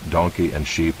 ox, donkey, and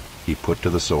sheep, he put to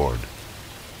the sword.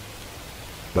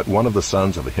 But one of the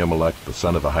sons of Ahimelech, the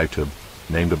son of Ahitub,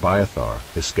 named Abiathar,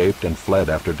 escaped and fled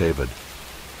after David.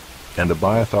 And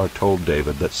Abiathar told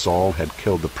David that Saul had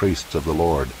killed the priests of the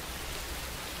Lord.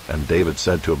 And David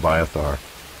said to Abiathar,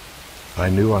 "I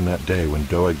knew on that day when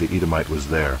Doeg the Edomite was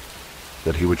there,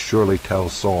 that he would surely tell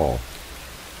Saul,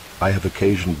 'I have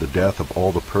occasioned the death of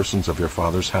all the persons of your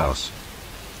father's house.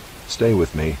 Stay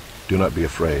with me, do not be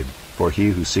afraid, for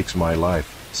he who seeks my life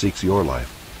seeks your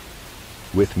life.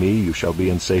 With me you shall be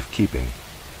in safe keeping.'"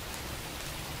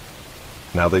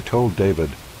 Now they told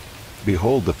David,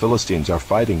 "Behold, the Philistines are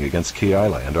fighting against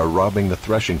Keilah and are robbing the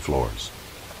threshing floors."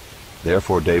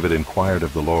 Therefore David inquired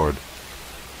of the Lord,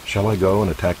 "Shall I go and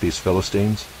attack these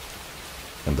Philistines?"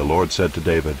 And the Lord said to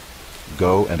David,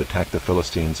 "Go and attack the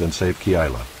Philistines and save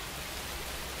Keilah."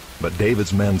 But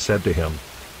David's men said to him,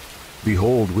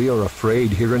 "Behold, we are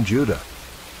afraid here in Judah.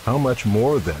 How much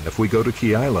more then if we go to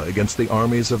Keilah against the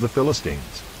armies of the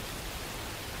Philistines?"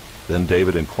 Then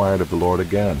David inquired of the Lord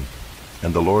again,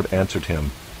 and the Lord answered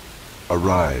him,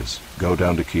 "Arise, go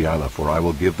down to Keilah, for I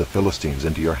will give the Philistines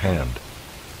into your hand."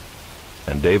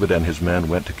 And David and his men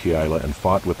went to Keilah and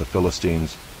fought with the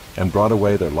Philistines, and brought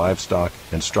away their livestock,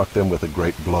 and struck them with a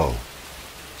great blow.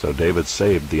 So David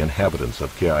saved the inhabitants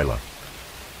of Keilah.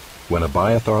 When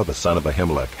Abiathar the son of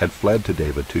Ahimelech had fled to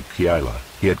David to Keilah,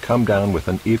 he had come down with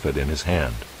an ephod in his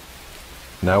hand.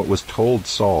 Now it was told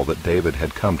Saul that David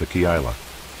had come to Keilah.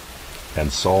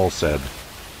 And Saul said,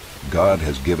 "God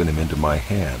has given him into my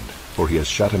hand, for he has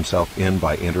shut himself in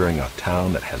by entering a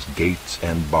town that has gates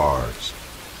and bars."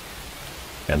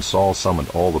 And Saul summoned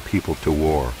all the people to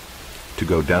war, to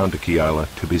go down to Keilah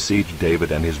to besiege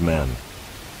David and his men.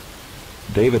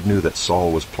 David knew that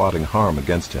Saul was plotting harm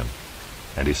against him,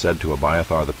 and he said to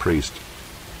Abiathar the priest,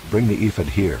 "Bring the ephod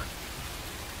here."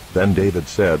 Then David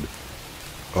said,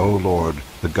 "O Lord,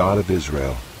 the God of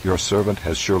Israel, your servant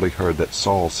has surely heard that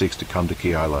Saul seeks to come to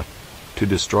Keilah to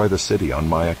destroy the city on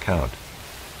my account.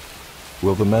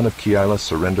 Will the men of Keilah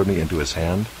surrender me into his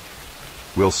hand?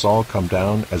 Will Saul come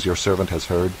down, as your servant has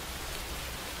heard?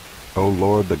 O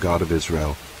Lord, the God of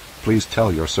Israel, please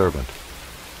tell your servant."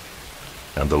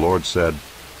 And the Lord said,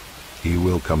 "He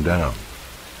will come down."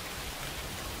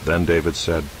 Then David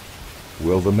said,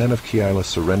 "Will the men of Keilah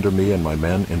surrender me and my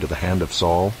men into the hand of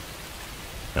Saul?"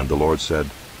 And the Lord said,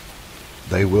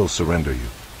 "They will surrender you."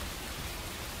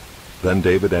 Then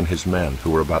David and his men, who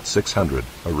were about 600,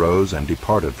 arose and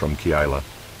departed from Keilah,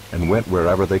 and went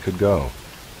wherever they could go.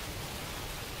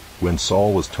 When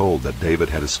Saul was told that David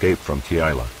had escaped from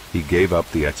Keilah, he gave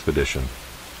up the expedition.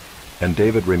 And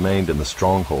David remained in the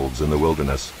strongholds in the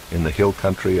wilderness, in the hill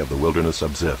country of the wilderness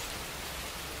of Ziph.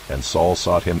 And Saul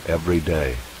sought him every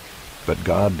day, but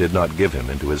God did not give him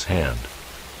into his hand.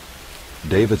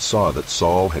 David saw that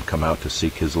Saul had come out to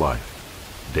seek his life.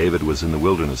 David was in the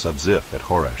wilderness of Ziph at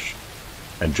Horesh.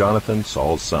 And Jonathan,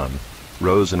 Saul's son,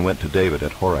 rose and went to David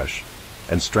at Horesh,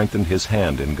 and strengthened his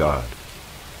hand in God.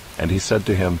 And he said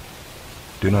to him,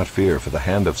 "Do not fear, for the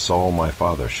hand of Saul my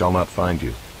father shall not find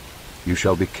you. You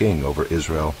shall be king over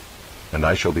Israel, and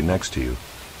I shall be next to you.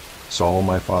 Saul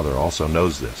my father also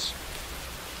knows this."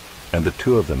 And the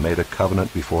two of them made a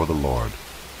covenant before the Lord.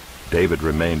 David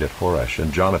remained at Horesh,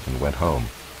 and Jonathan went home.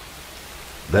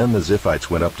 Then the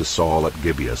Ziphites went up to Saul at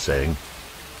Gibeah, saying,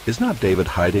 "Is not David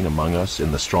hiding among us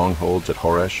in the strongholds at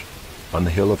Horesh, on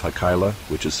the hill of Hachilah,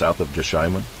 which is south of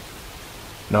Jeshimon?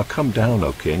 Now come down,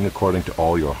 O king, according to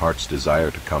all your heart's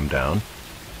desire to come down,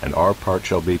 and our part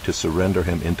shall be to surrender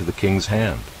him into the king's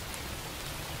hand."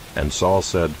 And Saul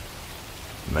said,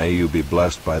 "May you be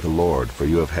blessed by the Lord, for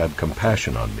you have had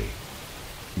compassion on me.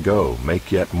 Go,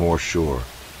 make yet more sure.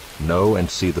 Know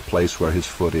and see the place where his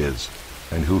foot is,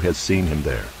 and who has seen him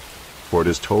there, for it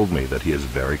is told me that he is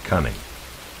very cunning.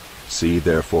 See,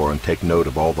 therefore, and take note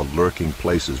of all the lurking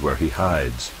places where he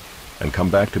hides, and come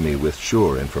back to me with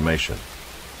sure information.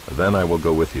 Then I will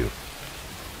go with you.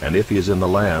 And if he is in the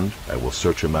land, I will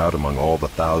search him out among all the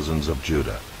thousands of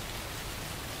Judah."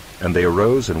 And they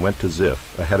arose and went to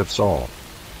Ziph ahead of Saul.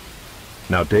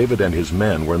 Now David and his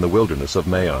men were in the wilderness of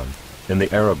Maon, in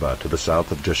the Arabah to the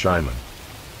south of Jeshimon.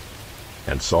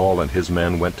 And Saul and his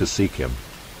men went to seek him.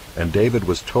 And David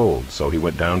was told, so he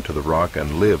went down to the rock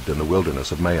and lived in the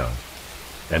wilderness of Maon.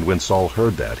 And when Saul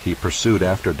heard that, he pursued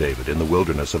after David in the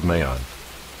wilderness of Maon.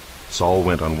 Saul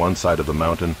went on one side of the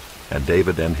mountain, and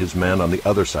David and his men on the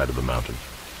other side of the mountain.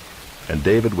 And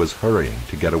David was hurrying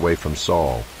to get away from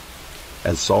Saul.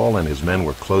 As Saul and his men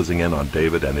were closing in on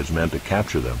David and his men to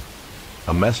capture them,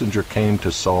 a messenger came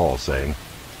to Saul, saying,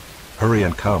 "Hurry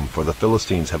and come, for the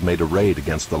Philistines have made a raid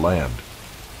against the land."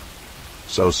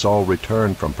 So Saul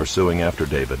returned from pursuing after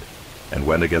David, and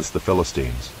went against the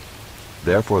Philistines.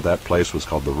 Therefore that place was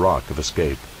called the Rock of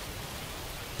Escape.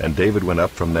 And David went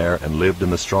up from there and lived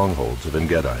in the strongholds of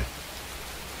En-gedi.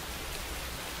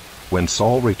 When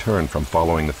Saul returned from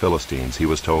following the Philistines, he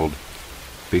was told,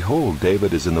 "Behold,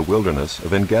 David is in the wilderness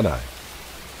of En-gedi."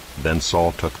 Then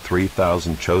Saul took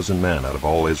 3,000 chosen men out of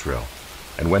all Israel,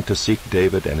 and went to seek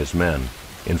David and his men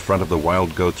in front of the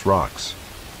wild goats' rocks.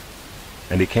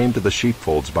 And he came to the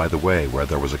sheepfolds by the way, where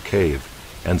there was a cave,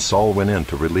 and Saul went in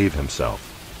to relieve himself.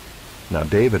 Now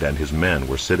David and his men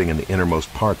were sitting in the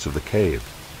innermost parts of the cave.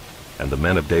 And the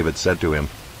men of David said to him,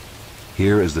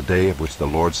 "Here is the day of which the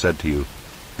Lord said to you,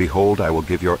 Behold, I will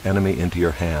give your enemy into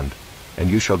your hand, and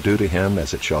you shall do to him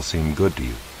as it shall seem good to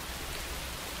you."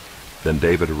 Then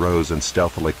David arose and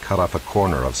stealthily cut off a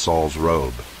corner of Saul's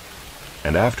robe.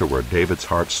 And afterward David's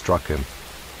heart struck him,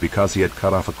 because he had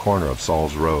cut off a corner of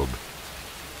Saul's robe.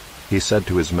 He said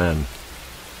to his men,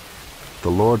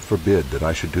 "The Lord forbid that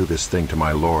I should do this thing to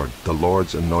my Lord, the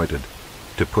Lord's anointed,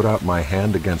 to put out my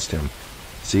hand against him,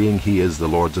 seeing he is the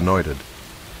Lord's anointed."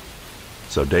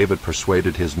 So David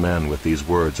persuaded his men with these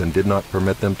words, and did not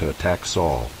permit them to attack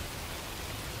Saul.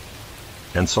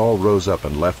 And Saul rose up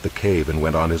and left the cave and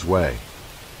went on his way.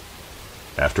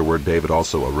 Afterward David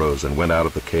also arose and went out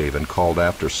of the cave and called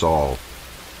after Saul,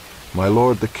 "My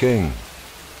lord the king."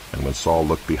 And when Saul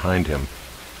looked behind him,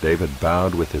 David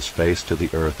bowed with his face to the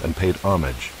earth and paid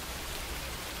homage.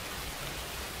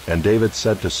 And David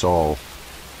said to Saul,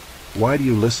 "Why do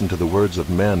you listen to the words of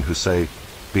men who say,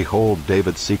 'Behold,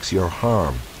 David seeks your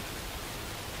harm'?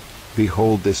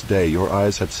 Behold, this day your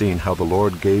eyes have seen how the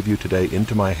Lord gave you today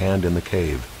into my hand in the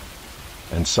cave.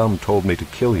 And some told me to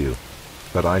kill you,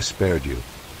 but I spared you.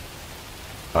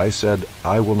 I said,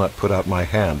 I will not put out my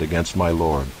hand against my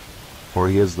Lord, for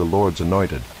he is the Lord's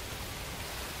anointed.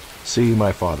 See,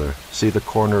 my father, see the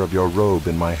corner of your robe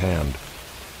in my hand.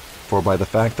 For by the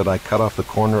fact that I cut off the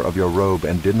corner of your robe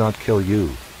and did not kill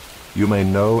you, you may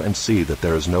know and see that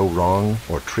there is no wrong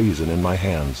or treason in my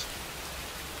hands.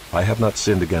 I have not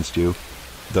sinned against you,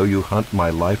 though you hunt my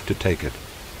life to take it.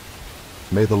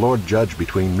 May the Lord judge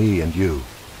between me and you.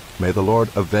 May the Lord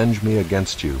avenge me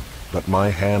against you, but my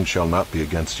hand shall not be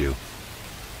against you.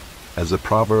 As the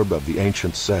proverb of the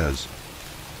ancients says,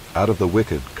 out of the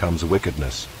wicked comes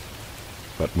wickedness,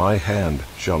 but my hand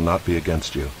shall not be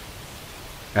against you.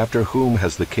 After whom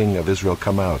has the king of Israel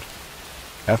come out?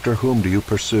 After whom do you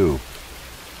pursue?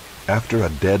 After a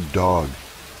dead dog,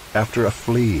 after a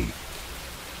flea.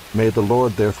 May the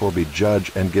Lord therefore be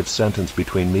judge and give sentence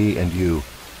between me and you,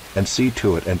 and see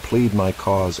to it and plead my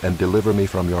cause and deliver me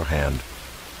from your hand.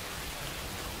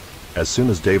 As soon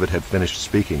as David had finished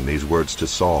speaking these words to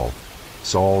Saul,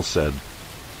 Saul said,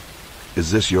 Is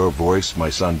this your voice, my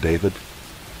son David?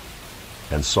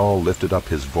 And Saul lifted up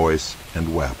his voice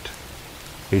and wept.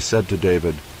 He said to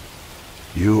David,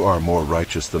 You are more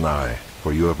righteous than I,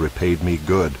 for you have repaid me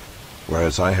good,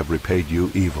 whereas I have repaid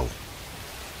you evil.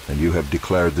 And you have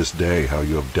declared this day how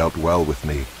you have dealt well with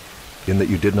me, in that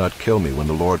you did not kill me when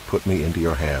the Lord put me into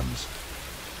your hands.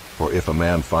 For if a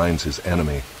man finds his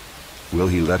enemy, will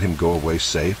he let him go away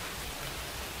safe?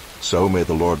 So may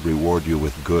the Lord reward you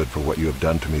with good for what you have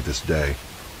done to me this day.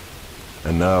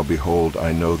 And now, behold,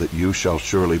 I know that you shall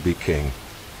surely be king,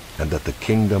 and that the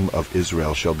kingdom of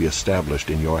Israel shall be established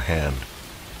in your hand.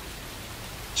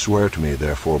 Swear to me,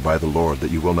 therefore, by the Lord,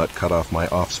 that you will not cut off my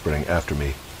offspring after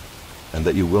me, and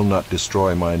that you will not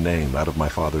destroy my name out of my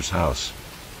father's house.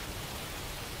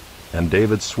 And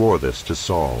David swore this to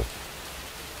Saul.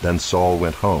 Then Saul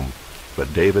went home,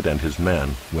 but David and his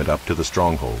men went up to the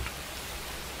stronghold.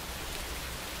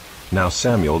 Now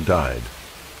Samuel died,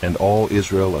 and all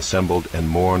Israel assembled and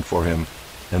mourned for him,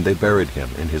 and they buried him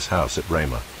in his house at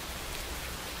Ramah.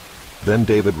 Then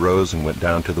David rose and went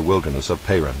down to the wilderness of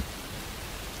Paran.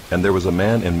 And there was a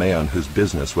man in Maon whose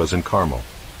business was in Carmel.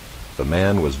 The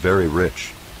man was very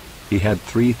rich. He had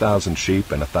 3,000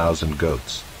 sheep and 1,000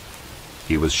 goats.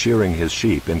 He was shearing his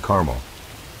sheep in Carmel.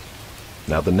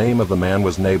 Now the name of the man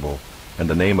was Nabal, and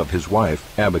the name of his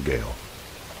wife Abigail.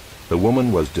 The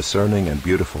woman was discerning and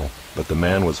beautiful, but the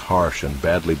man was harsh and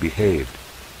badly behaved.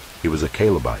 He was a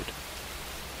Calebite.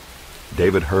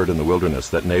 David heard in the wilderness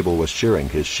that Nabal was shearing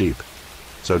his sheep.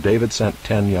 So David sent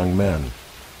 10 young men.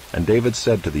 And David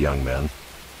said to the young men,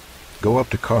 "Go up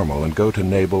to Carmel, and go to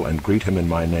Nabal, and greet him in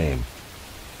my name.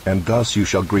 And thus you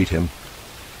shall greet him,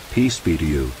 Peace be to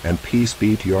you, and peace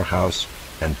be to your house,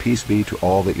 and peace be to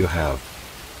all that you have.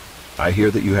 I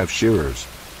hear that you have shearers.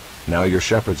 Now your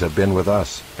shepherds have been with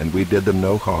us, and we did them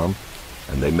no harm,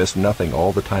 and they missed nothing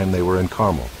all the time they were in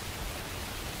Carmel.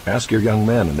 Ask your young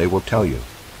men, and they will tell you.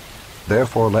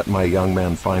 Therefore let my young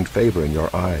men find favor in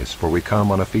your eyes, for we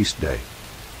come on a feast day.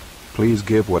 Please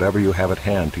give whatever you have at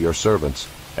hand to your servants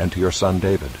and to your son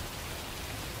David."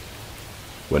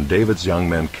 When David's young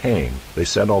men came, they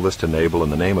said all this to Nabal in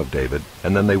the name of David,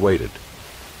 and then they waited.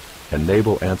 And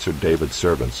Nabal answered David's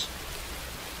servants,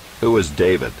 "Who is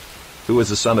David? Who is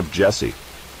the son of Jesse?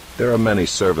 There are many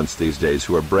servants these days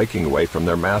who are breaking away from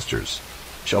their masters.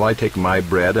 Shall I take my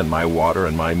bread and my water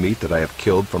and my meat that I have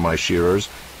killed for my shearers,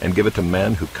 and give it to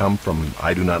men who come from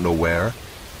I do not know where?"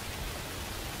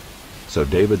 So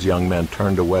David's young men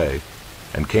turned away,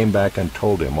 and came back and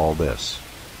told him all this.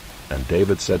 And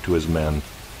David said to his men,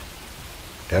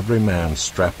 "Every man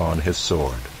strap on his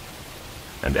sword."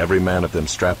 And every man of them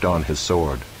strapped on his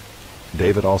sword.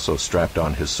 David also strapped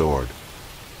on his sword.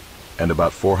 And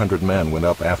about 400 men went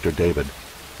up after David,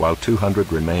 while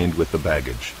 200 remained with the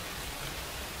baggage.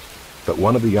 But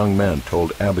one of the young men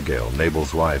told Abigail,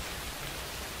 Nabal's wife,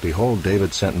 "Behold,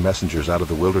 David sent messengers out of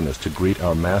the wilderness to greet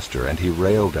our master, and he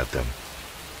railed at them.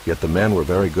 Yet the men were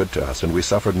very good to us, and we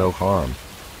suffered no harm.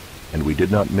 And we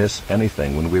did not miss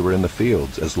anything when we were in the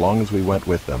fields, as long as we went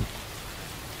with them.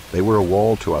 They were a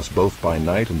wall to us both by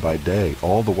night and by day,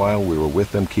 all the while we were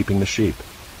with them keeping the sheep.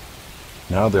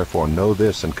 Now therefore know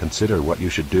this, and consider what you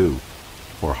should do,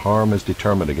 for harm is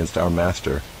determined against our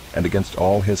master, and against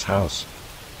all his house.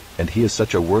 And he is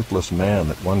such a worthless man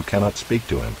that one cannot speak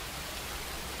to him."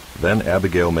 Then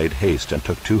Abigail made haste, and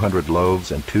took 200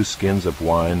 loaves, and 2 skins of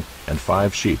wine, and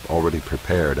 5 sheep already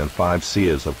prepared, and 5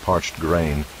 seahs of parched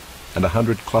grain, and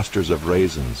 100 clusters of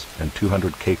raisins, and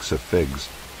 200 cakes of figs,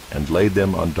 and laid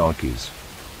them on donkeys.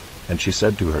 And she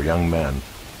said to her young men,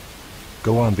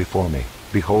 "Go on before me.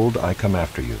 Behold, I come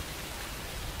after you."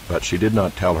 But she did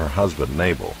not tell her husband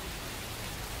Nabal.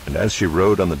 And as she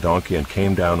rode on the donkey and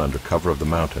came down under cover of the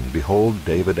mountain, behold,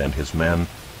 David and his men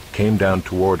came down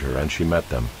toward her, and she met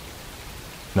them.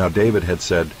 Now David had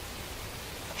said,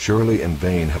 "Surely in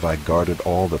vain have I guarded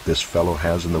all that this fellow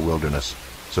has in the wilderness,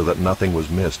 so that nothing was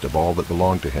missed of all that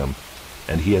belonged to him,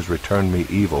 and he has returned me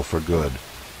evil for good.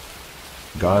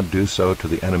 God do so to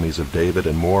the enemies of David,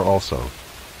 and more also,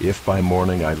 if by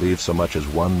morning I leave so much as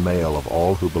one male of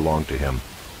all who belong to him."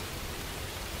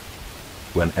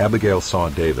 When Abigail saw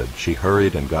David, she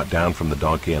hurried and got down from the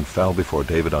donkey, and fell before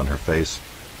David on her face,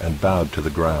 and bowed to the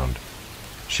ground.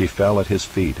 She fell at his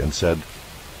feet, and said,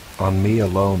 "On me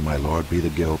alone, my lord, be the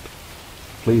guilt.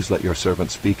 Please let your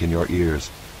servant speak in your ears,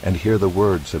 and hear the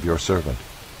words of your servant.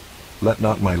 Let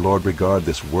not my lord regard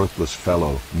this worthless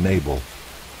fellow, Nabal,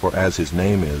 for as his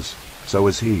name is, so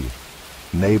is he.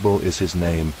 Nabal is his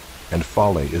name, and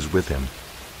folly is with him.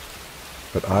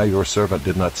 But I, your servant,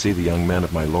 did not see the young men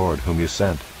of my lord, whom you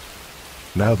sent.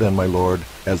 Now then, my lord,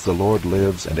 as the Lord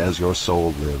lives, and as your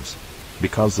soul lives,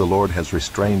 because the Lord has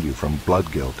restrained you from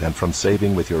blood guilt, and from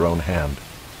saving with your own hand,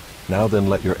 now then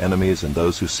let your enemies and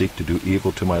those who seek to do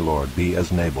evil to my lord be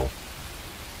as Nabal.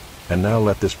 And now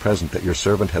let this present that your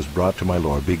servant has brought to my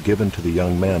lord be given to the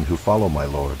young men who follow my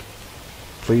lord.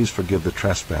 Please forgive the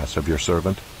trespass of your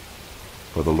servant,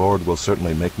 for the Lord will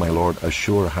certainly make my lord a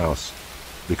sure house,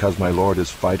 because my lord is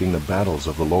fighting the battles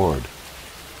of the Lord,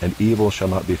 and evil shall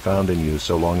not be found in you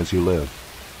so long as you live.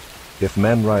 If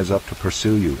men rise up to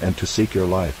pursue you and to seek your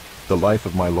life, the life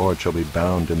of my lord shall be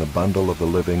bound in the bundle of the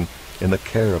living, in the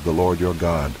care of the Lord your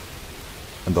God.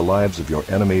 And the lives of your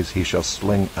enemies he shall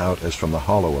sling out as from the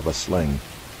hollow of a sling.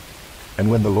 And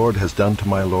when the Lord has done to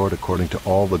my lord according to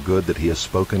all the good that he has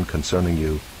spoken concerning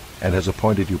you, and has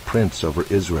appointed you prince over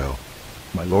Israel,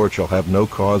 my lord shall have no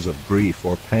cause of grief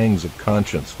or pangs of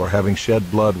conscience for having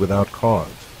shed blood without cause,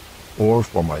 or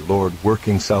for my lord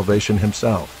working salvation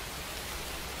himself.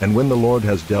 And when the Lord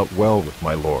has dealt well with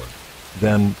my lord,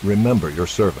 then remember your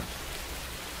servant."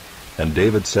 And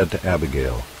David said to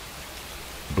Abigail,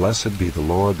 "Blessed be the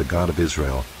Lord, the God of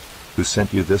Israel, who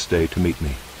sent you this day to meet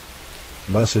me.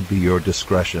 Blessed be your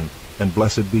discretion, and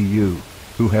blessed be you,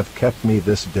 who have kept me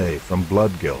this day from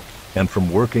blood guilt, and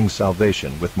from working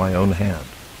salvation with my own hand.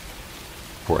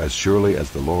 For as surely as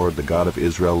the Lord, the God of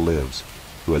Israel, lives,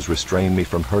 who has restrained me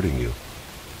from hurting you.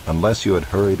 Unless you had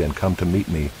hurried and come to meet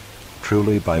me,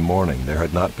 truly by morning there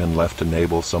had not been left to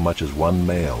Nabal so much as one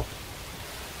male."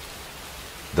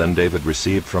 Then David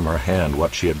received from her hand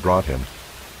what she had brought him,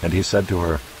 and he said to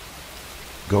her,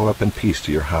 "Go up in peace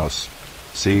to your house.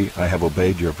 See, I have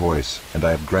obeyed your voice, and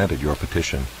I have granted your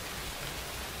petition."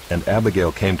 And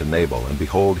Abigail came to Nabal, and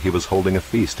behold, he was holding a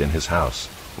feast in his house,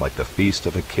 like the feast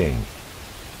of a king.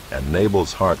 And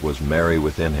Nabal's heart was merry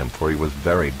within him, for he was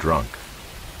very drunk.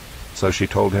 So she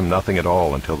told him nothing at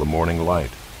all until the morning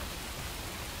light.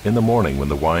 In the morning, when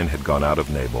the wine had gone out of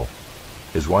Nabal,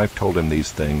 his wife told him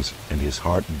these things, and his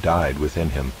heart died within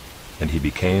him, and he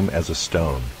became as a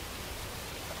stone.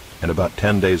 And about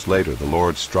 10 days later the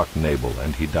Lord struck Nabal,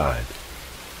 and he died.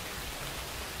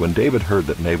 When David heard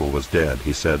that Nabal was dead,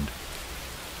 he said,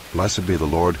 "Blessed be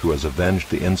the Lord who has avenged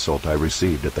the insult I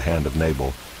received at the hand of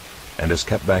Nabal, and has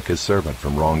kept back his servant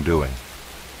from wrongdoing.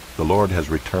 The Lord has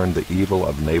returned the evil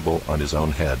of Nabal on his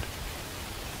own head."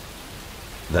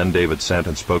 Then David sent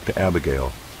and spoke to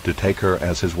Abigail, to take her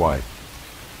as his wife.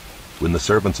 When the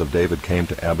servants of David came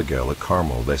to Abigail at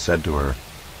Carmel, they said to her,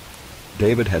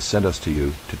 "David has sent us to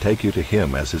you, to take you to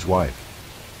him as his wife."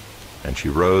 And she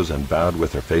rose and bowed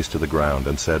with her face to the ground,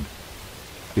 and said,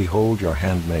 "Behold, your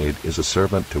handmaid is a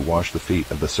servant to wash the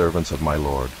feet of the servants of my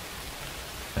lord."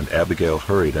 And Abigail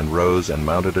hurried and rose and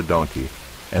mounted a donkey,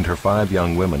 and her 5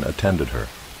 young women attended her.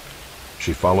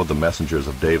 She followed the messengers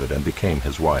of David and became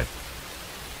his wife.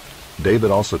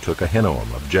 David also took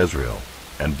Ahinoam of Jezreel,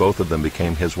 and both of them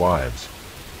became his wives.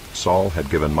 Saul had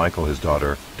given Michal his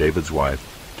daughter, David's wife,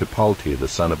 to Palti the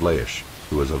son of Laish,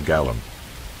 who was of Gallim.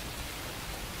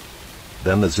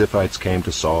 Then the Ziphites came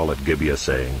to Saul at Gibeah,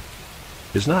 saying,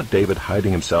 "Is not David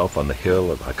hiding himself on the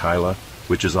hill of Hachilah,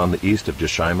 which is on the east of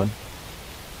Jeshimon?"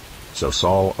 So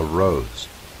Saul arose,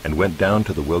 and went down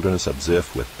to the wilderness of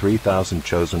Ziph with 3,000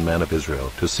 chosen men of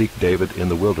Israel, to seek David in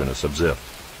the wilderness of Ziph.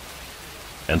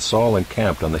 And Saul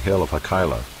encamped on the hill of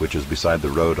Hachilah, which is beside the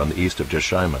road on the east of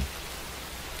Jeshimon.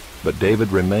 But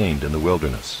David remained in the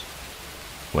wilderness.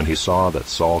 When he saw that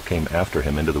Saul came after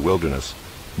him into the wilderness,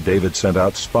 David sent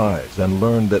out spies, and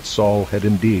learned that Saul had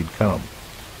indeed come.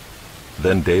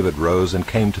 Then David rose and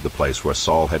came to the place where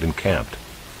Saul had encamped.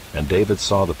 And David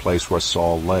saw the place where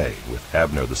Saul lay, with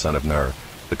Abner the son of Ner,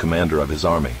 the commander of his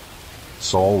army.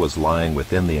 Saul was lying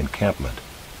within the encampment,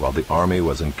 while the army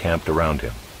was encamped around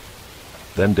him.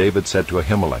 Then David said to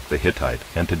Ahimelech the Hittite,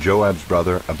 and to Joab's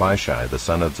brother Abishai the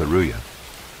son of Zeruiah,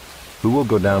 "Who will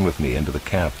go down with me into the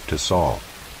camp to Saul?"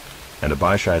 And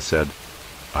Abishai said,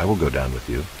 "I will go down with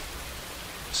you."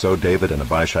 So David and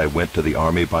Abishai went to the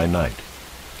army by night.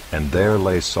 And there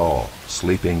lay Saul,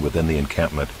 sleeping within the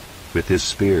encampment, with his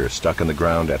spear stuck in the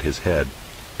ground at his head,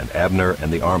 and Abner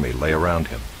and the army lay around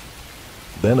him.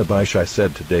 Then Abishai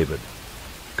said to David,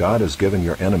 "God has given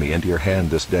your enemy into your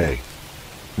hand this day.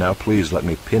 Now please let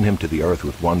me pin him to the earth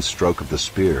with one stroke of the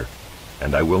spear,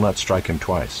 and I will not strike him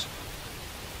twice."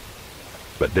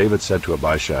 But David said to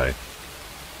Abishai,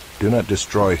 "Do not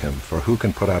destroy him, for who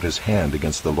can put out his hand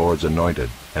against the Lord's anointed,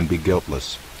 and be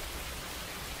guiltless?"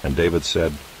 And David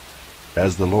said,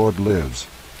 "As the Lord lives,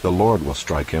 the Lord will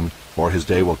strike him, or his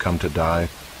day will come to die,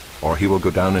 or he will go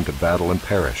down into battle and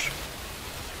perish.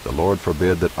 The Lord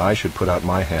forbid that I should put out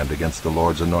my hand against the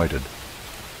Lord's anointed.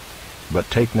 But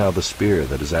take now the spear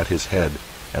that is at his head,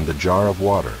 and the jar of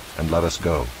water, and let us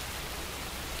go."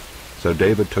 So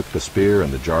David took the spear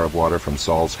and the jar of water from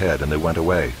Saul's head, and they went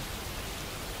away.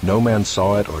 No man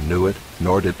saw it or knew it,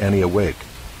 nor did any awake,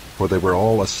 for they were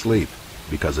all asleep,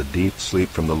 because a deep sleep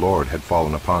from the Lord had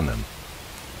fallen upon them.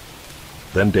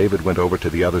 Then David went over to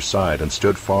the other side, and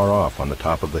stood far off on the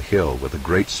top of the hill, with a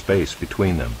great space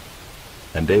between them.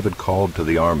 And David called to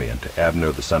the army and to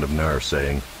Abner the son of Ner,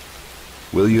 saying,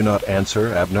 "Will you not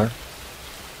answer, Abner?"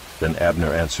 Then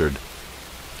Abner answered,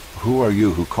 "Who are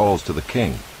you who calls to the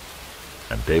king?"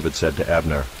 And David said to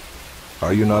Abner,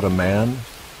 "Are you not a man?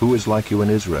 Who is like you in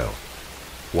Israel?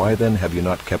 Why then have you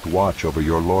not kept watch over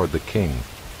your lord the king?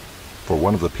 For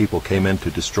one of the people came in to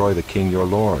destroy the king your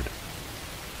lord.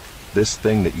 This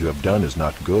thing that you have done is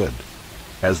not good.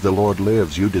 As the Lord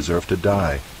lives, you deserve to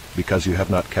die, because you have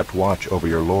not kept watch over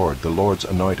your lord, the Lord's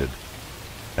anointed.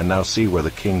 And now see where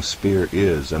the king's spear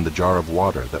is, and the jar of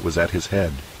water that was at his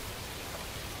head."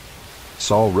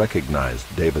 Saul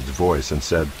recognized David's voice and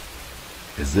said,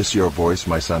 "Is this your voice,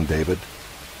 my son David?"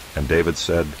 And David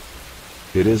said,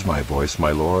 "It is my voice,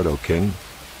 my lord, O king."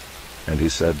 And he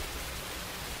said,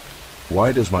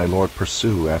 "Why does my lord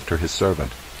pursue after his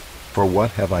servant? For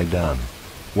what have I done?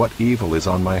 What evil is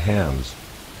on my hands?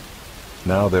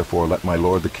 Now therefore let my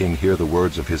lord the king hear the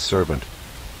words of his servant.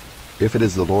 If it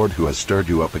is the Lord who has stirred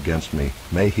you up against me,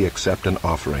 may he accept an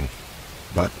offering.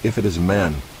 But if it is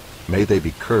men, may they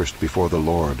be cursed before the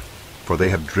Lord, for they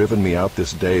have driven me out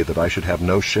this day that I should have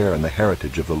no share in the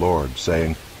heritage of the Lord,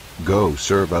 saying, Go,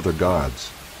 serve other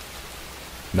gods.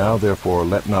 Now therefore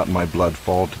let not my blood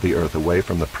fall to the earth away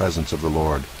from the presence of the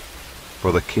Lord.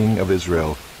 For the king of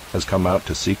Israel has come out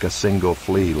to seek a single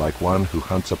flea like one who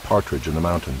hunts a partridge in the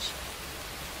mountains.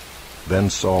 Then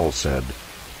Saul said,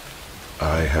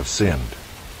 I have sinned.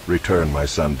 Return, my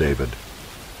son David,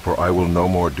 for I will no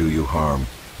more do you harm,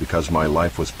 because my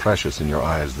life was precious in your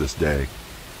eyes this day.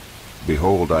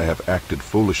 Behold, I have acted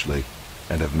foolishly,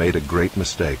 and have made a great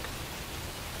mistake.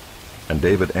 And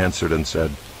David answered and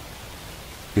said,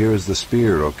 Here is the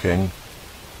spear, O king.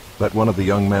 Let one of the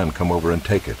young men come over and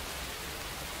take it.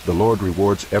 The Lord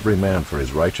rewards every man for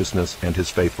his righteousness and his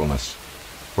faithfulness.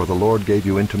 For the Lord gave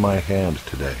you into my hand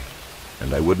today,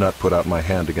 and I would not put out my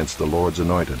hand against the Lord's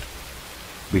anointed.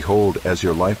 Behold, as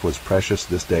your life was precious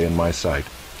this day in my sight,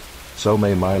 so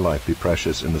may my life be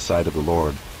precious in the sight of the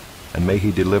Lord, and may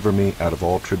he deliver me out of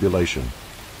all tribulation.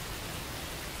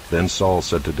 Then Saul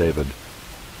said to David,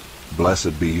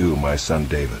 Blessed be you, my son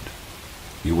David.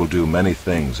 You will do many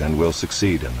things and will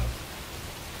succeed in them.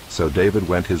 So David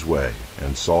went his way,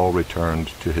 and Saul returned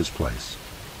to his place.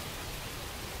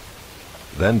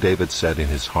 Then David said in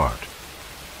his heart,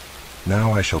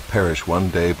 Now I shall perish one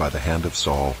day by the hand of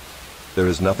Saul. There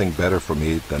is nothing better for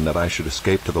me than that I should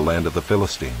escape to the land of the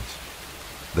Philistines.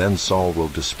 Then Saul will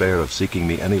despair of seeking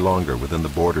me any longer within the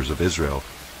borders of Israel,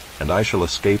 and I shall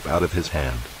escape out of his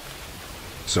hand.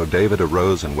 So David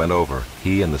arose and went over,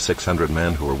 he and the 600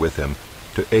 men who were with him,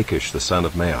 to Achish the son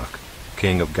of Maoch,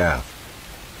 king of Gath.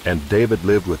 And David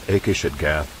lived with Achish at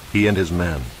Gath, he and his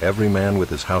men, every man with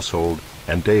his household,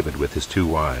 and David with his 2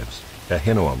 wives,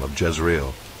 Ahinoam of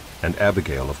Jezreel, and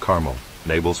Abigail of Carmel,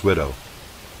 Nabal's widow.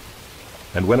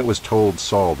 And when it was told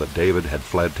Saul that David had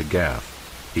fled to Gath,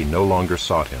 he no longer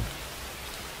sought him.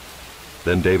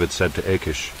 Then David said to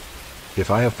Achish, If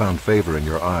I have found favor in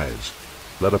your eyes,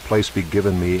 let a place be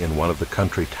given me in one of the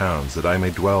country towns, that I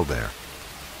may dwell there.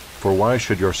 For why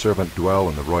should your servant dwell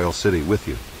in the royal city with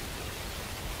you?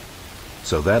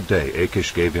 So that day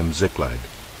Achish gave him Ziklag.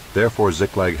 Therefore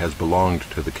Ziklag has belonged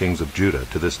to the kings of Judah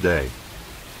to this day.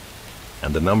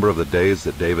 And the number of the days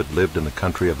that David lived in the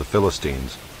country of the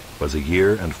Philistines was 1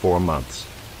 year and 4 months.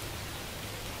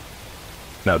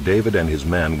 Now David and his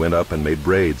men went up and made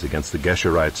raids against the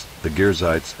Geshurites, the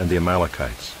Girzites, and the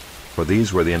Amalekites, for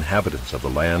these were the inhabitants of the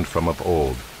land from of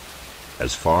old,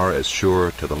 as far as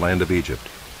Shur to the land of Egypt.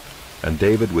 And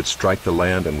David would strike the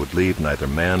land and would leave neither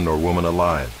man nor woman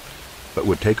alive, but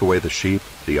would take away the sheep,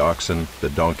 the oxen, the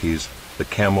donkeys, the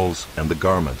camels, and the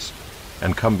garments,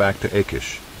 and come back to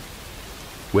Achish.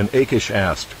 When Achish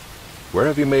asked, Where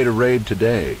have you made a raid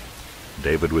today?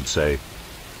 David would say,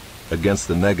 Against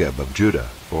the Negev of Judah,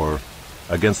 or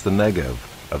against the Negev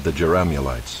of the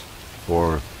Jerahmeelites,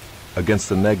 or against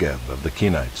the Negev of the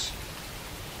Kenites.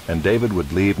 And David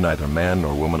would leave neither man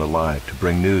nor woman alive to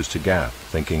bring news to Gath,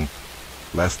 thinking,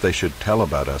 Lest they should tell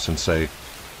about us and say,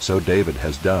 So David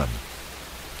has done.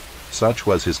 Such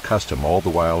was his custom all the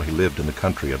while he lived in the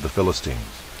country of the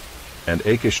Philistines. And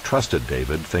Achish trusted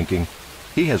David, thinking,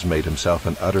 He has made himself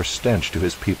an utter stench to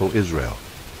his people Israel.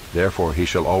 Therefore he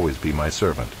shall always be my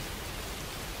servant.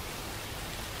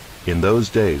 In those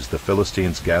days the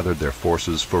Philistines gathered their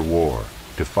forces for war,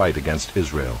 to fight against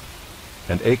Israel.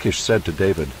 And Achish said to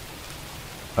David,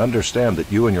 Understand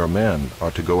that you and your men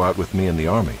are to go out with me in the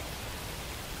army.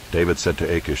 David said to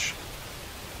Achish,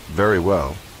 Very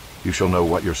well, you shall know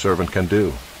what your servant can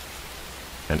do.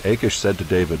 And Achish said to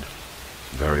David,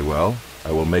 Very well,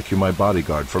 I will make you my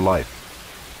bodyguard for life.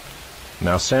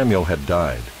 Now Samuel had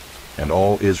died, and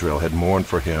all Israel had mourned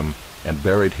for him, and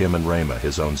buried him in Ramah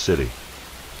his own city.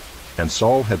 And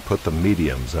Saul had put the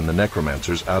mediums and the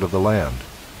necromancers out of the land.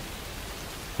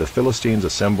 The Philistines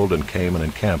assembled and came and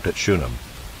encamped at Shunem.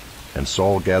 And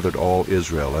Saul gathered all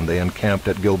Israel, and they encamped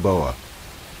at Gilboa.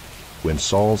 When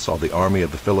Saul saw the army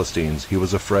of the Philistines, he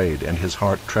was afraid, and his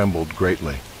heart trembled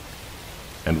greatly.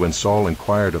 And when Saul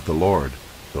inquired of the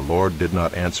Lord did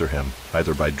not answer him,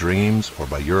 either by dreams, or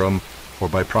by Urim, or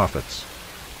by prophets.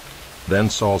 Then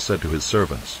Saul said to his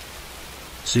servants,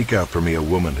 Seek out for me a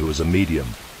woman who is a medium,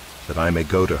 that I may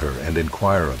go to her and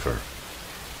inquire of her.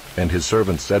 And his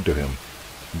servants said to him,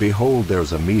 Behold, there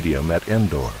is a medium at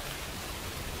Endor.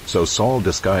 So Saul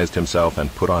disguised himself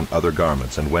and put on other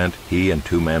garments, and went, he and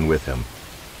 2 men with him.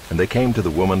 And they came to the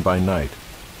woman by night.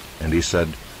 And he said,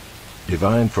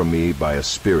 Divine for me by a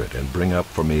spirit, and bring up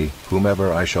for me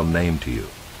whomever I shall name to you.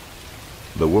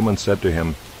 The woman said to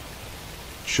him,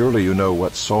 Surely you know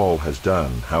what Saul has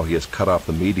done, how he has cut off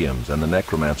the mediums and the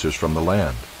necromancers from the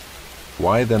land.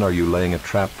 Why then are you laying a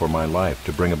trap for my life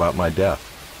to bring about my death?"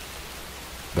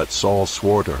 But Saul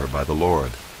swore to her by the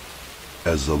Lord,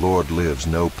 "As the Lord lives,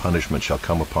 no punishment shall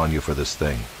come upon you for this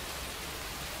thing."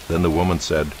 Then the woman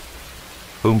said,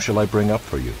 "Whom shall I bring up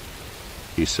for you?"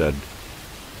 He said,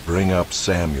 "Bring up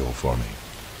Samuel for me."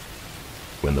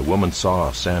 When the woman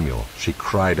saw Samuel, she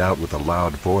cried out with a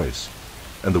loud voice.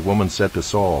 And the woman said to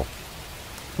Saul,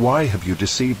 "Why have you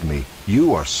deceived me?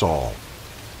 You are Saul."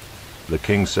 The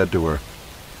king said to her,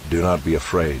 "Do not be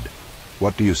afraid.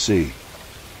 What do you see?"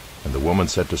 And the woman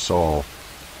said to Saul,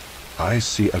 "I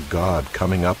see a god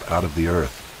coming up out of the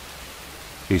earth."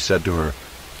 He said to her,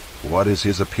 "What is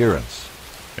his appearance?"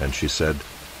 And she said,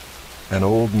 "An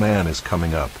old man is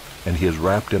coming up, and he is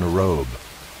wrapped in a robe."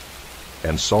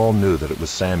 And Saul knew that it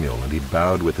was Samuel, and he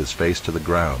bowed with his face to the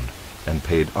ground, and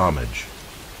paid homage.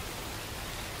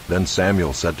 Then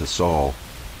Samuel said to Saul,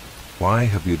 "Why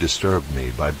have you disturbed me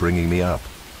by bringing me up?"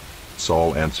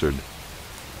 Saul answered,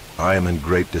 "I am in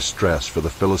great distress, for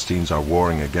the Philistines are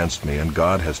warring against me, and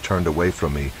God has turned away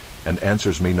from me, and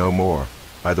answers me no more,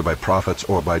 either by prophets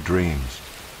or by dreams.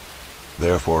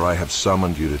 Therefore I have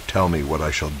summoned you to tell me what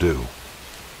I shall do."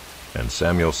 And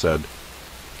Samuel said,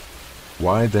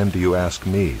 "Why then do you ask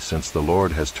me, since the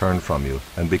Lord has turned from you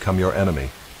and become your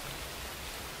enemy?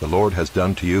 The Lord has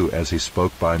done to you as he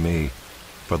spoke by me,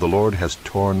 for the Lord has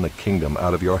torn the kingdom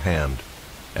out of your hand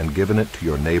and given it to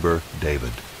your neighbor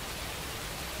David.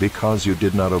 Because you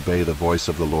did not obey the voice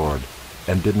of the Lord,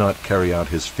 and did not carry out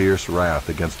his fierce wrath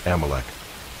against Amalek.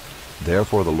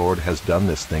 Therefore the Lord has done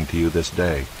this thing to you this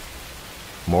day.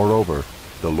 Moreover,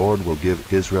 the Lord will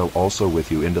give Israel also with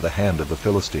you into the hand of the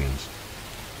Philistines.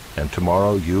 And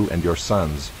tomorrow you and your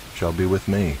sons shall be with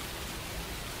me.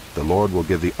 The Lord will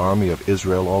give the army of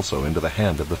Israel also into the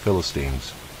hand of the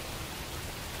Philistines."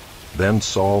 Then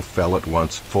Saul fell at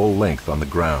once full length on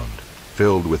the ground,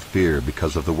 filled with fear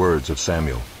because of the words of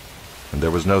Samuel. And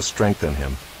there was no strength in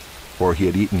him, for he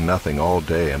had eaten nothing all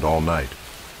day and all night.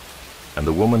 And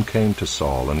the woman came to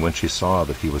Saul, and when she saw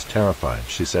that he was terrified,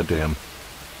 she said to him,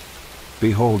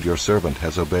 "Behold, your servant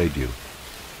has obeyed you.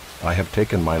 I have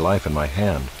taken my life in my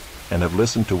hand, and have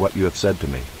listened to what you have said to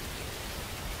me.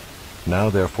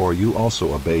 Now therefore you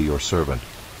also obey your servant.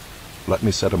 Let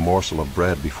me set a morsel of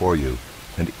bread before you,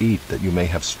 and eat, that you may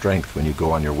have strength when you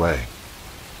go on your way."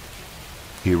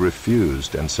 He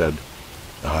refused and said,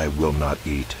 "I will not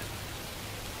eat."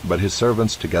 But his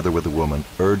servants, together with the woman,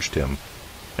 urged him,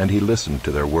 and he listened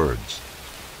to their words.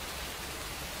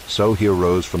 So he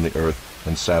arose from the earth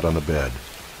and sat on the bed.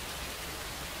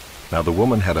 Now the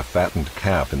woman had a fattened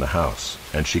calf in the house,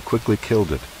 and she quickly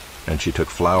killed it, and she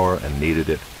took flour and kneaded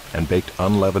it, and baked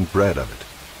unleavened bread of it.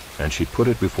 And she put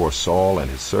it before Saul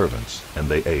and his servants, and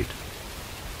they ate.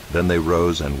 Then they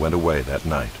rose and went away that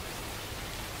night.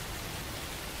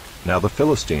 Now the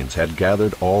Philistines had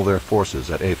gathered all their forces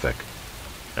at Aphek,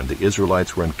 and the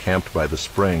Israelites were encamped by the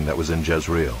spring that was in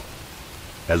Jezreel.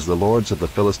 As the lords of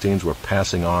the Philistines were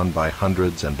passing on by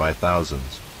hundreds and by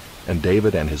thousands, and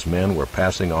David and his men were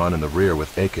passing on in the rear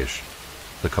with Achish,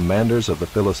 the commanders of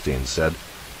the Philistines said,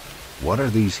 "What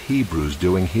are these Hebrews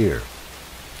doing here?"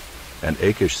 And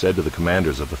Achish said to the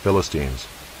commanders of the Philistines,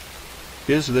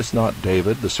 "Is this not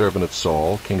David, the servant of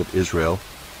Saul, king of Israel,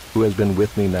 who has been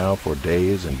with me now for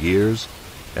days and years?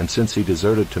 And since he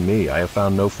deserted to me, I have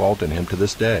found no fault in him to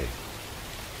this day."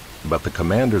 But the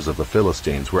commanders of the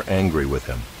Philistines were angry with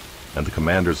him, and the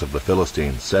commanders of the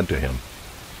Philistines said to him,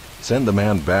 "Send the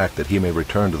man back, that he may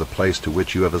return to the place to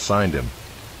which you have assigned him.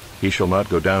 He shall not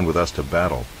go down with us to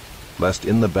battle, lest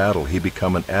in the battle he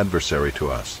become an adversary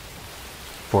to us.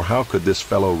 For how could this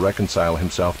fellow reconcile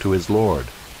himself to his Lord?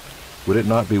 Would it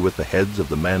not be with the heads of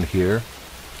the men here?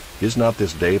 Is not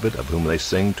this David, of whom they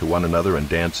sing to one another in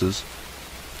dances?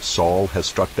 Saul has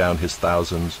struck down his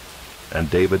thousands,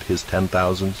 and David his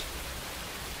 10,000s.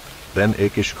 Then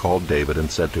Achish called David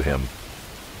and said to him,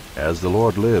 "As the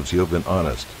Lord lives, you have been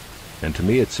honest, and to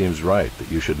me it seems right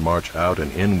that you should march out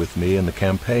and in with me in the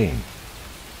campaign.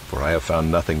 For I have found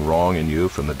nothing wrong in you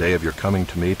from the day of your coming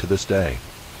to me to this day.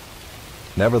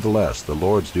 Nevertheless, the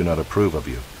lords do not approve of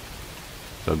you.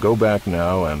 So go back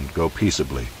now, and go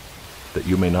peaceably, that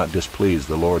you may not displease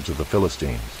the lords of the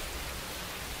Philistines."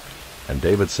 And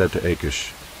David said to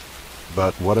Achish,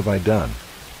 "But what have I done?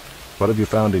 What have you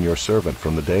found in your servant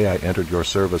from the day I entered your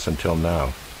service until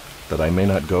now, that I may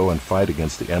not go and fight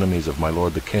against the enemies of my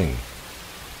lord the king?"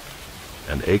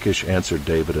 And Achish answered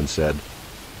David and said,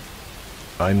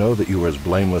 "I know that you are as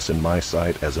blameless in my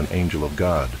sight as an angel of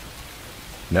God.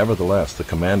 Nevertheless, the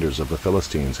commanders of the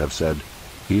Philistines have said,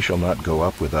 he shall not go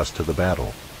up with us to the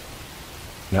battle.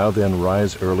 Now then,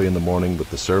 rise early in the morning with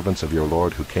the servants of your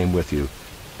Lord who came with you,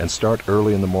 and start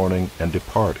early in the morning, and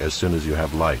depart as soon as you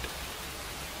have light."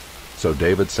 So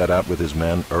David set out with his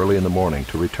men early in the morning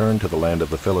to return to the land of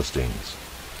the Philistines.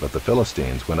 But the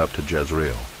Philistines went up to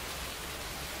Jezreel.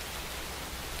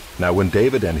 Now when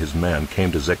David and his men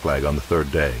came to Ziklag on the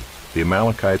third day, the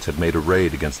Amalekites had made a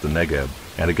raid against the Negeb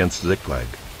and against Ziklag.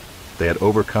 They had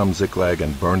overcome Ziklag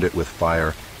and burned it with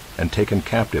fire, and taken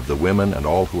captive the women and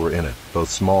all who were in it, both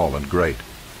small and great.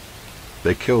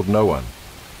 They killed no one,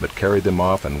 but carried them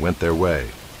off and went their way.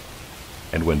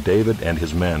 And when David and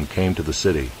his men came to the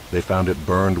city, they found it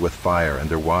burned with fire, and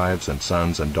their wives and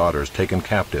sons and daughters taken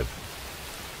captive.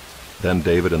 Then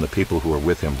David and the people who were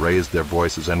with him raised their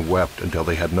voices and wept until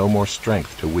they had no more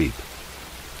strength to weep.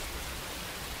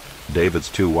 David's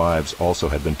 2 wives also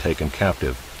had been taken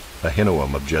captive,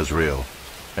 Ahinoam of Jezreel,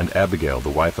 and Abigail the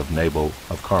wife of Nabal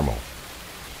of Carmel.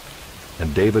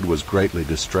 And David was greatly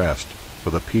distressed, for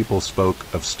the people spoke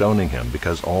of stoning him,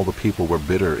 because all the people were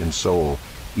bitter in soul,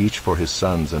 each for his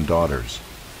sons and daughters.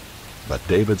 But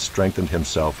David strengthened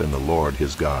himself in the Lord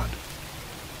his God.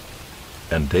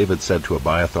 And David said to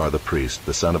Abiathar the priest,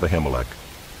 the son of Ahimelech,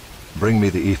 "Bring me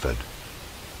the ephod."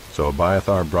 So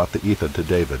Abiathar brought the ephod to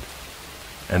David.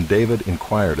 And David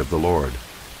inquired of the Lord,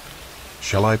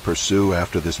 "Shall I pursue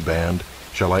after this band?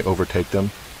 Shall I overtake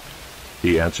them?"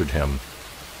 He answered him,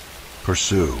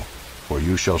 "Pursue, for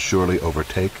you shall surely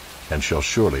overtake, and shall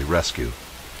surely rescue."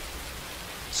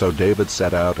 So David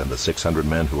set out, and the 600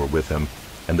 men who were with him,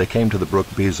 and they came to the brook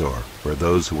Bezor, where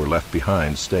those who were left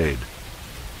behind stayed.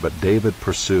 But David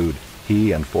pursued,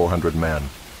 he and 400 men.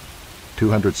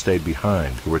 200 stayed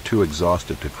behind, who were too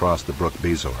exhausted to cross the brook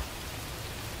Bezor.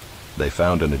 They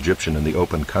found an Egyptian in the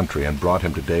open country and brought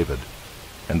him to David.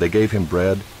 And they gave him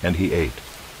bread, and he ate.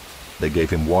 They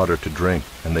gave him water to drink,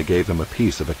 and they gave him a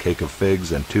piece of a cake of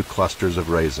figs and 2 clusters of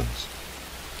raisins.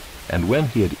 And when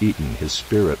he had eaten, his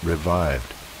spirit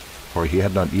revived, for he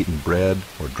had not eaten bread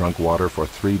or drunk water for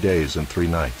 3 days and 3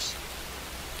 nights.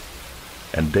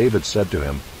 And David said to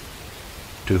him,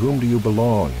 "To whom do you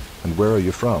belong, and where are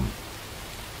you from?"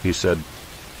 He said,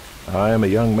 "I am a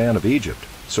young man of Egypt,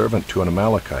 servant to an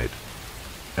Amalekite,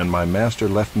 and my master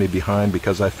left me behind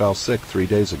because I fell sick 3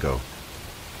 days ago.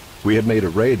 We had made a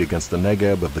raid against the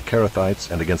Negeb of the Kerethites,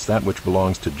 and against that which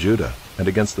belongs to Judah, and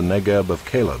against the Negeb of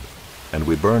Caleb, and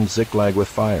we burned Ziklag with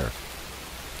fire."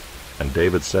 And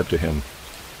David said to him,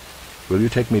 "Will you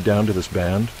take me down to this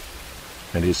band?"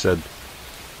 And he said,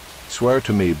 "Swear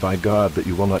to me by God that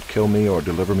you will not kill me or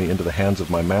deliver me into the hands of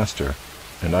my master,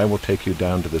 and I will take you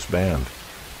down to this band."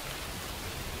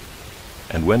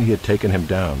 And when he had taken him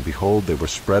down, behold, they were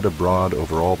spread abroad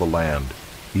over all the land,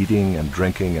 eating and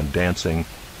drinking and dancing,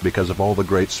 because of all the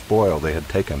great spoil they had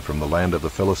taken from the land of the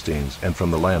Philistines and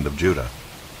from the land of Judah.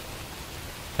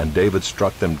 And David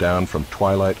struck them down from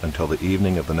twilight until the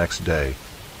evening of the next day,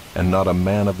 and not a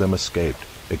man of them escaped,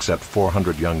 except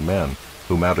 400 young men,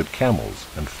 who mounted camels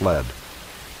and fled.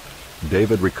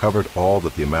 David recovered all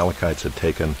that the Amalekites had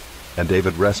taken, and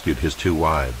David rescued his 2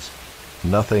 wives.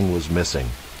 Nothing was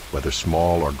missing, whether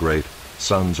small or great,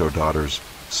 sons or daughters,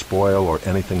 spoil or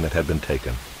anything that had been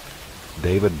taken.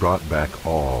 David brought back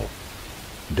all.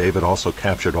 David also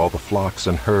captured all the flocks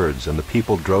and herds, and the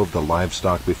people drove the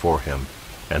livestock before him,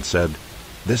 and said,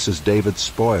 "This is David's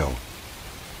spoil."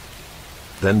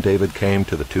 Then David came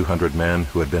to the 200 men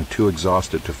who had been too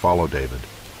exhausted to follow David,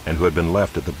 and who had been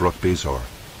left at the brook Bezor.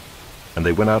 And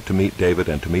they went out to meet David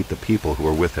and to meet the people who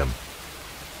were with him.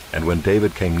 And when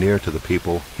David came near to the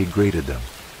people, he greeted them.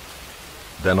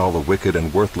 Then all the wicked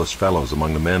and worthless fellows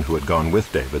among the men who had gone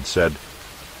with David said,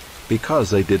 "Because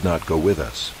they did not go with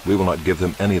us, we will not give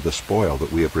them any of the spoil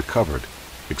that we have recovered,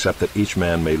 except that each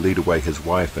man may lead away his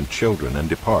wife and children and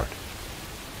depart."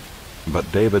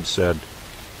 But David said,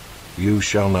 "You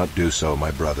shall not do so,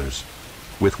 my brothers,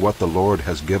 with what the Lord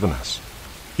has given us.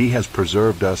 He has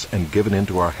preserved us and given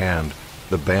into our hand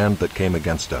the band that came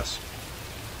against us.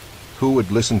 Who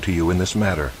would listen to you in this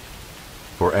matter?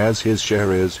 For as his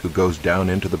share is who goes down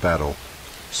into the battle,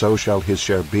 so shall his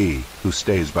share be who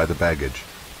stays by the baggage.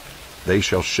 They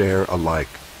shall share alike."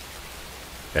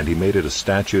 And he made it a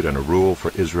statute and a rule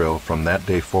for Israel from that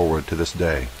day forward to this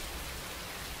day.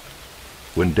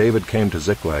 When David came to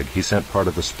Ziklag, he sent part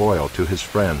of the spoil to his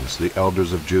friends, the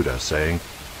elders of Judah, saying,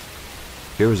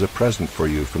 "Here is a present for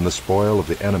you from the spoil of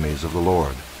the enemies of the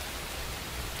Lord."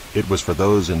 It was for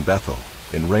those in Bethel,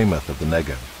 in Ramoth of the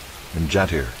Negeb, in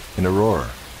Jatir, in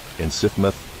Aurora, in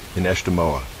Siphmoth, in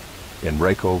Eshtemoa, in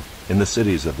Rachel, in the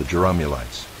cities of the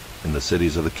Jerahmeelites, in the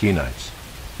cities of the Kenites,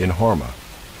 in Hormah,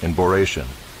 in Boration,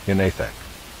 in Aphek,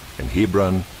 in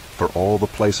Hebron, for all the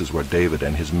places where David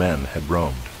and his men had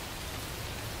roamed.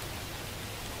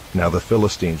 Now the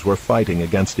Philistines were fighting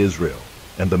against Israel,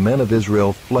 and the men of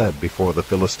Israel fled before the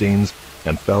Philistines,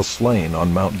 and fell slain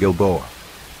on Mount Gilboa.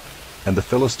 And the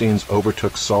Philistines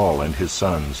overtook Saul and his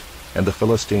sons, and the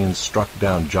Philistines struck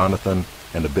down Jonathan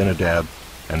and Abinadab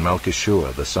and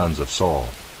Malchishua, the sons of Saul.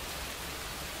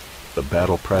 The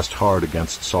battle pressed hard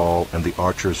against Saul, and the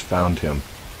archers found him,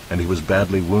 and he was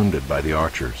badly wounded by the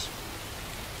archers.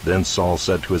 Then Saul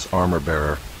said to his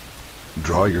armor-bearer,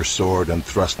 "Draw your sword and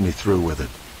thrust me through with it,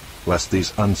 lest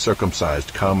these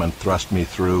uncircumcised come and thrust me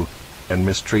through and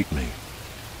mistreat me."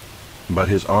 But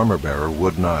his armor-bearer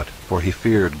would not, for he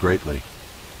feared greatly.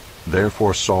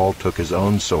 Therefore Saul took his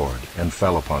own sword and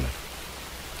fell upon it.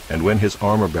 And when his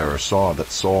armor-bearer saw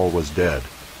that Saul was dead,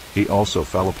 he also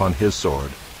fell upon his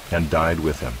sword and died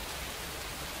with him.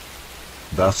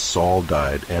 Thus Saul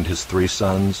died, and his 3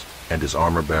 sons, and his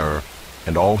armor-bearer,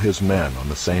 and all his men on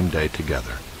the same day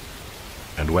together.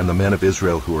 And when the men of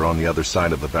Israel who were on the other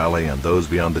side of the valley and those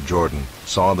beyond the Jordan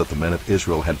saw that the men of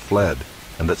Israel had fled,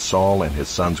 and that Saul and his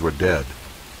sons were dead,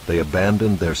 they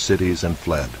abandoned their cities and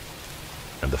fled.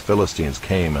 And the Philistines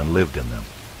came and lived in them.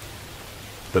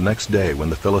 The next day, when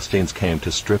the Philistines came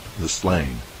to strip the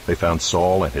slain, they found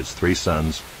Saul and his 3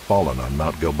 sons fallen on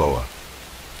Mount Gilboa.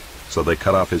 So they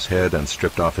cut off his head and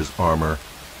stripped off his armor,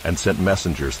 and sent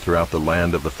messengers throughout the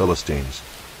land of the Philistines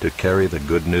to carry the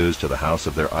good news to the house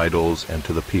of their idols and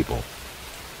to the people.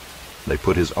 They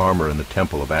put his armor in the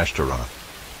temple of Ashtaroth,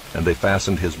 and they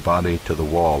fastened his body to the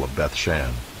wall of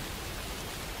Bethshan.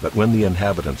 But when the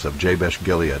inhabitants of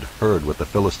Jabesh-Gilead heard what the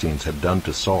Philistines had done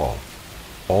to Saul,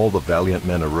 all the valiant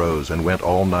men arose and went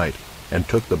all night, and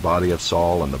took the body of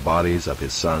Saul and the bodies of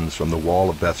his sons from the wall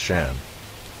of Bethshan,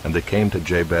 and they came to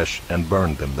Jabesh and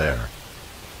burned them there.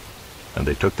 And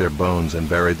they took their bones and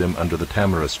buried them under the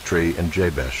tamarisk tree in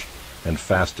Jabesh, and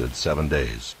fasted 7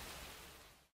 days.